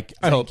Murder Mike,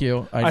 thank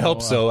you. I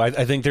hope so. I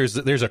think there's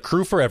a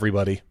crew for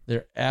everybody.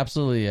 There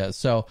absolutely is.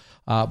 So,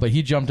 but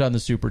he jumped on the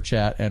super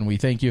chat, and we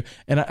thank you.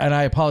 And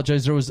I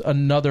apologize. There was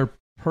another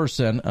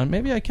person.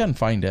 Maybe I can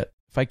find it.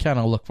 If I can,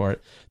 I'll look for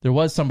it. There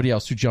was somebody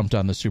else who jumped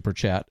on the super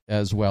chat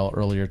as well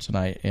earlier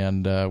tonight,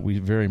 and we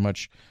very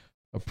much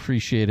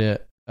appreciate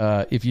it.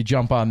 If you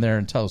jump on there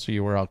and tell us who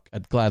you were,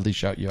 I'd gladly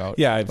shout you out.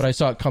 Yeah, but I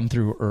saw it come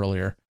through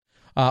earlier.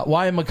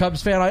 Why I'm a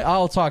Cubs fan,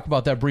 I'll talk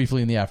about that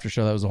briefly in the after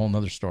show. That was a whole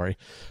nother story.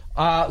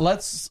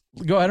 Let's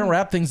go ahead and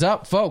wrap things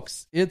up,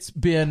 folks. It's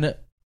been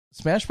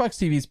Smashbox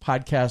TV's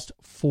podcast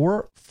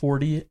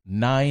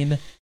 449.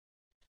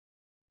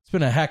 It's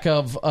been a heck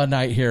of a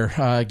night here,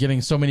 getting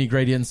so many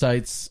great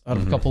insights out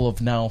of a couple of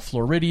now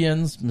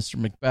Floridians, Mr.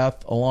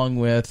 McBeth, along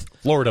with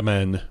Florida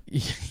Man.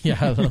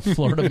 Yeah, the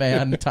Florida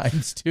Man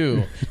times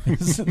 2.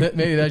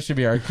 Maybe that should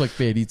be our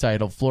clickbaity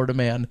title. Florida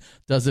Man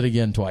does it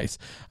again twice,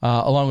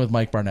 along with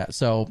Mike Barnett.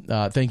 So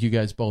thank you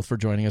guys both for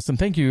joining us. And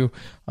thank you,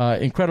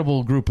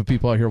 incredible group of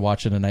people out here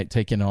watching tonight,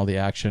 taking all the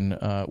action.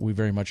 We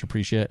very much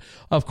appreciate it.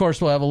 Of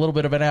course, we'll have a little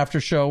bit of an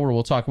after show where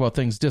we'll talk about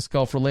things disc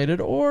golf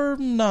related or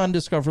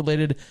non-disc golf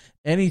related.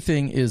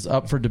 Anything is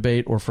up for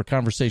debate or for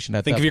conversation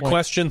at that point. Think of your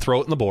question,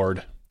 throw it in the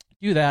board.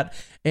 Do that.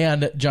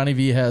 And Johnny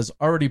V has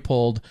already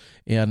pulled,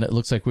 and it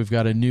looks like we've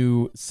got a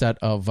new set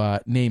of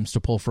names to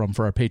pull from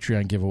for our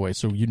Patreon giveaway.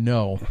 So you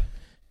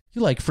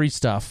like free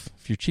stuff.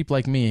 If you're cheap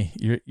like me,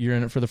 you're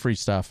in it for the free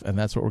stuff, and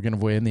that's what we're going to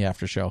give away in the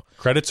after show.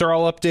 Credits are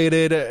all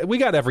updated. We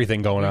got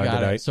everything going on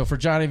tonight. So for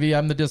Johnny V,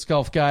 I'm the disc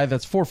golf guy.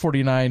 That's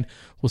 449.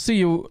 We'll see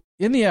you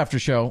in the after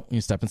show when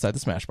you step inside the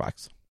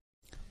Smashbox.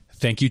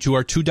 Thank you to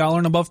our $2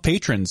 and above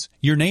patrons.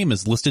 Your name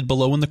is listed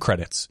below in the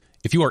credits.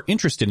 If you are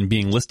interested in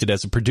being listed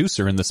as a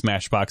producer in the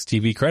Smashbox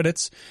TV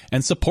credits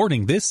and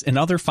supporting this and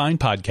other fine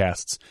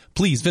podcasts,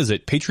 please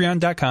visit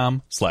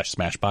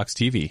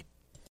patreon.com/SmashboxTV.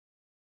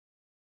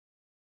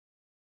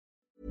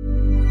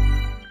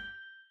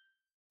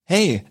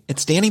 Hey,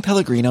 it's Danny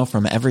Pellegrino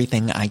from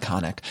Everything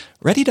Iconic.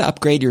 Ready to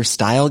upgrade your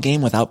style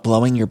game without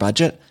blowing your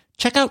budget?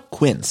 Check out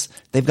Quince.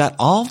 They've got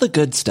all the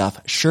good stuff,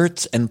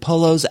 shirts and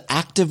polos,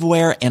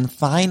 activewear, and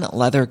fine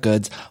leather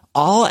goods,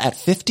 all at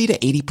 50 to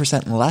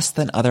 80% less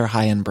than other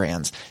high-end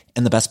brands.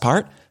 And the best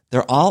part?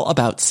 They're all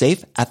about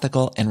safe,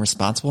 ethical, and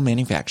responsible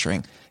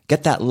manufacturing.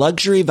 Get that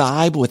luxury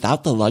vibe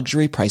without the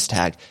luxury price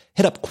tag.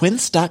 Hit up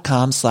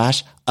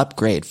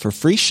quince.com/upgrade for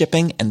free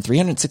shipping and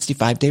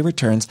 365-day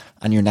returns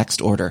on your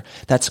next order.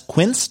 That's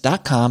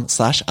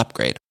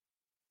quince.com/upgrade.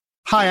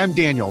 Hi, I'm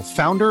Daniel,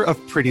 founder of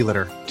Pretty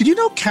Litter. Did you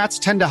know cats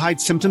tend to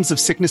hide symptoms of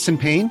sickness and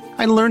pain?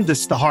 I learned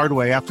this the hard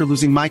way after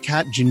losing my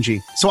cat,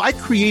 Gingy. So I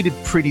created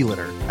Pretty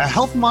Litter, a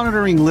health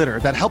monitoring litter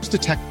that helps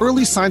detect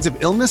early signs of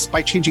illness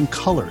by changing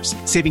colors,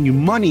 saving you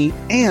money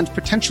and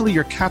potentially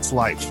your cat's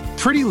life.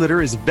 Pretty Litter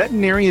is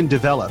veterinarian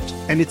developed,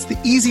 and it's the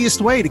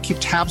easiest way to keep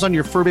tabs on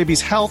your fur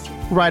baby's health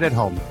right at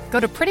home. Go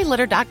to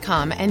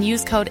prettylitter.com and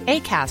use code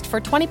ACAST for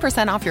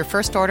 20% off your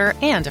first order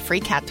and a free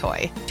cat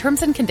toy.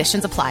 Terms and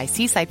conditions apply.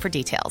 See site for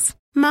details.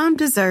 Mom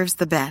deserves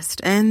the best,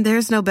 and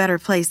there's no better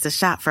place to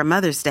shop for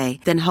Mother's Day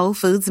than Whole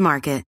Foods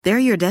Market. They're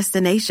your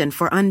destination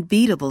for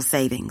unbeatable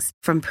savings,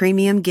 from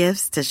premium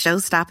gifts to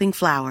show-stopping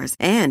flowers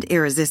and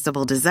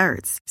irresistible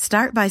desserts.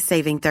 Start by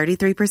saving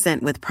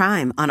 33% with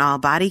Prime on all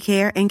body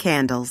care and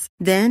candles.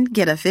 Then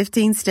get a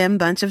 15-stem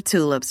bunch of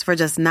tulips for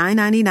just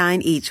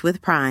 $9.99 each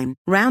with Prime.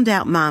 Round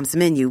out Mom's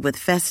menu with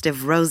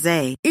festive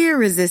rosé,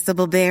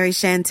 irresistible berry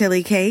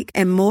chantilly cake,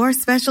 and more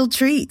special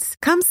treats.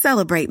 Come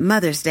celebrate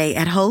Mother's Day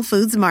at Whole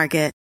Foods Market.